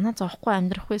төрхнөөсөө санаа зовхгүй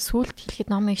амьдрах вэ? Сүулт хэлэхэд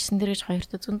ном ихсэн дээр гэж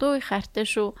хоёртой зөндөө их хайртай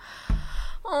шүү.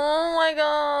 Oh my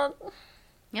god.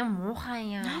 Яа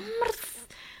муухай юм. Ямар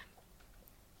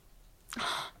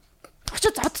очоо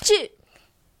зодчих.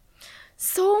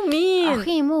 So mean.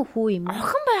 Охин юм уу хүү юм уу?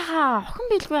 Охин байхаа. Охин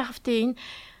билгүй байх хэвтэ энэ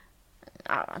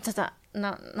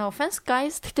no offense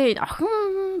guys. Гэтэ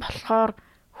охин болохоор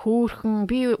хөөхөн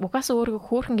би угаасаа өөрийгөө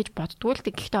хөөхөн гэж боддгоо л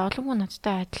гэхдээ олон хүн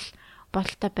надтай адил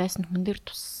бодолтой байсан хүн дээр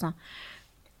туссан.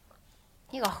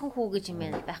 Нэг охин хүү гэж юм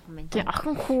байхгүй мэн. Тий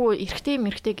охин хүү эрэгтэй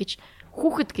мэрэгтэй гэж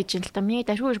хүүхэд гэж юм л та. Миний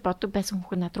дашгүй гэж боддог байсан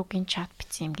хүүхэд над руу гин чат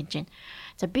бичсэн юм гэж байна.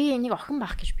 За би энийг охин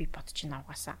байх гэж би бодож байна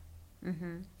угаасаа.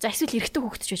 За эсвэл эрэгтэй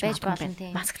хүүхэд ч байж болно.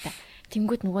 Масктай.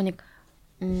 Тэнгүүд нөгөө нэг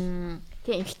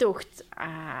тий эмэгтэй хүүхэд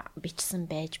бичсэн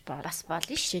байж бас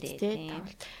болно шүү дээ.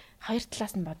 Хоёр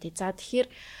талаас нь бодъё. За тэгэхээр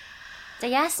за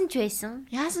яасан ч байсан.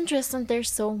 They're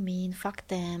so mean. Fuck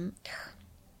them.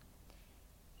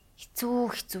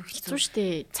 Хэцүү шүү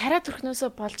дээ. Царай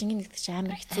төрхнөөсөө болж ингэ гэдэг чинь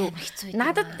амар хэцүү.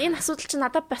 Надад энэ асуудал чинь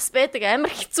надад бас байдаг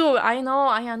амар хэцүү. I know,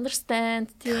 I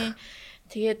understand. Тий.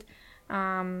 Тэгээд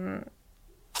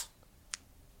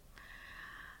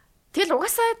тэгэл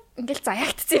угаасаа ингээл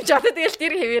заяагдсан юм ч одоо тэгэл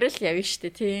тэр хэвээрэл явна шүү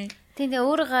дээ. Тий. Тэгээ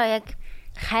өөрийгөө яг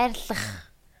хайрлах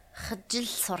хажил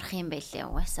сурах юм байлээ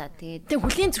угаасаа. Тэгээд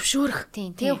хүлийн зөвшөөрөх.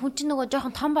 Тэгээ хүн чинь нөгөө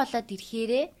жоохон том болоод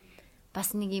ирэхээрээ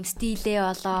бас нэг юм стилээ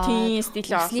болоод тийм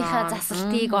стилээ болоод өснийхээ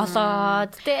засалтыг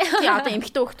олоод тий одоо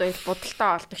эмэгтэй хүүхд хоёр будалтай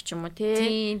олдог ч юм уу тий.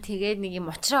 Тийм тэгээд нэг юм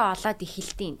уучраа олоод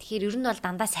эхэлтiin. Тэгэхээр ер нь бол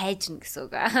дандаа сайжирна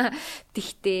гэсэн үг.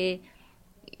 Тэгтээ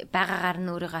байгаагаар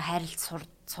нь өөрийгөө хайрлж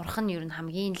сурах нь ер нь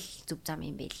хамгийн л зөв зам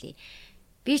юм байлээ.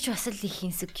 Би ч бас л их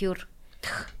insecure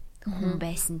хүн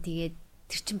байсан. Тэгээд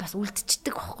тэр чинь бас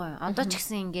үлдчихдэг байхгүй юу? Одоо ч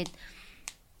гэсэн ингээд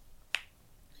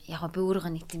яг би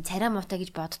өөрийгөө нэг тийм царай муутай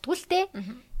гэж боддггүй л дээ.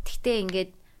 Тэгтээ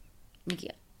ингээд нэг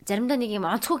заримдаа нэг юм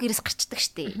онцгой гэрээс гарчдаг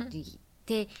штеп.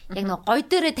 Тэ яг нэг гой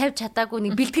дээрээ тавьж чадаагүй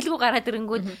нэг бэлтгэлгүй гараад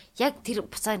ирэнгүүт яг тэр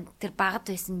буцаа тэр багад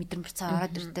байсан мэдрэмж буцаа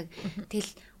ороод ирдэг. Тэгэл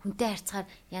хүнтэй харьцахаар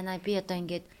яна би одоо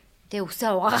ингээд тэ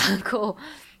өсөө угаагаагүй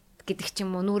гэдэг ч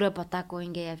юм уу нүрэ бодаагүй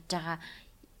ингээд явж байгаа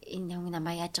энэ юм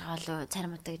намаа яаж байгаа болоо царай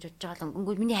муутай гэж бодож байгаа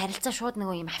л миний харилцаа шууд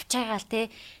нэг юм авчаагаал тэ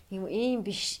юм ийм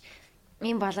биш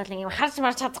ийм болол нэг юм харж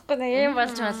марч чадахгүй нэг ийм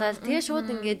болж болол тэгээ шууд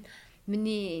ингээд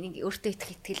миний нэг өөртөө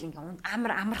итгэл ингээ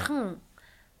амархан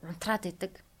унтраад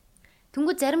идэг.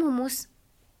 Тэнгүү зарим хүмүүс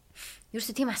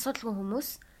ерөөсөө тийм асуудалгүй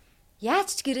хүмүүс яаж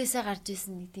ч гэрээсээ гарч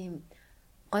исэн нэг тийм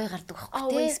гоё гардаг байхгүй тий.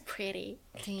 Always pretty.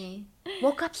 Тийм.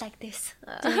 Woke up like this.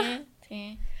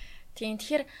 Тийм.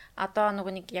 Тэгэхээр одоо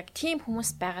нөгөө нэг яг тийм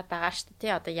хүмүүс байгаа шүү дээ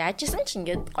тий. Одоо яаж исэн ч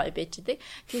ингээд гоё байж идэг.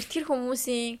 Тэр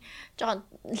хүмүүсийн жоохон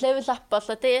level up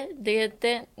болоо тий. Тэгээд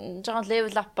жоохон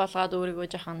level up болгоод өөрийгөө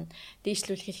жоохон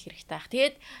дээшлүүлэх хэрэгтэй байх.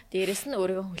 Тэгээд дээрэс нь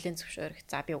өөрийгөө хүлээн зөвшөөрөх.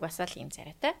 За би угаасаа л ийм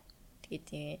царайтай.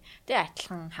 Тэгээд тий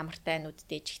адилхан хамартай нүд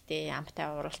дээжихтэй,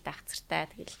 амтай уралтай хацартай.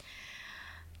 Тэгэл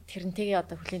тэрнтэйгээ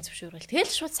одоо хүлээн зөвшөөрөл.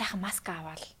 Тэгэл шууд сайхан маск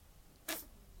аваад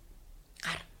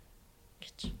гар.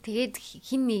 Тэгээд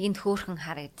хин нэгэнд хөөхөн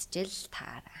харагдчихэл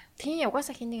таараа. Тийм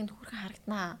угаасаа хин нэгэнд хөөхөн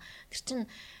харагданаа. Тэр чинь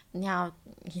яа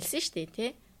хэлсэн шүү дээ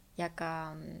тий. Яг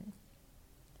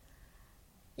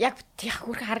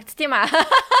хөөхөн харагдтiin маа.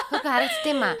 Хөөхөн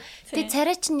харагдтiin маа. Тэгээд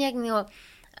царай чинь яг нэг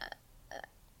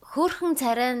хөөхөн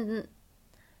царай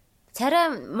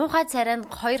муухай царайнд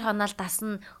 2 хоноол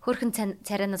дасна. Хөөхөн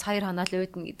царайнаас 2 хоноол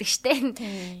уудна гэдэг штэ.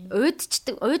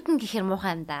 Уудчдаг. Уудна гэхээр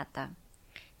муухай юм да одоо.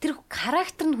 Тэр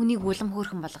характер нь хүнийг улам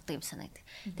хөөрхөн болгодог юм санагдав.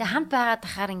 Тэгээ хамт байгаад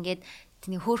тахаар ингээд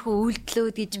тэний хөөрхөн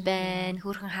үйлдэлүүд гэж байна,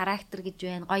 хөөрхөн характер гэж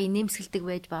байна, гоё нэмсгэлдэг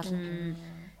байж болно.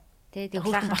 Тэгээ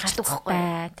хөөрхөн болчихдог байхгүй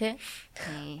тий.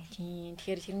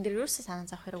 Тэгэхээр тэрэн дээр юусэн санаа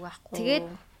зовх хэрэг байхгүй. Тэгээд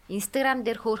Instagram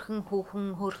дээр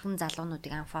хөөрхөн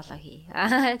залуунуудыг unfollow хий.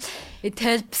 It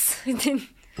helps.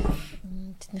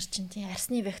 Тэд нар чинь тий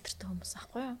арсны вектортой хүмүүс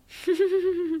байхгүй юу?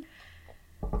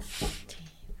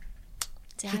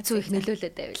 Хэцүү их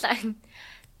нөлөөлөд байвлаа.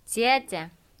 За.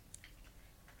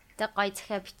 Тэг гоё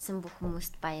захиа бичсэн бүх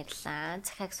хүмүүст баярлалаа.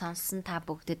 Захиаг сонссон та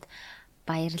бүгдэд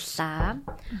баярлалаа.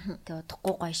 Тэг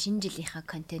удахгүй гоё шинэ жилийнхаа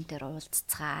контентээр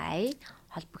уулзцгаая.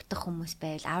 Холбогдох хүмүүс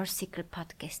байвал Our Secret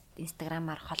Podcast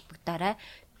Instagram-аар холбогдоорой.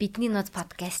 Бидний ноц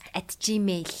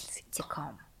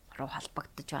podcast@gmail.com руу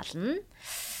холбогдож болно.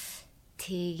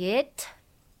 Тэгээд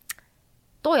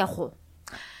дуу явах уу?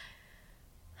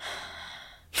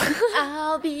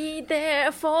 I'll be there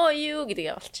for you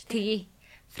гэдэг явуулчих. Тэгээ.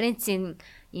 Friends-ийн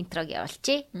интрог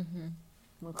явуулчих.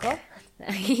 Мөнхөө.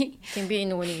 Тийм би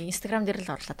нөгөө нэг Instagram дээр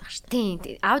л оруулаад байгаа шүү Тийм.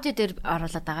 дээ. Аудио дээр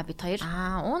оруулаад байгаа бид хоёр.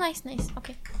 Nice.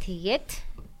 Окей. Тэгээд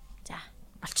за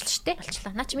болчихлоо шүү дээ.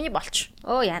 Болчихлоо. Наа чи миний болч.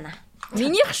 Яана.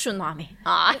 Минийх шүү номи.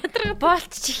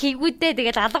 Болч чи хийгүүдээ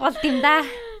тэгээд алга болд юм да.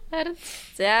 Харин.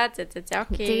 За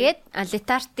окей. Тэгээд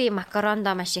литарти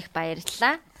макарондо маш их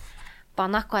баярлалаа.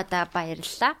 Бонаквада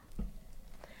баярлалаа.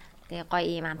 Тэгээ гоё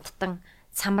ийм амттан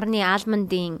самарны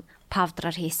алмондын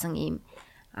павдраар хийсэн ийм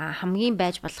хамгийн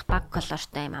байж болох баг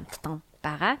колортой ийм амттан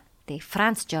байгаа. Тэгээ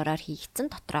Франц жороор хийгдсэн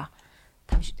дотроо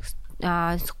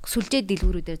сүлжээ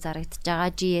дэлгүүрүүдээр зарагдаж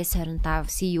байгаа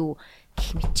GS25 CU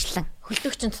гэх мэтчлэн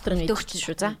хөлдөгчн дотор нь идэгч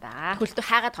шүү за. Хөлдөө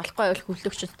хаагаад болохгүй бол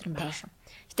хөлдөгчн дотор нь байна шүү.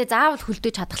 Гэтэ заавал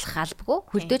хөлдөөж хадгалах албагүй.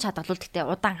 Хөлдөөж хадгалвал гэтэ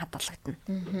удаан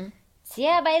хадгалагдана.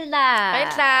 За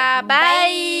баярлаа.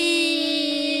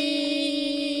 Bye.